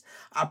replaced,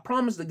 I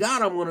promise to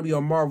God I'm going to be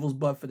on Marvel's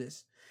butt for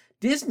this.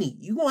 Disney,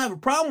 you going to have a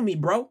problem with me,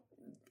 bro.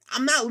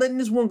 I'm not letting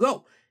this one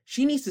go.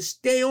 She needs to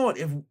stay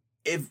on.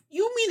 If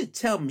you mean to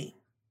tell me,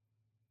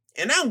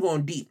 and I'm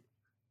going deep,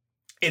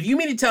 if you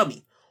mean to tell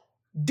me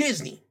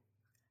Disney,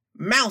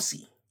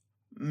 Mousy,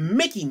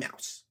 Mickey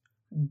Mouse,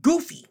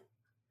 Goofy,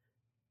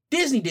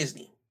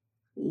 Disney,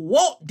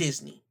 Walt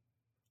Disney,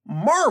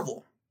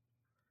 Marvel,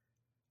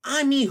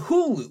 I mean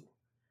Hulu,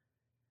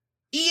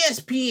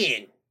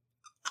 ESPN,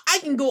 I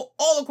can go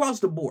all across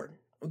the board,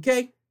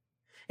 okay?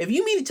 If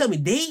you mean to tell me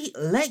they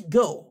let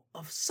go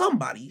of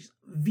somebody's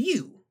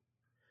view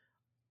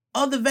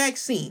of the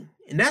vaccine,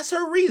 and that's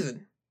her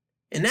reason,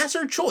 and that's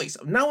her choice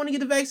of not wanting to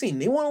get the vaccine,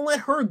 they want to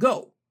let her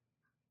go.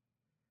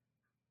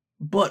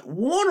 But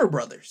Warner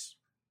Brothers,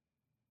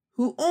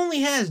 who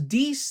only has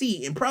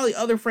DC and probably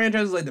other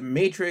franchises like The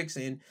Matrix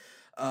and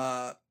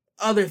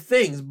other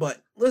things,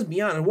 but let's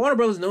be honest, Warner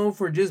Brothers is known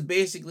for just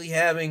basically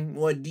having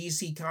what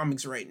DC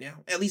Comics right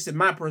now, at least in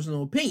my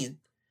personal opinion.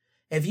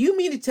 If you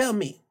mean to tell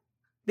me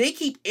they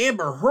keep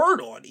Amber Heard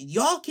on, and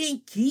y'all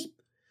can't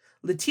keep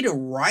Letitia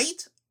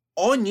Wright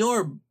on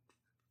your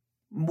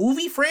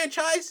movie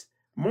franchise,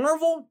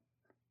 Marvel,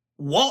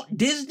 Walt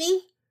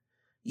Disney,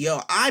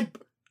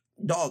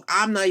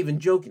 I'm not even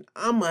joking.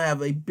 I'm gonna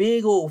have a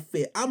big old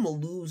fit. I'm gonna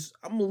lose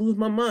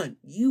my mind.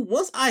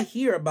 Once I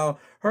hear about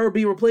her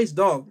being replaced,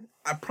 dog,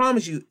 I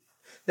promise you,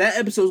 that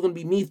episode is gonna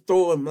be me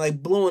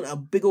blowing a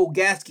big old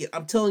gasket.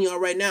 I'm telling y'all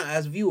right now,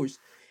 as viewers,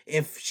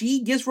 if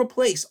she gets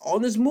replaced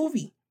on this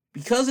movie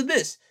because of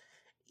this,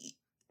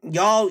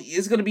 y'all,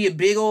 it's gonna be a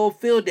big old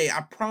field day.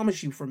 I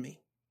promise you. For me,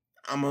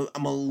 I'm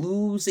gonna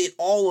lose it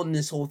all on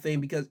this whole thing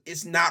because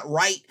it's not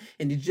right,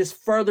 and it just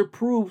further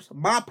proves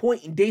my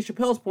point and Dave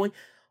Chappelle's point.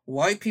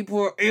 White people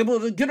are able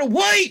to get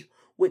away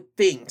with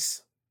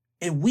things,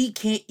 and we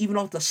can't, even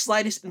off the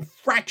slightest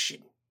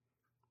infraction.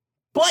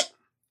 But,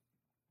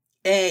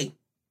 hey,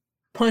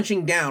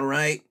 punching down,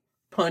 right?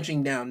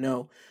 Punching down,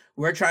 no.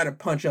 We're trying to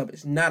punch up.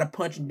 It's not a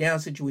punching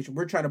down situation.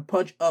 We're trying to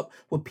punch up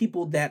with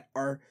people that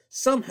are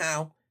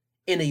somehow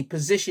in a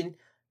position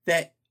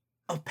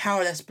of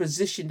power that's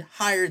positioned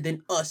higher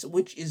than us,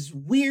 which is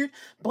weird,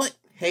 but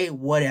hey,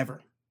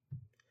 whatever.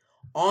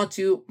 On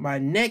to my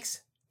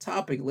next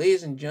topic,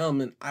 ladies and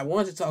gentlemen. I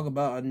want to talk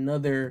about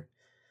another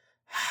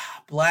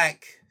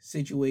black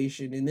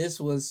situation, and this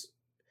was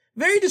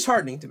very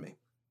disheartening to me.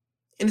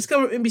 And it's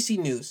coming from NBC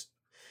News.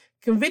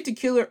 Convicted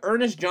killer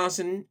Ernest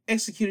Johnson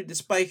executed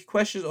despite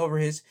questions over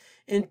his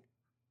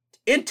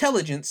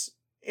intelligence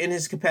and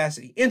his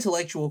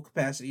intellectual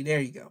capacity. There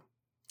you go.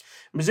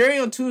 Missouri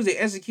on Tuesday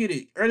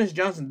executed Ernest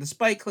Johnson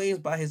despite claims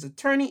by his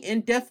attorney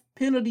and death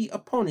penalty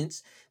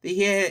opponents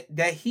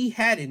that he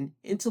had an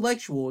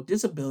intellectual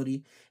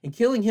disability, and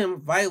killing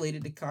him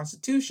violated the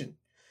Constitution.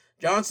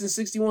 Johnson,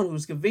 61, who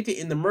was convicted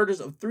in the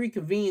murders of 3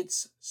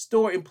 convenience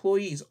store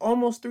employees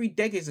almost 3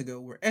 decades ago,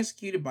 were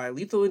executed by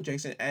lethal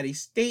injection at a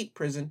state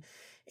prison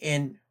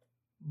in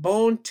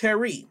Bonne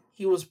Terre.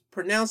 He was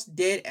pronounced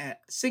dead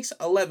at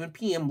 6:11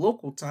 p.m.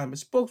 local time, a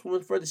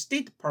spokeswoman for the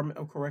State Department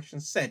of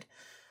Corrections said.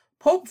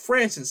 Pope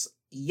Francis,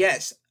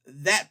 yes,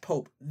 that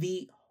Pope,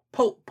 the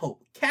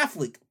Pope,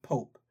 Catholic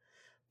Pope.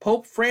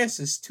 Pope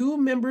Francis, 2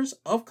 members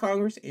of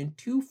Congress and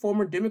 2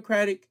 former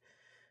Democratic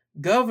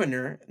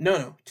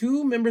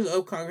two members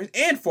of Congress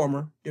and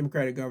former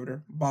Democratic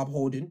Governor Bob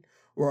Holden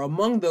were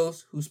among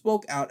those who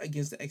spoke out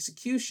against the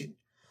execution.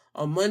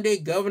 On Monday,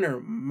 Governor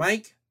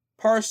Mike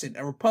Parson,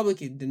 a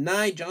Republican,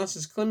 denied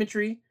Johnson's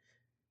clemency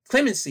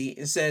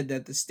and said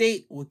that the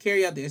state will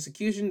carry out the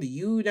execution. The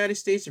United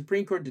States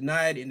Supreme Court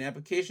denied an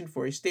application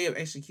for a stay of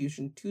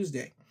execution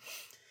Tuesday.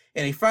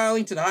 In a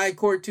filing to the High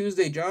Court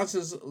Tuesday,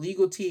 Johnson's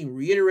legal team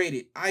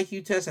reiterated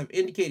IQ tests have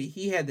indicated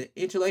he had the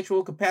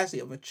intellectual capacity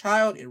of a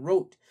child and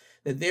wrote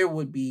that there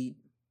would be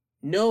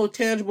no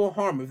tangible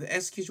harm if the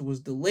execution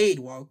was delayed,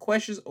 while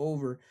questions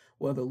over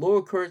whether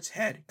lower courts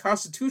had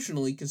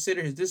constitutionally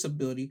considered his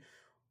disability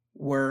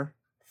were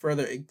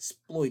further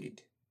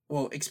expounded.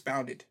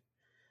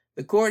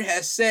 The court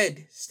has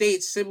said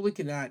states simply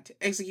cannot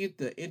execute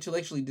the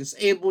intellectually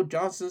disabled,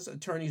 Johnson's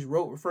attorneys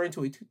wrote, referring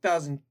to a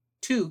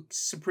 2002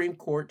 Supreme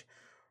Court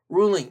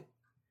ruling.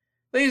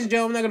 Ladies and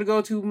gentlemen, I'm not going to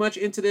go too much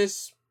into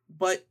this,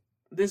 but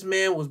this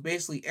man was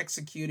basically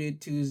executed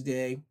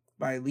Tuesday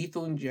by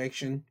lethal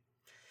injection,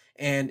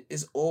 and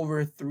is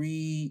over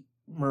 3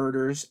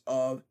 murders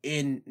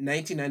in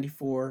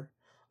 1994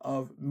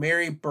 of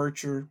Mary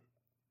Barcher.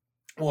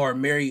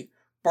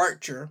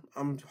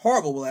 I'm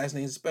horrible with last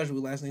names, especially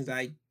with last names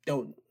I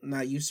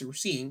not used to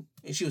seeing,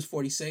 and she was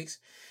 46.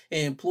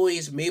 And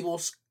employees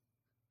Mabel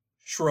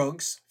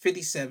Shrugs,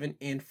 57,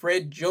 and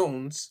Fred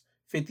Jones,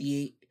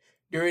 58,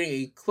 during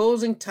a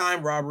closing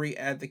time robbery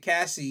at the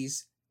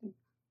Cassie's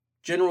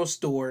General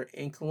Store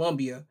in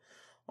Columbia.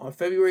 On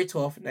February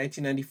 12,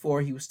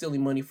 1994, he was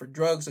stealing money for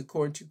drugs,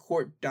 according to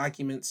court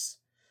documents.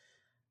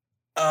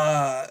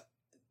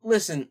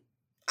 Listen,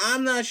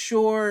 I'm not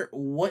sure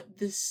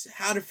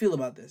how to feel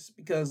about this,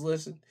 because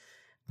listen,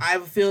 I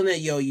have a feeling that,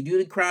 you do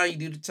the crime, you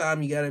do the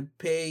time, you gotta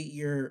pay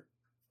your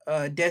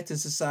debt to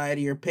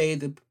society, or pay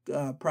the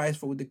price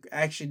for the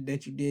action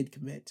that you did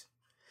commit.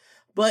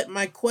 But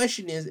my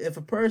question is, if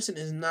a person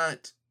is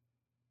not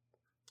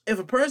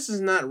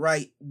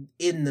right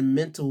in the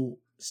mental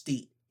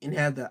state and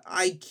have the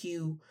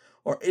IQ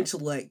or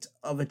intellect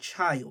of a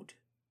child,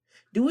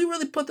 do we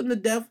really put them to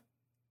death?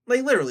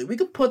 Like, literally, we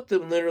could put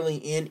them literally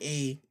in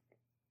a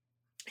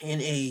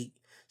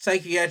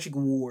psychiatric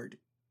ward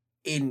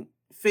and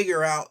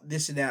figure out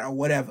this and that or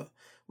whatever.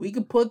 We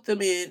could put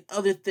them in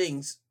other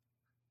things.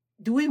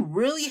 do we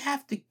really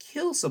have to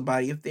kill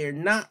somebody if they're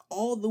not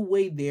all the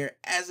way there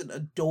as an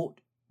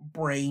adult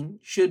brain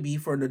should be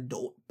for an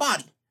adult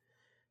body?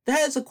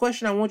 That is a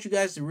question I want you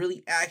guys to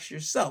really ask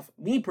yourself.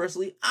 Me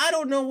personally, I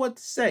don't know what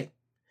to say.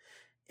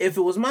 If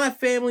it was my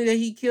family that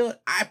he killed,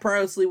 I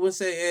personally would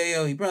say, hey,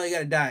 yo, he probably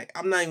gotta die.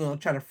 I'm not even gonna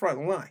try to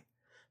front line.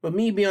 But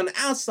me being on the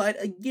outside,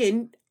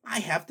 again, I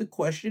have to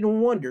question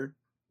and wonder,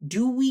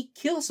 do we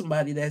kill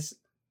somebody that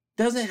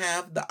doesn't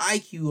have the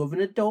IQ of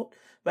an adult,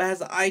 but has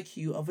the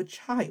IQ of a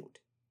child?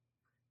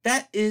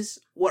 That is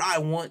what I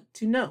want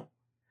to know.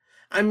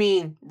 I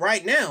mean,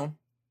 right now,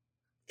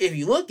 if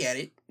you look at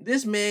it,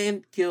 this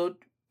man killed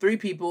 3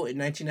 people in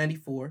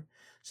 1994.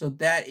 So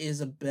that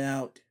is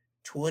about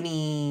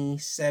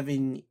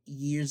 27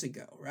 years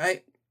ago,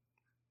 right?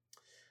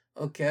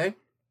 Okay.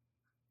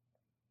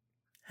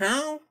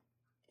 How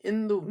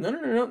in the...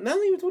 No. Not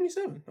even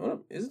 27. Hold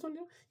up. Is it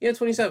 27? Yeah,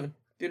 27.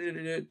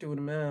 Doing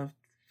the math.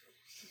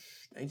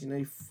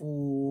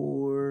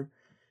 1994.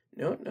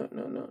 No.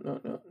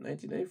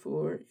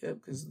 1994. Yep,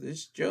 because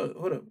this Joe...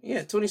 Hold up.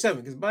 Yeah,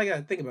 27. Because I got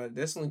to think about it.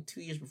 That's only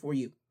 2 years before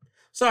you.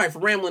 Sorry for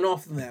rambling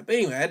off of that. But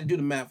anyway, I had to do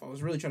the math. I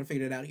was really trying to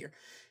figure it out here.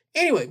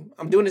 Anyway,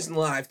 I'm doing this in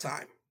live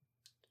time.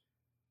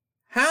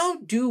 How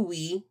do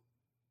we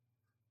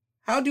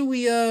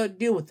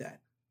deal with that?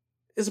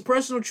 It's a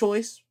personal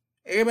choice.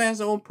 Everybody has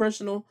their own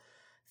personal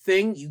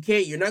thing.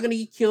 You're not going to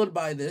get killed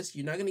by this.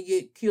 You're not going to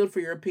get killed for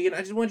your opinion.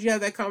 I just want you to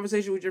have that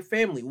conversation with your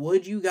family.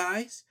 Would you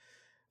guys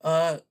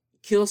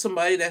kill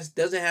somebody that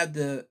doesn't have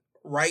the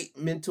right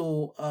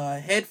mental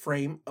head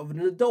frame of an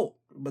adult,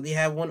 but they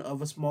have one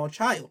of a small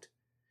child?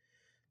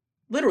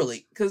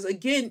 Literally, because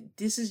again,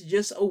 this is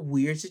just a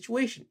weird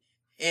situation.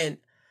 And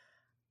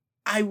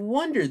I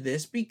wonder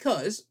this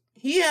because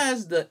he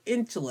has the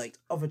intellect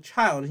of a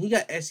child and he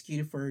got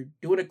executed for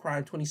doing a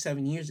crime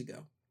 27 years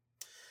ago.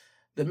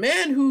 The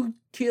man who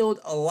killed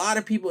a lot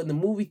of people in the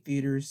movie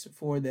theaters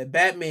for the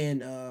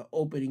Batman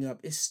opening up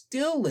is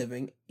still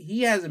living.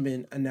 He hasn't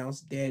been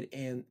announced dead,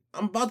 and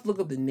I'm about to look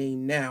up the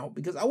name now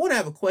because I want to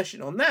have a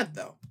question on that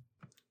though.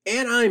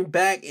 And I'm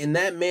back, and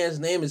that man's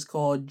name is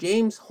called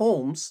James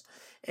Holmes,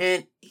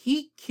 and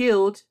he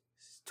killed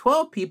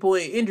 12 people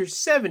and injured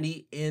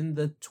 70 in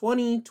the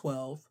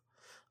 2012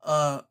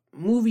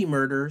 movie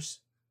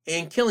murders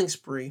and killing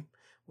spree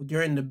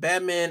during the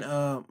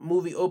Batman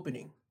movie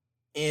opening.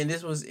 And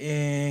this was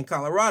in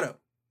Colorado.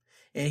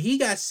 And he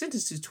got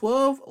sentenced to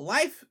 12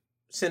 life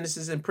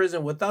sentences in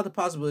prison without the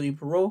possibility of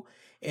parole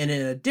and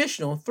an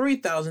additional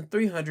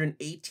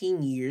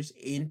 3,318 years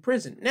in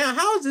prison. Now,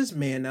 how is this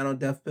man not on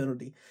death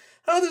penalty?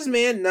 How is this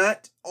man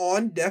not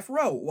on death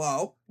row?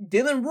 Well,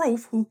 Dylan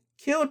Roof, who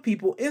killed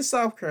people in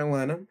South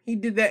Carolina, he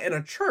did that in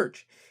a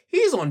church.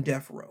 He's on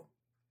death row.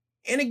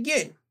 And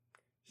again,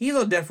 he's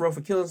on death row for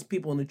killing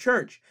people in the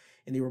church.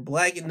 And they were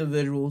black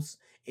individuals,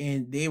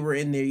 and they were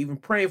in there even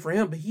praying for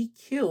him. But he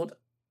killed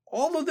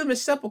all of them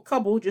except a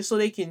couple just so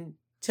they can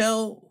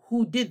tell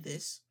who did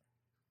this.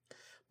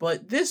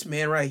 But this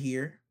man right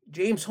here,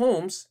 James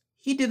Holmes,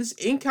 he did this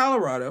in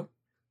Colorado,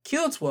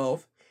 killed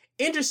 12,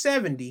 injured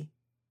 70,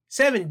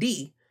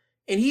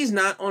 and he's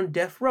not on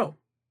death row.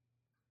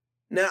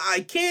 Now,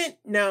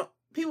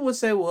 people would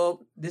say,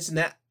 well, this and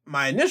that.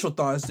 My initial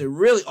thought is to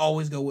really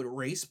always go with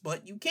race,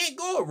 but you can't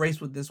go with race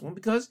with this one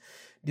because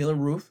Dylan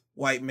Roof,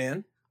 white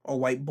man or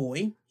white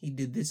boy, he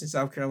did this in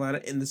South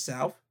Carolina in the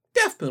South,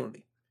 death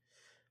penalty.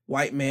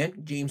 White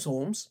man, James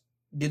Holmes,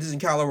 did this in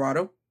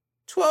Colorado,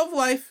 12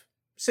 life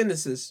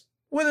sentences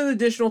with an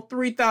additional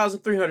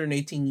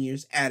 3,318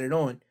 years added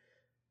on.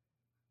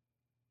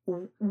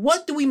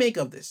 What do we make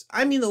of this?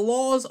 I mean, the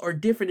laws are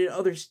different in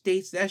other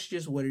states. That's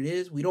just what it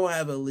is. We don't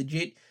have a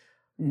legit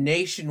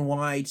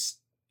nationwide,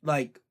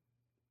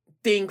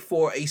 thing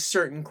for a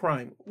certain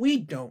crime. We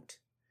don't.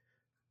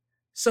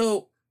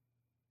 So,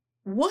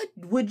 what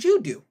would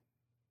you do?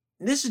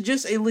 This is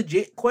just a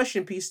legit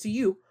question piece to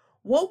you.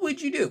 What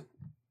would you do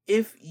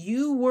if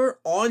you were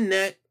on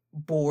that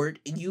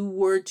board and you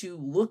were to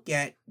look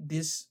at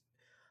this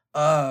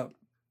crime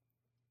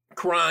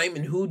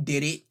and who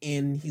did it,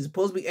 and he's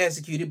supposed to be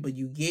executed, but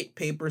you get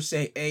papers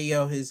saying, hey,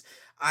 yo, his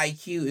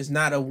IQ is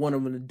not one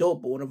of an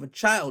adult, but one of a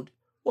child?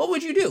 What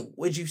would you do?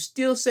 Would you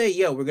still say,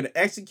 yo, we're going to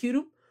execute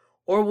him?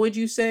 Or would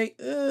you say,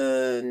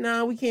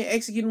 nah, we can't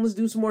execute him, let's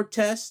do some more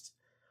tests?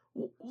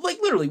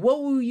 Literally,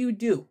 what will you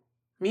do?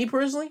 Me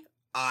personally,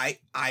 I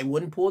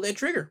wouldn't pull that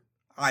trigger.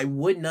 I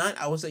would not.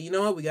 I would say, you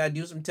know what, we got to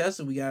do some tests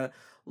and we got to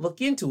look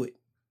into it.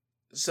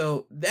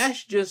 So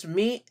that's just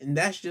me, and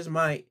that's just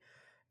my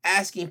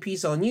asking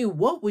piece on you.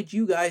 What would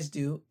you guys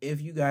do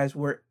if you guys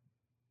were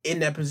in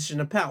that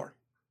position of power?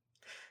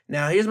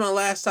 Now, here's my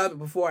last topic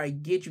before I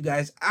get you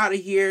guys out of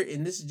here.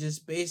 And this is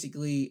just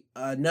basically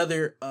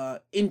another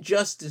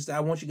injustice that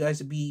I want you guys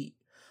to be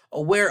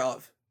aware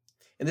of.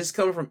 And this is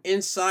coming from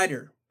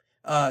Insider.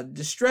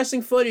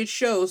 Distressing footage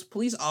shows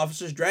police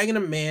officers dragging a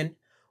man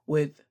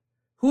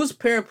who's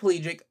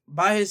paraplegic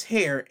by his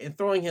hair and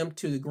throwing him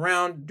to the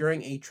ground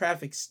during a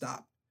traffic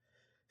stop.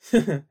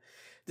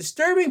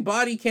 Disturbing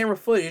body camera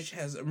footage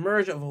has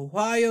emerged of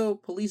Ohio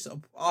police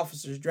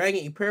officers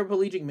dragging a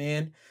paraplegic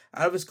man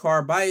out of his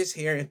car by his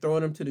hair and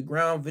throwing him to the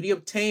ground. Video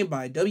obtained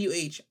by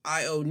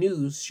WHIO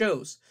News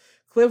shows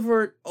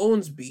Clifford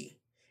Owensby,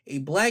 a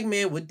black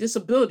man with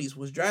disabilities,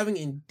 was driving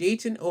in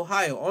Dayton,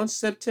 Ohio on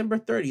September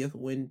 30th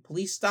when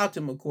police stopped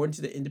him, according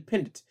to the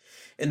Independent.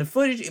 In the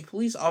footage, a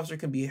police officer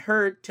can be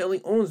heard telling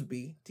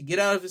Owensby to get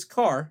out of his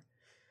car.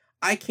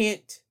 "I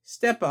can't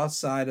step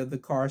outside of the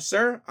car,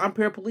 sir. I'm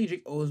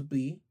paraplegic,"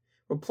 Owensby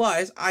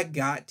replies. "I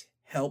got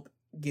help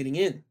getting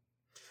in."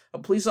 A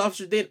police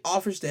officer then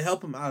offers to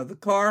help him out of the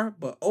car,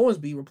 but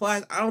Owensby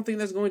replies, "I don't think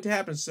that's going to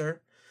happen, sir."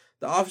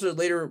 The officer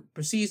later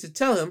proceeds to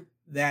tell him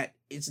that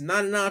it's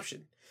not an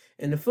option.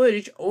 In the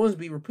footage,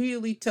 Owensby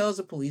repeatedly tells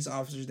the police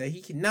officers that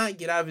he cannot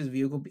get out of his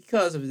vehicle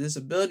because of his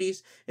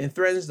disabilities and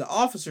threatens the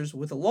officers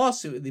with a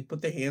lawsuit if they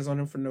put their hands on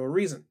him for no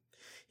reason.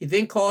 He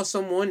then calls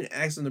someone and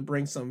asks them to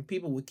bring some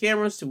people with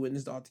cameras to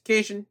witness the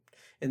altercation.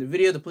 In the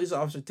video, the police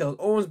officer tells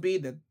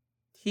Owensby that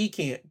he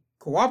can't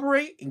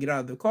cooperate and get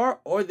out of the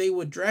car, or they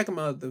would drag him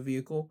out of the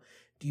vehicle.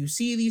 "Do you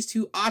see these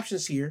two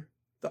options here?"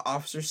 the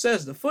officer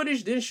says. The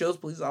footage then shows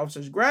police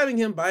officers grabbing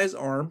him by his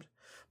arms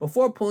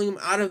before pulling him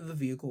out of the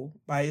vehicle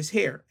by his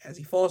hair. As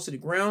he falls to the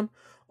ground,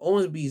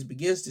 Owensby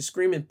begins to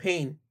scream in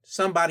pain.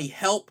 "Somebody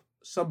help!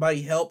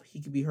 Somebody help!" he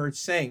can be heard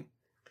saying.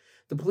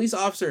 The police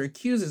officer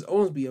accuses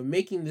Owensby of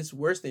making this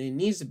worse than it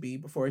needs to be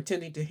before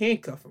attempting to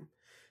handcuff him.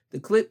 The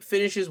clip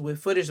finishes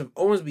with footage of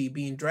Owensby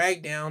being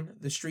dragged down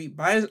the street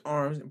by his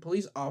arms and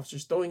police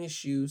officers throwing his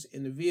shoes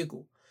in the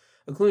vehicle.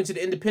 According to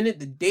the Independent,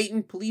 the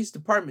Dayton Police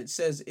Department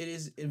says it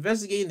is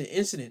investigating the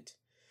incident.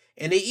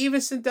 And they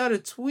even sent out a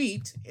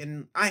tweet,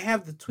 and I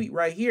have the tweet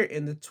right here,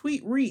 and the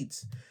tweet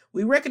reads,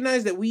 "We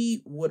recognize that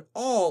we would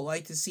all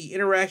like to see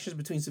interactions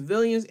between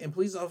civilians and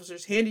police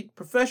officers handled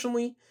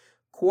professionally,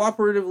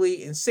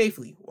 cooperatively, and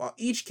safely. While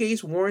each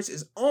case warrants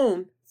its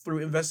own through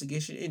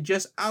investigation and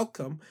just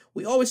outcome,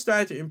 we always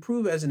strive to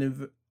improve as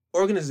an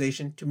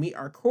organization to meet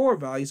our core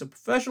values of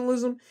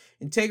professionalism,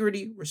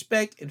 integrity,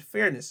 respect, and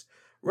fairness.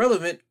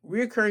 Relevant,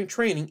 recurring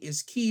training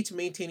is key to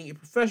maintaining a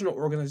professional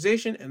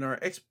organization and our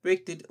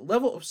expected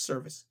level of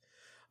service.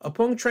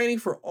 Upon training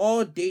for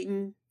all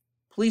Dayton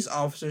police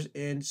officers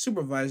and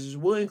supervisors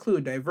will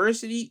include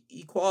diversity,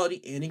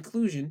 equality, and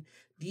inclusion,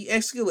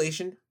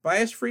 de-escalation,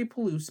 bias-free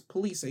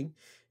policing,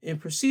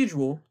 and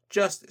procedural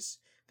justice.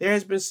 There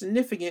has been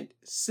significant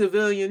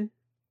civilian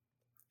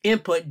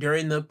input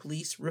during the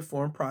police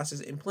reform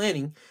process and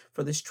planning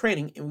for this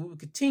training, and we will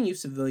continue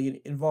civilian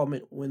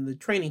involvement when the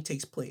training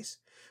takes place.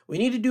 We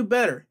need to do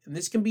better, and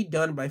this can be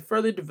done by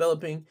further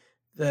developing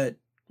the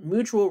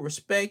mutual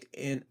respect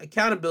and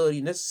accountability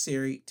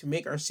necessary to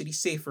make our city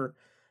safer."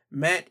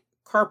 Matt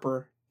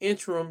Carper,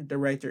 Interim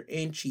Director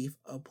and Chief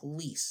of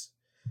Police.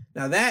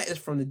 Now that is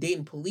from the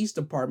Dayton Police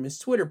Department's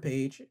Twitter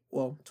page,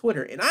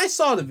 Twitter, and I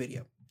saw the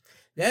video.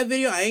 That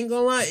video, I ain't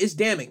gonna lie, is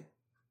damning.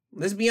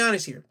 Let's be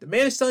honest here. The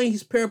man is telling you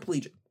he's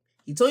paraplegic.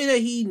 He told you that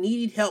he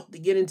needed help to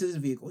get into this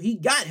vehicle. He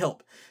got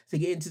help to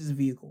get into this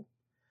vehicle.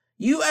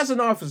 You as an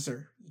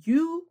officer,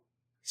 you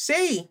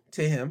say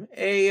to him,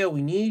 "Hey,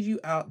 we need you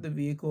out the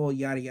vehicle,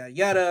 yada, yada,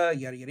 yada,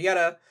 yada, yada,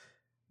 yada."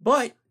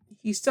 But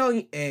he's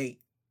telling you, "Hey,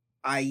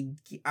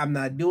 I'm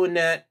not doing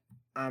that.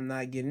 I'm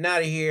not getting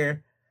out of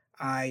here.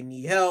 I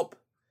need help.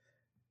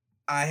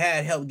 I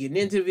had help getting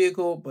into the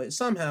vehicle," but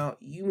somehow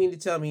you mean to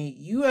tell me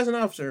you as an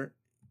officer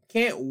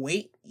can't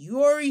wait?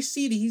 You already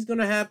see that he's going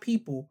to have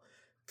people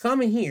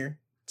coming here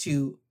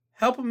to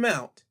help him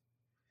out.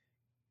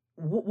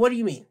 What do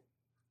you mean?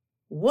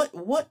 What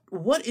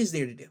is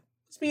there to do?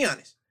 Let's be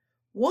honest.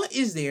 What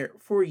is there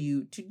for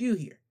you to do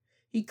here?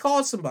 He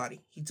called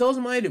somebody. He told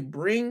somebody to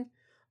bring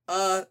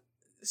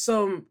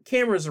some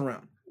cameras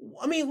around.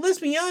 I mean, let's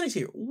be honest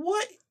here.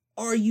 What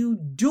are you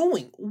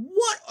doing?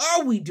 What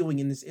are we doing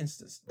in this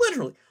instance?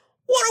 Literally,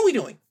 what are we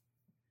doing?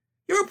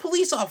 You're a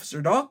police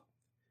officer, dog.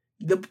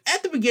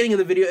 At the beginning of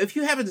the video, if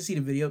you happen to see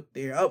the video,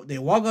 they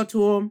walk up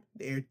to him,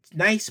 they're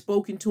nice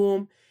spoken to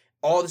him,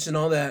 all this and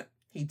all that.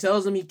 He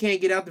tells them he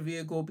can't get out the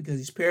vehicle because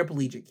he's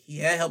paraplegic. He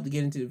had help to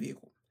get into the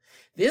vehicle.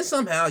 Then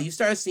somehow you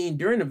start seeing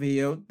during the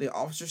video, the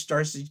officer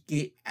starts to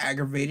get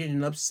aggravated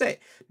and upset.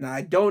 Now,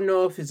 I don't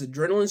know if his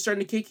adrenaline's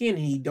starting to kick in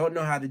and he don't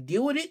know how to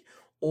deal with it,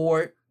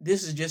 or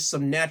this is just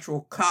some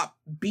natural cop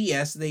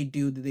BS they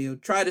do, that they'll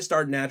try to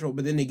start natural,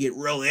 but then they get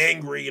real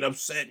angry and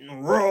upset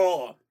and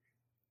raw.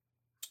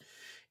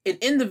 And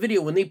in the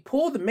video, when they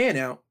pull the man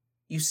out,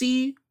 you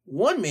see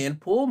one man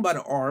pull him by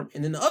the arm,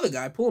 and then the other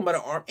guy pull him by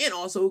the arm and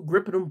also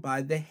gripping him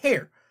by the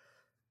hair.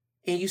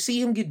 And you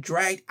see him get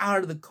dragged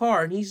out of the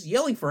car, and he's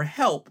yelling for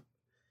help.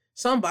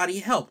 Somebody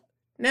help.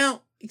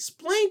 Now,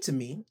 explain to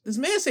me, this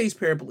man says he's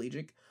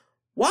paraplegic.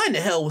 Why in the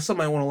hell would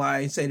somebody want to lie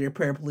and say they're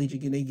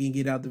paraplegic and they can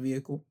get out the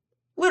vehicle?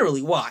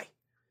 Literally, why?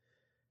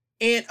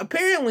 And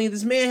apparently,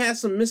 this man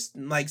has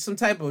some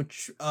type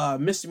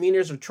of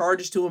misdemeanors or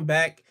charges to him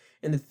back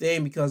in the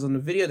thing, because on the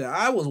video that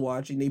I was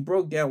watching, they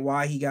broke down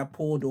why he got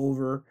pulled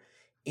over,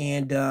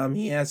 and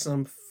he had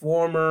some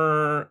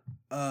former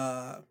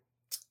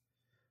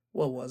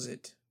what was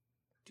it?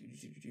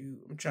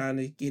 I'm trying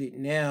to get it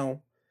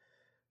now.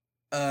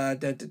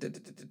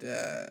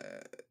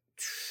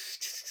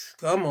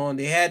 Come on,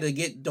 they had to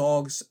get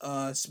dogs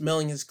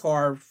smelling his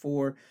car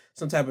for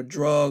some type of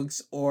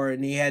drugs,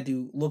 and they had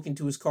to look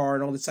into his car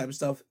and all this type of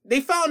stuff.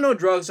 They found no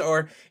drugs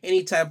or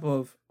any type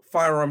of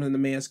firearms in the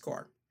man's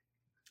car.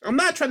 I'm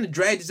not trying to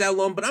drag this out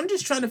long, but I'm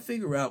just trying to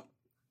figure out,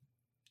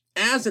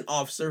 as an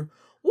officer,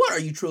 what are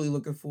you truly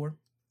looking for?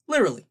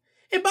 Literally.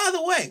 And by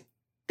the way,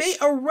 they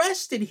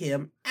arrested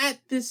him at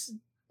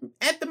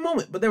the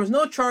moment, but there was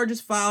no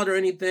charges filed or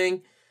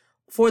anything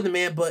for the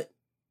man. But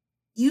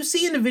you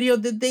see in the video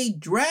that they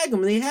drag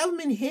him, they have him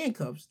in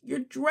handcuffs. You're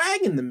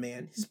dragging the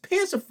man. His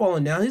pants are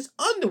falling down. His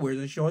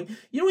underwears are showing.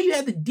 You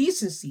have the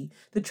decency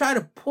to try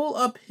to pull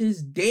up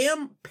his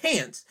damn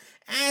pants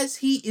as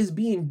he is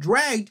being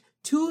dragged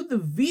to the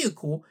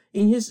vehicle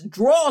and his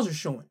drawers are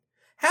showing.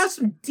 Have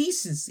some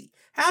decency.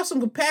 Have some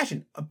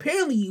compassion.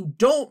 Apparently you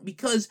don't,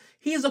 because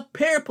he is a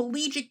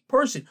paraplegic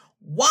person.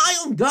 Why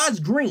on God's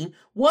green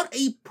would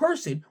a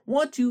person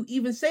want to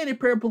even say they're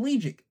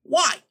paraplegic?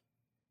 Why?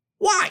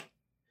 Why?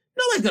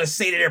 Nobody's going to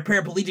say that they're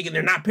paraplegic and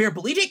they're not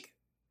paraplegic.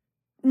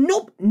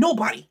 Nope,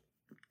 nobody.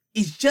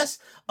 It's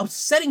just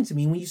upsetting to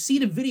me when you see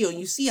the video and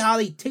you see how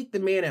they take the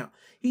man out.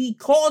 He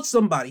called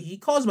somebody. He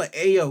calls my,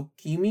 "Hey, yo,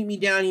 can you meet me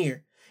down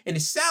here?" And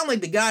it sounded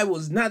like the guy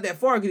was not that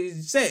far, because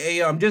he said, "Hey,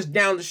 yo, I'm just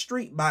down the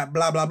street by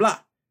blah, blah, blah."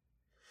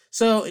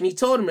 So, and he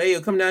told him, "Hey,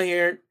 yo, come down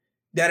here,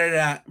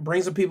 da-da-da,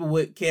 bring some people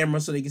with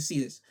cameras so they can see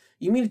this."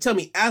 You mean to tell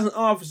me, as an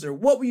officer,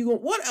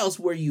 what else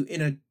were you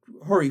in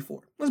a hurry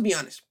for? Let's be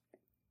honest.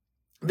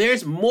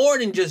 There's more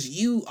than just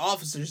you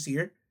officers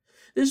here.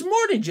 There's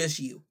more than just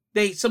you.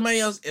 Somebody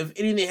else, if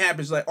anything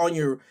happens, like on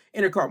your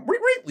intercom,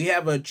 we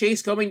have a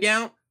chase coming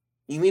down.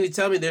 You mean to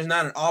tell me there's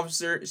not an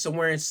officer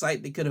somewhere in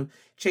sight that could have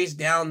chased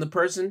down the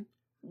person?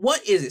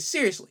 What is it?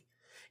 Seriously.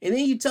 And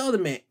then you tell the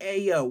man,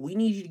 "Hey, yo, we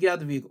need you to get out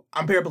the vehicle.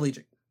 I'm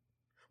paraplegic."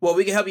 "Well,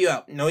 we can help you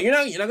out." "No, you're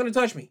not. You're not going to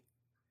touch me."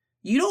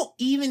 You don't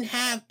even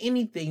have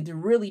anything to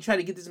really try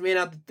to get this man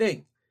out the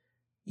thing.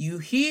 You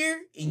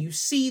hear and you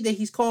see that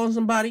he's calling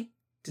somebody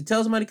to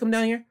tell somebody to come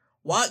down here.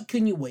 Why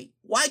couldn't you wait?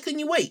 Why couldn't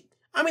you wait?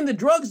 I mean, the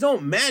drugs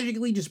don't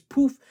magically just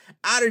poof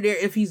out of there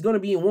if he's going to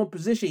be in one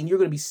position and you're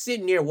going to be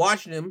sitting there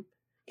watching him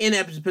in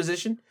that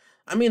position.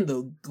 I mean,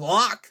 the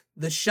Glock,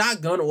 the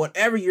shotgun, or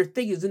whatever you're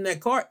thinking is in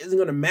that car isn't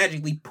going to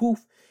magically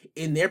poof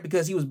in there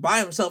because he was by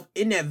himself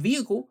in that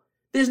vehicle.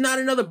 There's not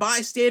another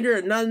bystander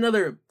or not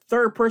another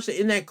third person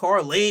in that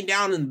car laying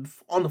down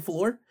on the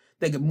floor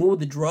that could move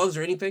the drugs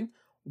or anything.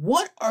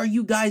 What are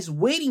you guys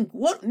waiting?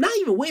 Not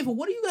even waiting for.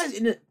 What are you guys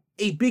in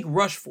a big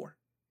rush for?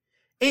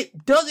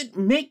 It doesn't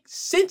make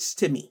sense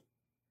to me.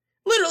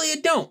 Literally,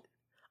 it don't.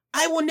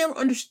 I will never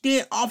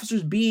understand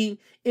officers being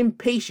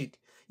impatient.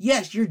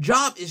 Yes, your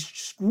job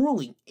is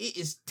grueling. It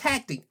is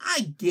taxing.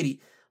 I get it.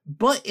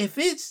 But if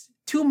it's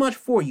too much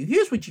for you,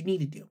 here's what you need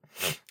to do.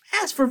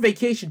 Ask for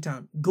vacation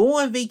time. Go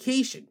on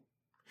vacation.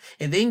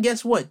 And then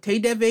guess what?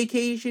 Take that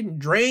vacation,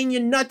 drain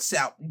your nuts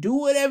out. Do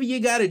whatever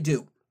you got to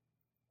do.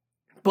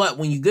 But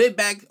when you get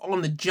back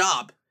on the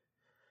job,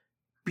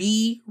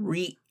 be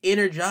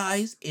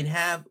re-energized and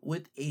have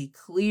with a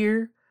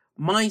clear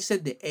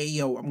mindset that, "Hey,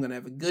 yo, I'm going to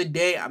have a good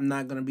day. I'm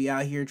not going to be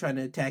out here trying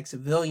to attack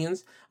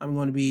civilians. I'm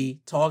going to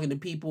be talking to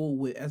people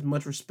with as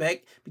much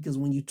respect," because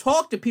when you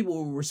talk to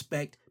people with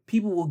respect,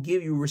 people will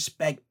give you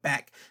respect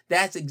back.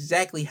 That's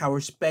exactly how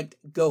respect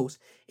goes.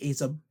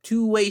 It's a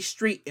two-way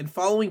street. And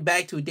following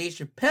back to a Dave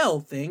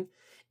Chappelle thing,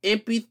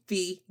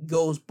 empathy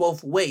goes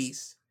both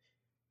ways.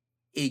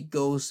 It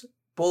goes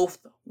both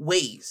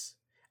ways.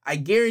 I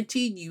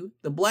guaranteed you,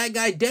 the black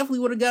guy definitely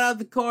would have got out of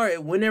the car,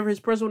 and whenever his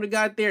person would have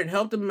got there and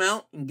helped him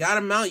out and got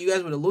him out, you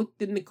guys would have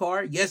looked in the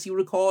car. Yes, he would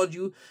have called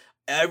you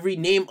every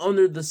name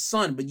under the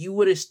sun, but you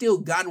would have still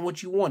gotten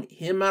what you wanted.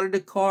 Him out of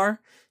the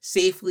car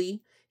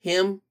safely,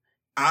 him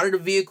out of the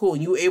vehicle,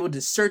 and you were able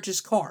to search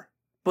his car.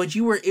 But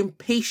you were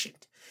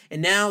impatient,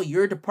 and now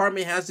your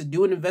department has to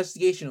do an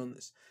investigation on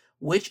this.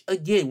 Which,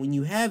 again, when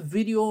you have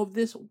video of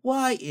this,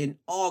 why in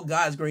all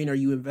God's green are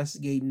you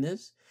investigating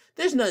this?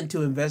 There's nothing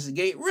to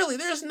investigate. Really,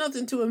 there's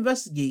nothing to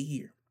investigate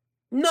here.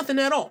 Nothing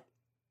at all.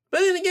 But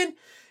then again,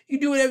 you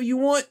do whatever you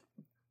want.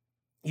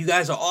 You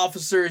guys are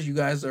officers. You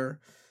guys are,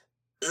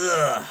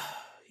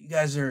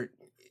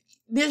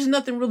 there's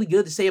nothing really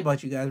good to say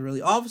about you guys, really.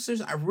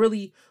 Officers, I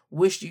really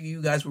wish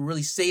you guys would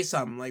really say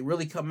something. Like,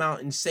 really come out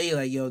and say,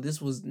 like, "Yo,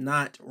 this was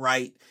not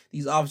right.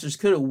 These officers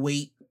could have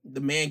waited. The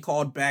man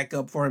called back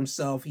up for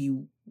himself.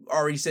 He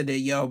already said that,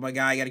 'Yo, my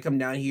guy, I got to come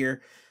down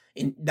here,'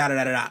 and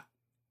da-da-da-da-da."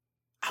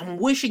 I'm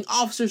wishing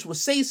officers would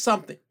say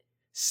something.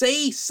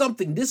 Say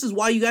something. This is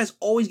why you guys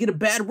always get a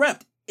bad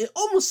rep. It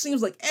almost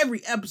seems like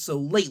every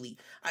episode lately,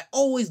 I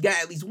always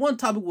got at least one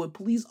topic with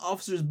police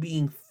officers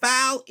being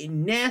foul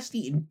and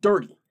nasty and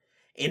dirty.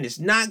 And it's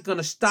not going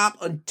to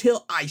stop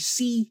until I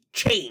see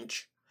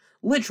change.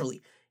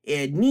 Literally,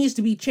 it needs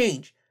to be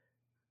changed.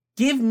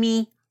 Give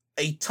me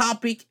a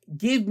topic.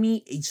 Give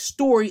me a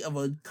story of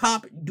a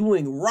cop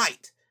doing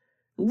right.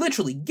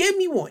 Literally, give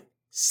me one.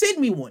 Send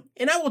me one,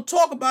 and I will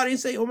talk about it and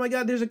say, "Oh my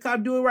God, there's a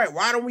cop doing right.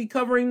 Why aren't we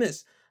covering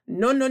this?"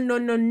 No, no, no,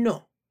 no,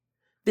 no.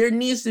 There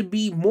needs to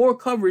be more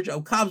coverage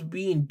of cops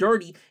being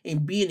dirty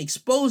and being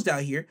exposed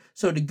out here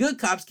so the good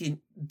cops can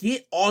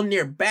get on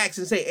their backs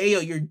and say, hey, yo,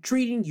 you're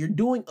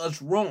doing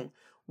us wrong.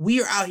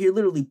 We are out here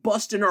literally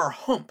busting our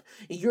hump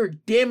and you're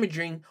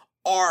damaging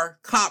our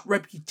cop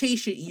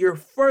reputation. You're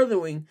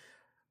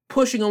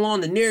pushing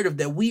along the narrative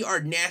that we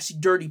are nasty,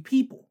 dirty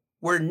people.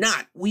 We're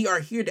not. We are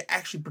here to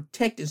actually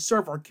protect and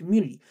serve our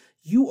community.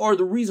 You are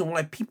the reason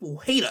why people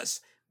hate us.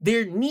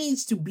 There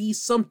needs to be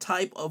some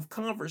type of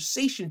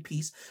conversation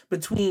piece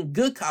between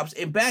good cops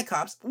and bad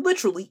cops,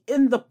 literally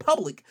in the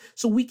public,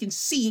 so we can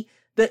see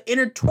the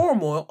inner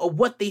turmoil of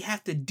what they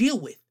have to deal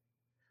with.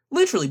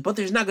 Literally, but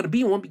there's not going to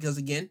be one because,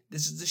 again,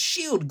 this is the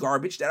shield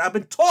garbage that I've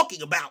been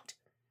talking about.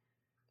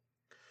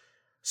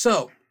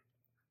 So,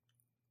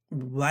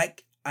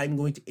 I'm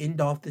going to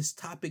end off this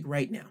topic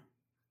right now.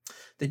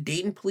 The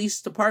Dayton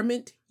Police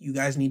Department, you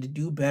guys need to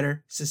do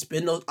better.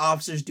 Suspend those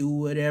officers, do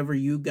whatever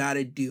you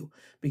gotta do.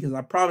 Because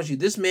I promise you,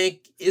 this man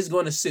is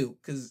going to sue.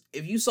 Because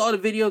if you saw the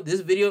video,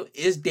 this video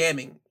is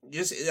damning. I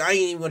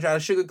ain't even going to try to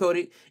sugarcoat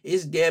it.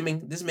 It's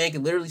damning. This man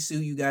can literally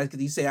sue you guys because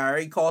he said, I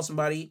already called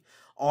somebody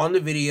on the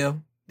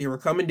video. They were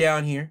coming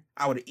down here.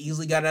 I would have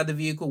easily gotten out of the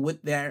vehicle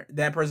with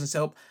that person's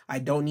help. I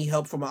don't need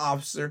help from an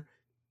officer.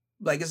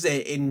 Like I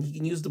said, and he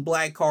can use the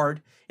black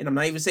card. And I'm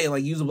not even saying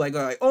like use the black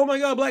card, like, oh my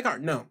God, black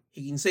card. No,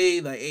 he can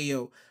say like, hey,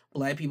 yo,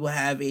 black people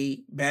have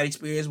a bad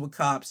experience with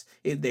cops.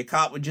 If their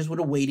cop would have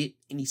waited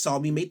and he saw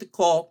me make the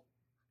call,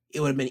 it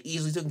would have been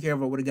easily taken care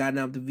of. I would have gotten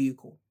out of the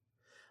vehicle.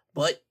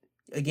 But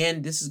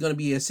again, this is going to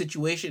be a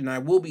situation, and I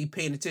will be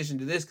paying attention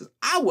to this because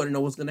I want to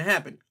know what's going to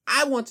happen.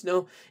 I want to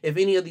know if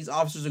any of these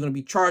officers are going to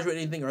be charged with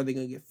anything. Are they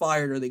going to get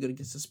fired? Are they going to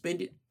get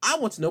suspended? I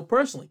want to know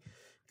personally.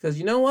 Because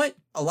you know what?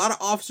 A lot of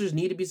officers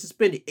need to be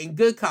suspended. And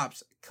good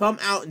cops, come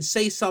out and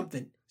say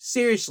something.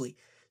 Seriously.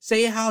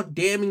 Say how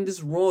damning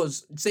this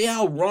was. Say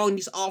how wrong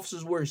these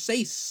officers were.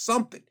 Say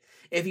something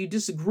if you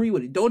disagree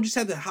with it. Don't just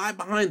have to hide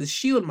behind the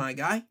shield, my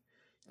guy.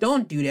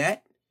 Don't do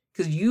that.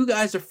 Because you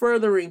guys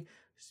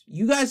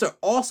are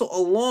also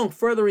along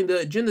furthering the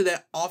agenda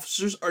that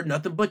officers are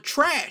nothing but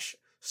trash.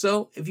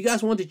 So if you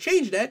guys want to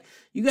change that,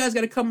 you guys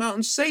got to come out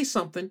and say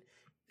something.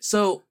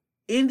 So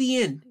in the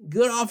end,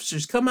 good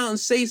officers come out and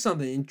say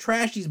something and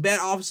trash these bad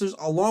officers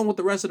along with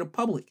the rest of the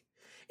public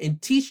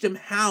and teach them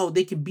how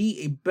they can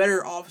be a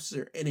better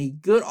officer and a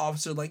good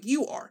officer like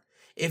you are.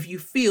 If you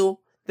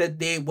feel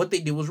that what they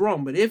did was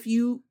wrong, but if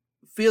you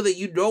feel that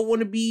you don't want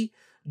to be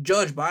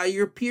judged by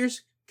your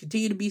peers,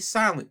 continue to be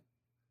silent.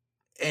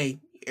 Hey,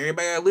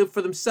 everybody gotta live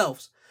for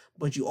themselves,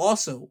 but you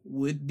also,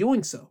 with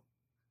doing so,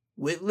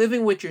 with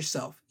living with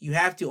yourself, you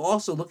have to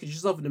also look at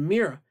yourself in the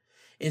mirror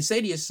and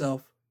say to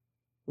yourself,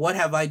 what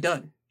have I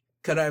done?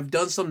 Could I have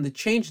done something to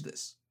change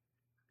this?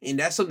 And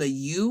that's something that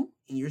you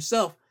and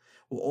yourself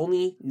will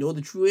only know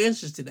the true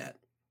answers to that.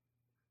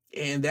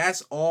 And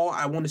that's all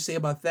I want to say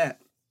about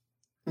that.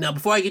 Now,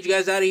 before I get you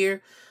guys out of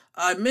here,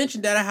 I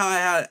mentioned that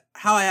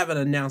how I have an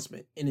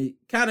announcement, and it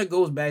kind of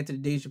goes back to the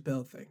Dave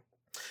Chappelle thing.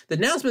 The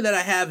announcement that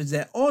I have is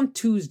that on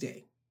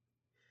Tuesday,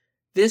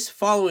 this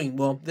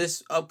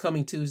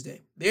upcoming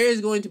Tuesday, there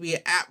is going to be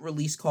an app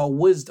release called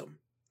Wisdom.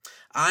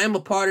 I am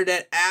a part of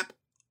that app.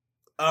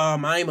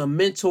 I am a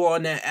mentor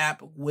on that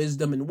app,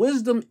 Wisdom, and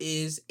Wisdom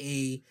is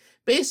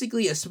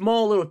basically a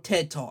small little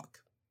TED Talk.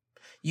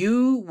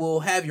 You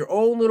will have your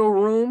own little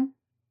room,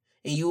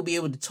 and you'll be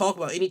able to talk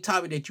about any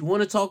topic that you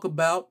want to talk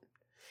about,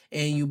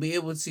 and you'll be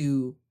able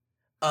to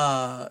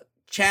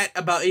chat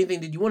about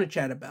anything that you want to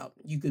chat about.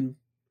 You can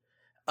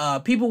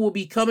people will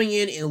be coming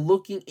in and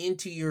looking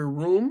into your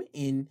room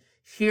and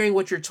hearing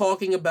what you're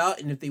talking about,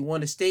 and if they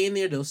want to stay in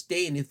there, they'll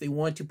stay, and if they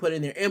want to put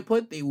in their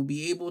input, they will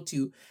be able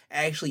to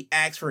actually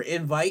ask for an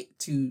invite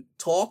to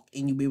talk,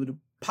 and you'll be able to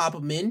pop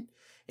them in,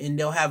 and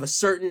they'll have a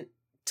certain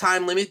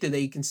time limit that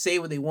they can say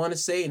what they want to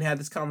say and have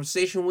this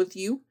conversation with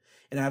you.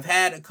 And I've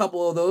had a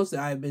couple of those that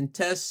I've been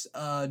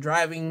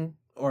driving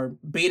or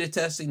beta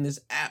testing this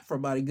app for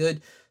about a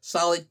good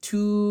solid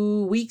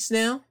 2 weeks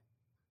now.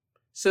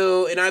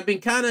 So, and I've been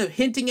kind of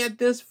hinting at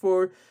this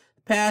for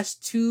the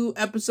past 2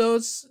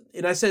 episodes,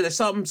 and I said that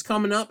something's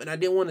coming up, and I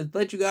didn't want to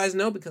let you guys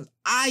know because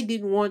I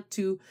didn't want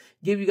to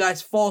give you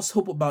guys false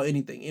hope about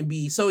anything and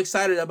be so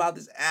excited about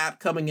this app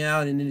coming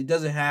out, and then it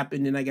doesn't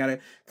happen, and I gotta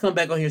come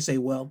back on here and say,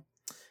 well,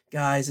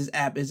 guys, this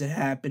app isn't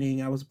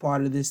happening, I was a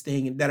part of this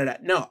thing, and da-da-da.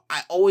 No,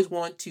 I always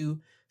want to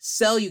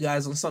sell you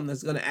guys on something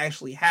that's going to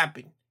actually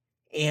happen,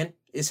 and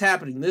it's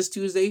happening this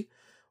Tuesday.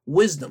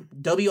 Wisdom,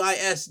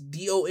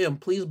 WISDOM.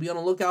 Please be on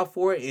the lookout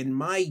for it. And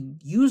my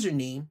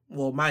username,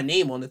 well, my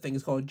name on the thing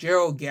is called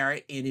Gerald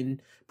Garrett, and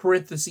in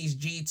parentheses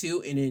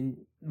G2, and in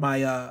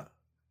my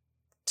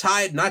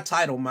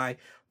my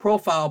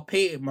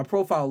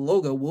profile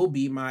logo will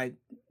be my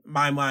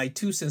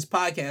 2 Cents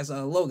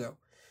Podcast logo.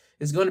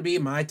 It's going to be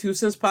my 2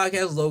 Cents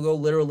Podcast logo,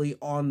 literally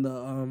on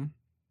the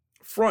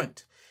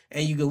front,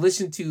 and you can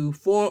listen to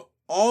for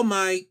all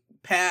my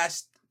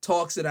past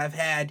talks that I've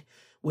had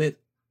with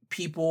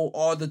people,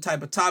 all the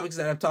type of topics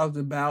that I've talked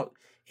about,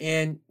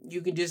 and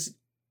you can just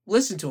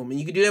listen to them, and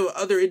you can do that with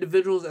other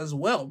individuals as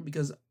well,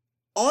 because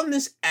on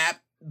this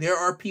app, there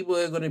are people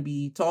that are going to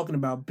be talking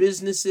about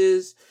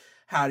businesses,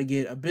 how to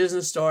get a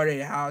business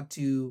started, how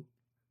to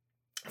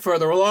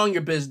further along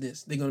your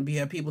business. They're going to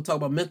have people talk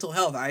about mental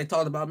health. I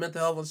talked about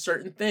mental health on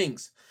certain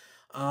things.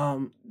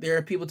 There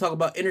are people talk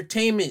about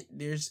entertainment.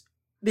 There's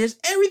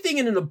everything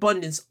in an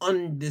abundance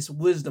on this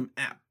Wisdom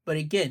app. But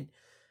again,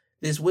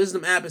 this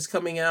Wisdom app is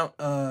coming out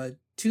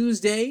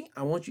Tuesday.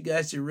 I want you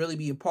guys to really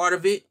be a part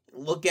of it.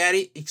 Look at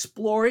it,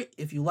 explore it.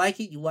 If you like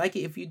it, you like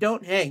it. If you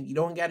don't, hey, you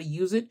don't got to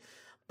use it.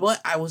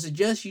 But I would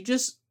suggest you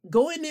just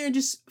go in there and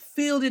just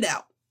feel it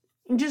out.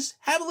 And just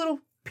have a little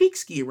peek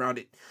ski around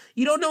it.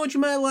 You don't know what you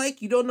might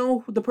like. You don't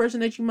know the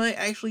person that you might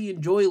actually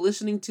enjoy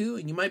listening to.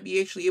 And you might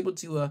be actually able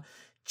to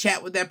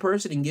chat with that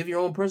person and give your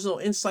own personal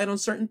insight on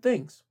certain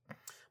things.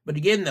 But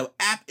again, the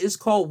app is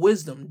called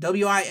Wisdom,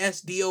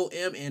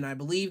 WISDOM, and I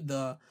believe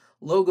the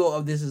logo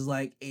of this is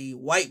like a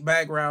white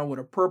background with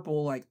a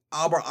purple, like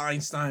Albert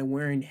Einstein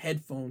wearing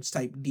headphones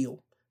type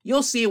deal.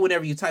 You'll see it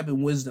whenever you type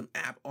in Wisdom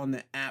app on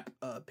the app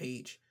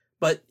page.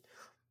 But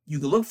you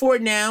can look for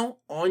it now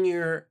on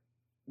your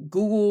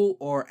Google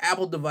or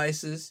Apple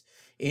devices,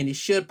 and it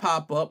should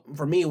pop up.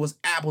 For me, it was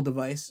Apple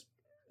device.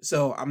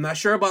 So I'm not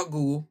sure about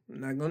Google. I'm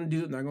not going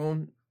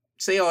to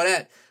say all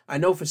that. I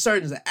know for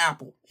certain it's an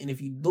Apple. And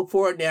if you look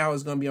for it now,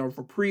 it's going to be on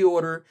for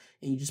pre-order.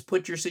 And you just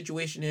put your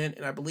situation in.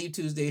 And I believe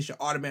Tuesday should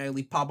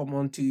automatically pop up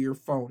onto your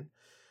phone.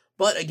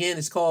 But again,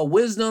 it's called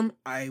Wisdom.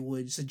 I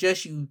would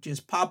suggest you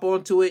just pop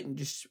onto it and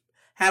just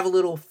have a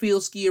little feel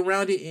ski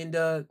around it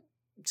and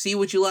see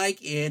what you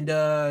like. And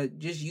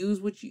just use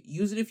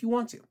it if you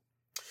want to.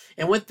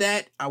 And with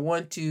that, I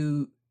want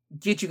to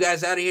get you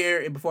guys out of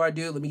here. And before I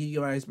do, let me give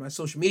you guys my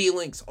social media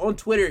links. On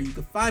Twitter, you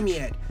can find me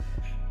at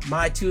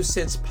My 2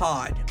 Cents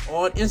Pod.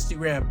 On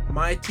Instagram,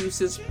 My 2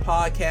 Cents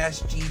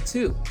Podcast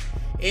G2.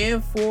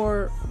 And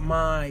for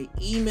my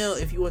email,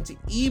 if you want to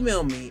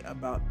email me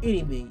about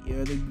anything,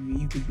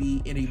 you could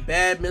be in a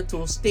bad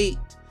mental state,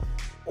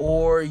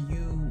 or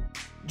you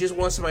just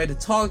want somebody to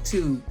talk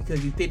to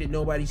because you think that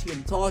nobody's here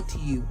to talk to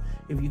you.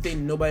 If you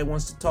think nobody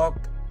wants to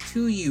talk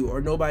to you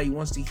or nobody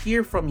wants to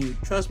hear from you,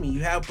 trust me,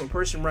 you have a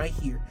person right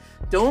here.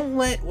 Don't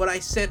let what I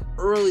said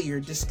earlier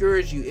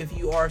discourage you if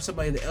you are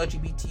somebody in the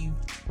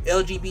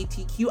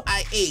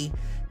LGBTQIA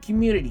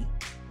community.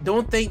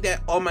 Don't think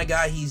that, oh my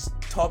God, he's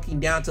talking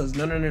down to us.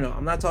 No.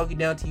 I'm not talking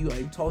down to you.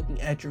 I'm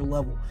talking at your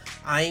level.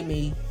 I am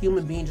a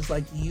human being just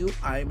like you.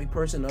 I am a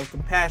person of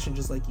compassion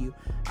just like you.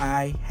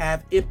 I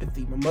have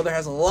empathy. My mother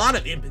has a lot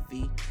of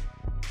empathy,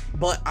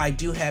 but I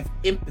do have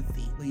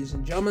empathy, ladies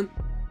and gentlemen.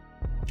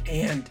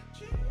 And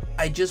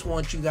I just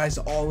want you guys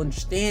to all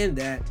understand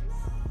that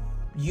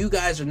you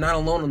guys are not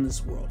alone in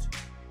this world.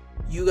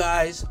 You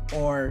guys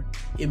are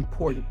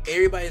important.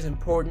 Everybody is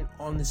important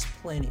on this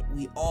planet.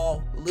 We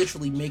all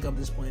literally make up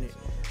this planet.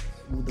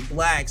 The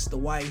blacks, the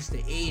whites,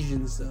 the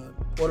Asians, the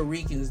Puerto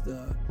Ricans,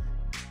 the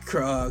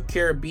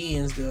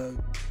Caribbeans,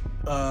 the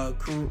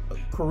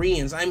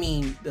Koreans. I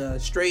mean, the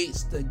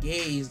straights, the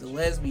gays, the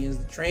lesbians,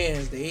 the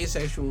trans, the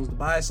asexuals, the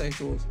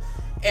bisexuals.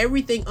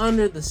 Everything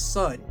under the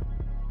sun.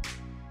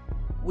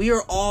 We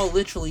are all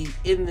literally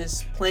in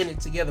this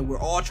planet together. We're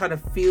all trying to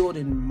field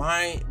and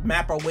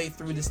map our way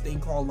through this thing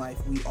called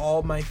life. We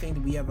all might think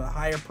that we have a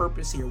higher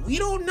purpose here. We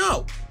don't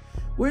know.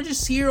 We're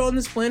just here on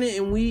this planet,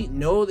 and we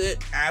know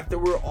that after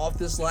we're off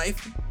this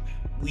life,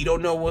 we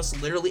don't know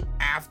what's literally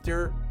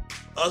after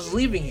us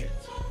leaving here.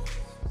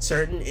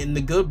 In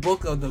the good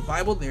book of the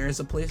Bible, there is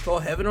a place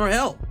called heaven or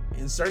hell.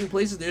 In certain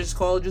places, there's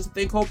just a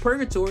thing called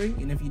purgatory.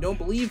 And if you don't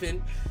believe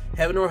in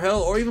heaven or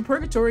hell or even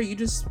purgatory, you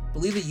just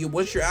believe that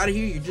once you're out of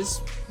here, you're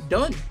just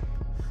done.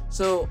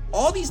 So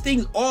all these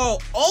things,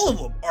 all of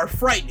them are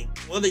frightening,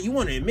 whether you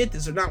want to admit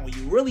this or not. When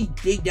you really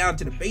dig down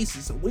to the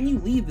basis of when you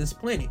leave this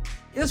planet,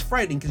 it's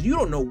frightening because you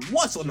don't know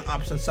what's on the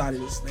opposite side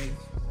of this thing.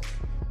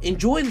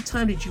 Enjoy the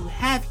time that you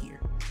have here.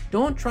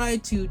 Don't try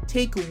to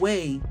take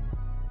away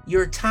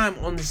your time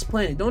on this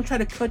planet. Don't try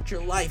to cut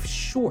your life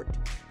short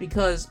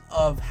because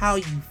of how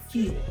you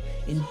feel,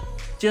 and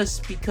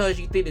just because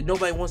you think that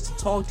nobody wants to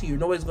talk to you, or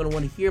nobody's going to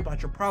want to hear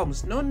about your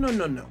problems. No.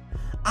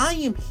 I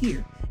am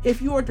here.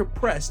 If you are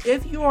depressed,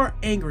 if you are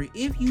angry,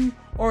 if you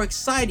are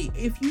excited,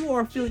 if you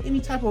are feeling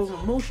any type of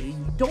emotion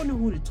and you don't know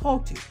who to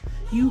talk to,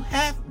 you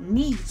have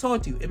me to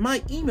talk to. And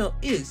my email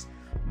is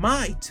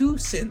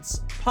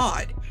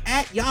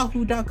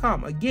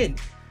my2centspod@yahoo.com. Again,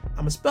 I'm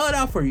going to spell it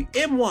out for you.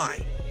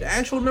 MY, the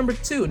actual number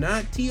 2,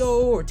 not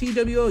TOO or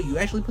TWO. You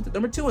actually put the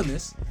number 2 in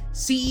this.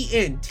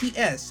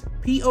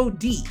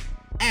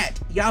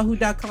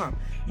 CENTSPOD@yahoo.com.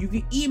 You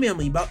can email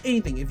me about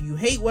anything. If you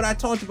hate what I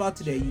talked about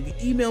today, you can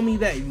email me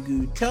that. You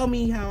can tell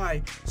me how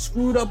I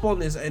screwed up on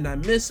this and I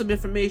missed some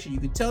information. You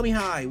can tell me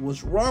how I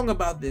was wrong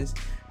about this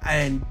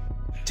and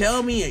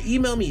tell me and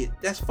email me.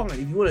 That's fine.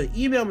 If you want to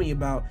email me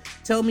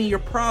tell me your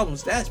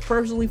problems, that's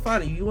personally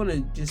fine. If you want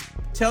to just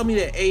tell me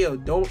that, hey, yo,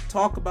 don't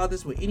talk about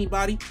this with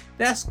anybody,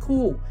 that's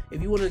cool.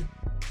 If you want to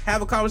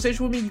have a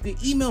conversation with me, you can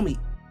email me.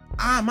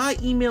 My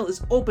email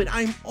is open.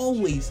 I'm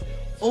always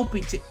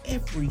open to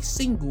every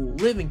single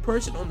living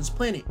person on this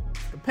planet.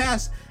 The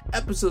past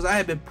episodes, I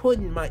have been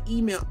putting my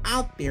email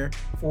out there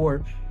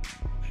for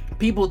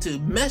people to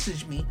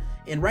message me,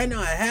 and right now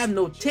I have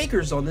no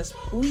takers on this.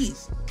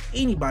 Please,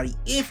 anybody,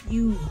 if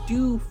you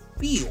do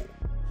feel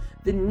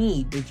the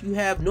need that you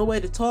have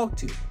nobody to talk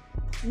to,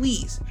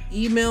 please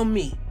email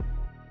me.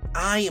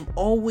 I am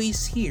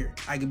always here.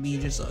 I could be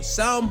just a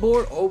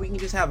soundboard, or we can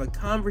just have a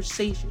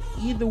conversation.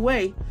 Either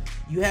way,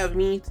 you have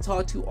me to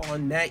talk to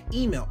on that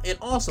email. And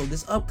also,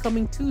 this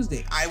upcoming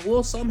Tuesday, I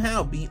will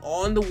somehow be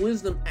on the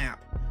Wisdom app.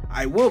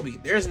 I will be.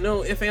 There's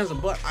no ifs, ands, or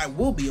buts. I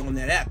will be on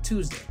that app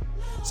Tuesday.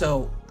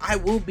 So I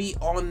will be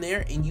on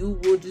there, and you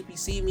will just be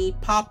seeing me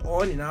pop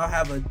on, and I'll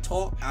have a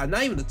talk.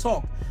 Not even a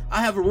talk.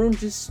 I have a room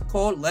just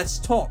called Let's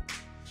Talk,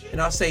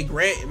 and I'll say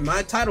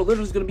my title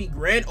literally is going to be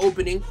Grand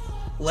Opening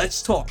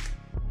Let's Talk.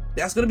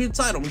 That's going to be the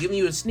title. I'm giving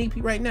you a sneak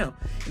peek right now.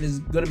 And it's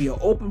going to be an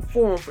open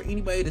forum for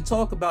anybody to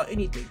talk about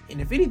anything.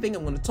 And if anything,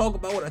 I'm going to talk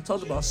about what I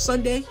talked about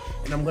Sunday.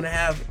 And I'm going to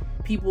have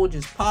people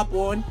just pop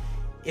on.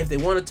 If they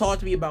want to talk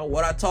to me about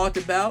what I talked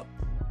about,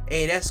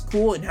 hey, that's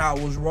cool. And how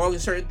I was wrong in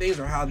certain things,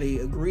 or how they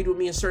agreed with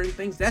me in certain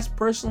things, that's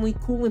personally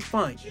cool and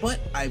fine.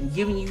 But I'm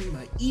giving you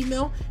my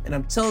email, and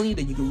I'm telling you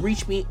that you can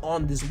reach me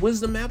on this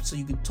Wisdom app, so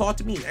you can talk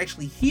to me and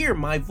actually hear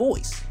my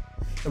voice.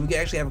 And we can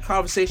actually have a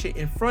conversation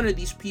in front of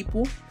these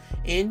people,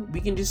 and we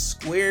can just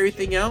square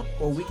everything out,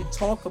 or we can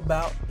talk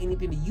about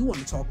anything that you want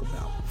to talk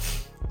about.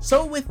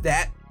 So with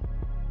that,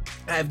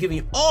 I have given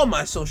you all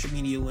my social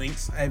media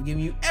links. I have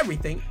given you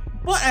everything,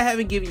 but I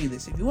haven't given you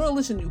this. If you want to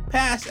listen to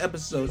past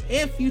episodes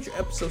and future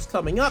episodes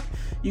coming up,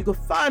 you can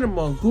find them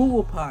on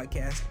Google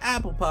Podcasts,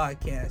 Apple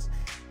Podcasts,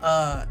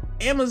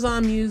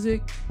 Amazon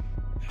Music,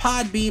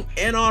 Podbean,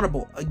 and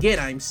Audible. Again,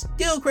 I'm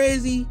still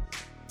crazy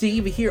to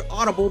even hear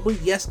Audible,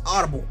 but yes,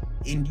 Audible.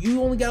 And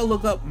you only gotta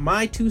look up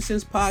My 2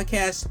 Cents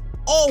Podcast,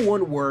 all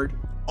one word,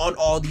 on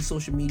all these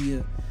social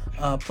media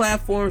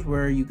platforms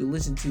where you can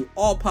listen to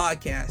all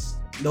podcasts,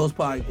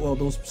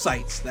 those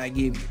sites that I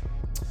gave you.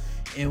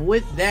 And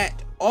with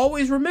that,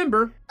 always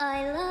remember,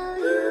 I love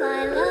you,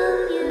 I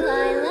love you,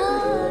 I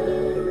love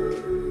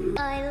you.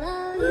 I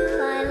love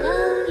you, I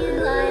love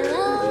you, I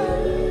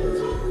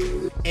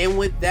love you. And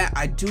with that,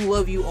 I do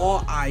love you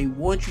all. I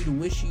want you to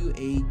wish you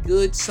a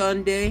good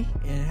Sunday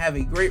and have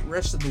a great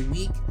rest of the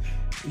week.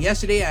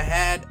 Yesterday, I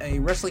had a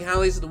Wrestling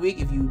Highlights of the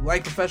Week. If you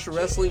like professional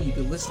wrestling, you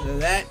can listen to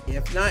that.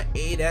 If not,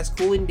 hey, that's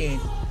cool and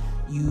dandy.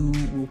 You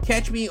will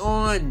catch me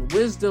on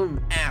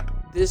Wisdom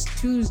app this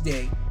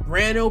Tuesday,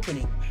 grand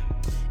opening.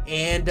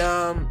 And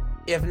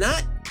if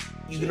not,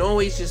 you can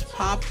always just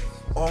pop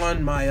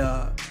on my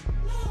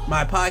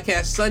my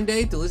podcast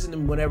Sunday to listen to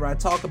whatever I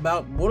talk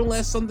about, more or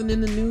less something in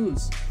the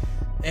news.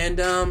 And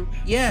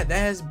yeah, that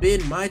has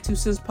been My 2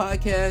 Cents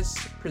Podcast,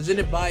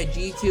 presented by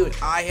G2, and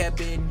I have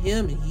been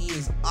him, and he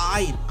is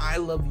I, and I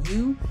love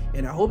you,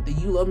 and I hope that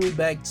you love me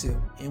back too.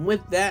 And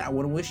with that, I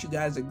want to wish you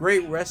guys a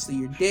great rest of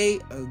your day.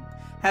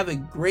 Have a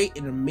great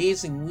and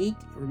amazing week.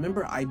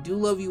 Remember, I do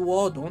love you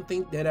all. Don't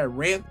think that that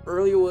rant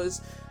earlier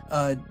was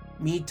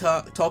me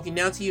talking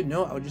down to you.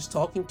 No, I was just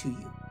talking to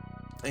you.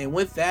 And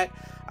with that,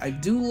 I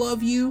do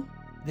love you.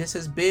 This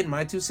has been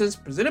My 2 Cents,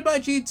 presented by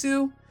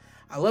G2.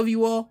 I love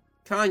you all.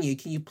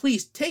 Kanye, can you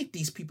please take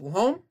these people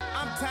home?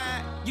 I'm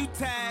tired, you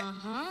tired,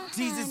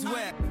 Jesus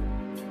wept.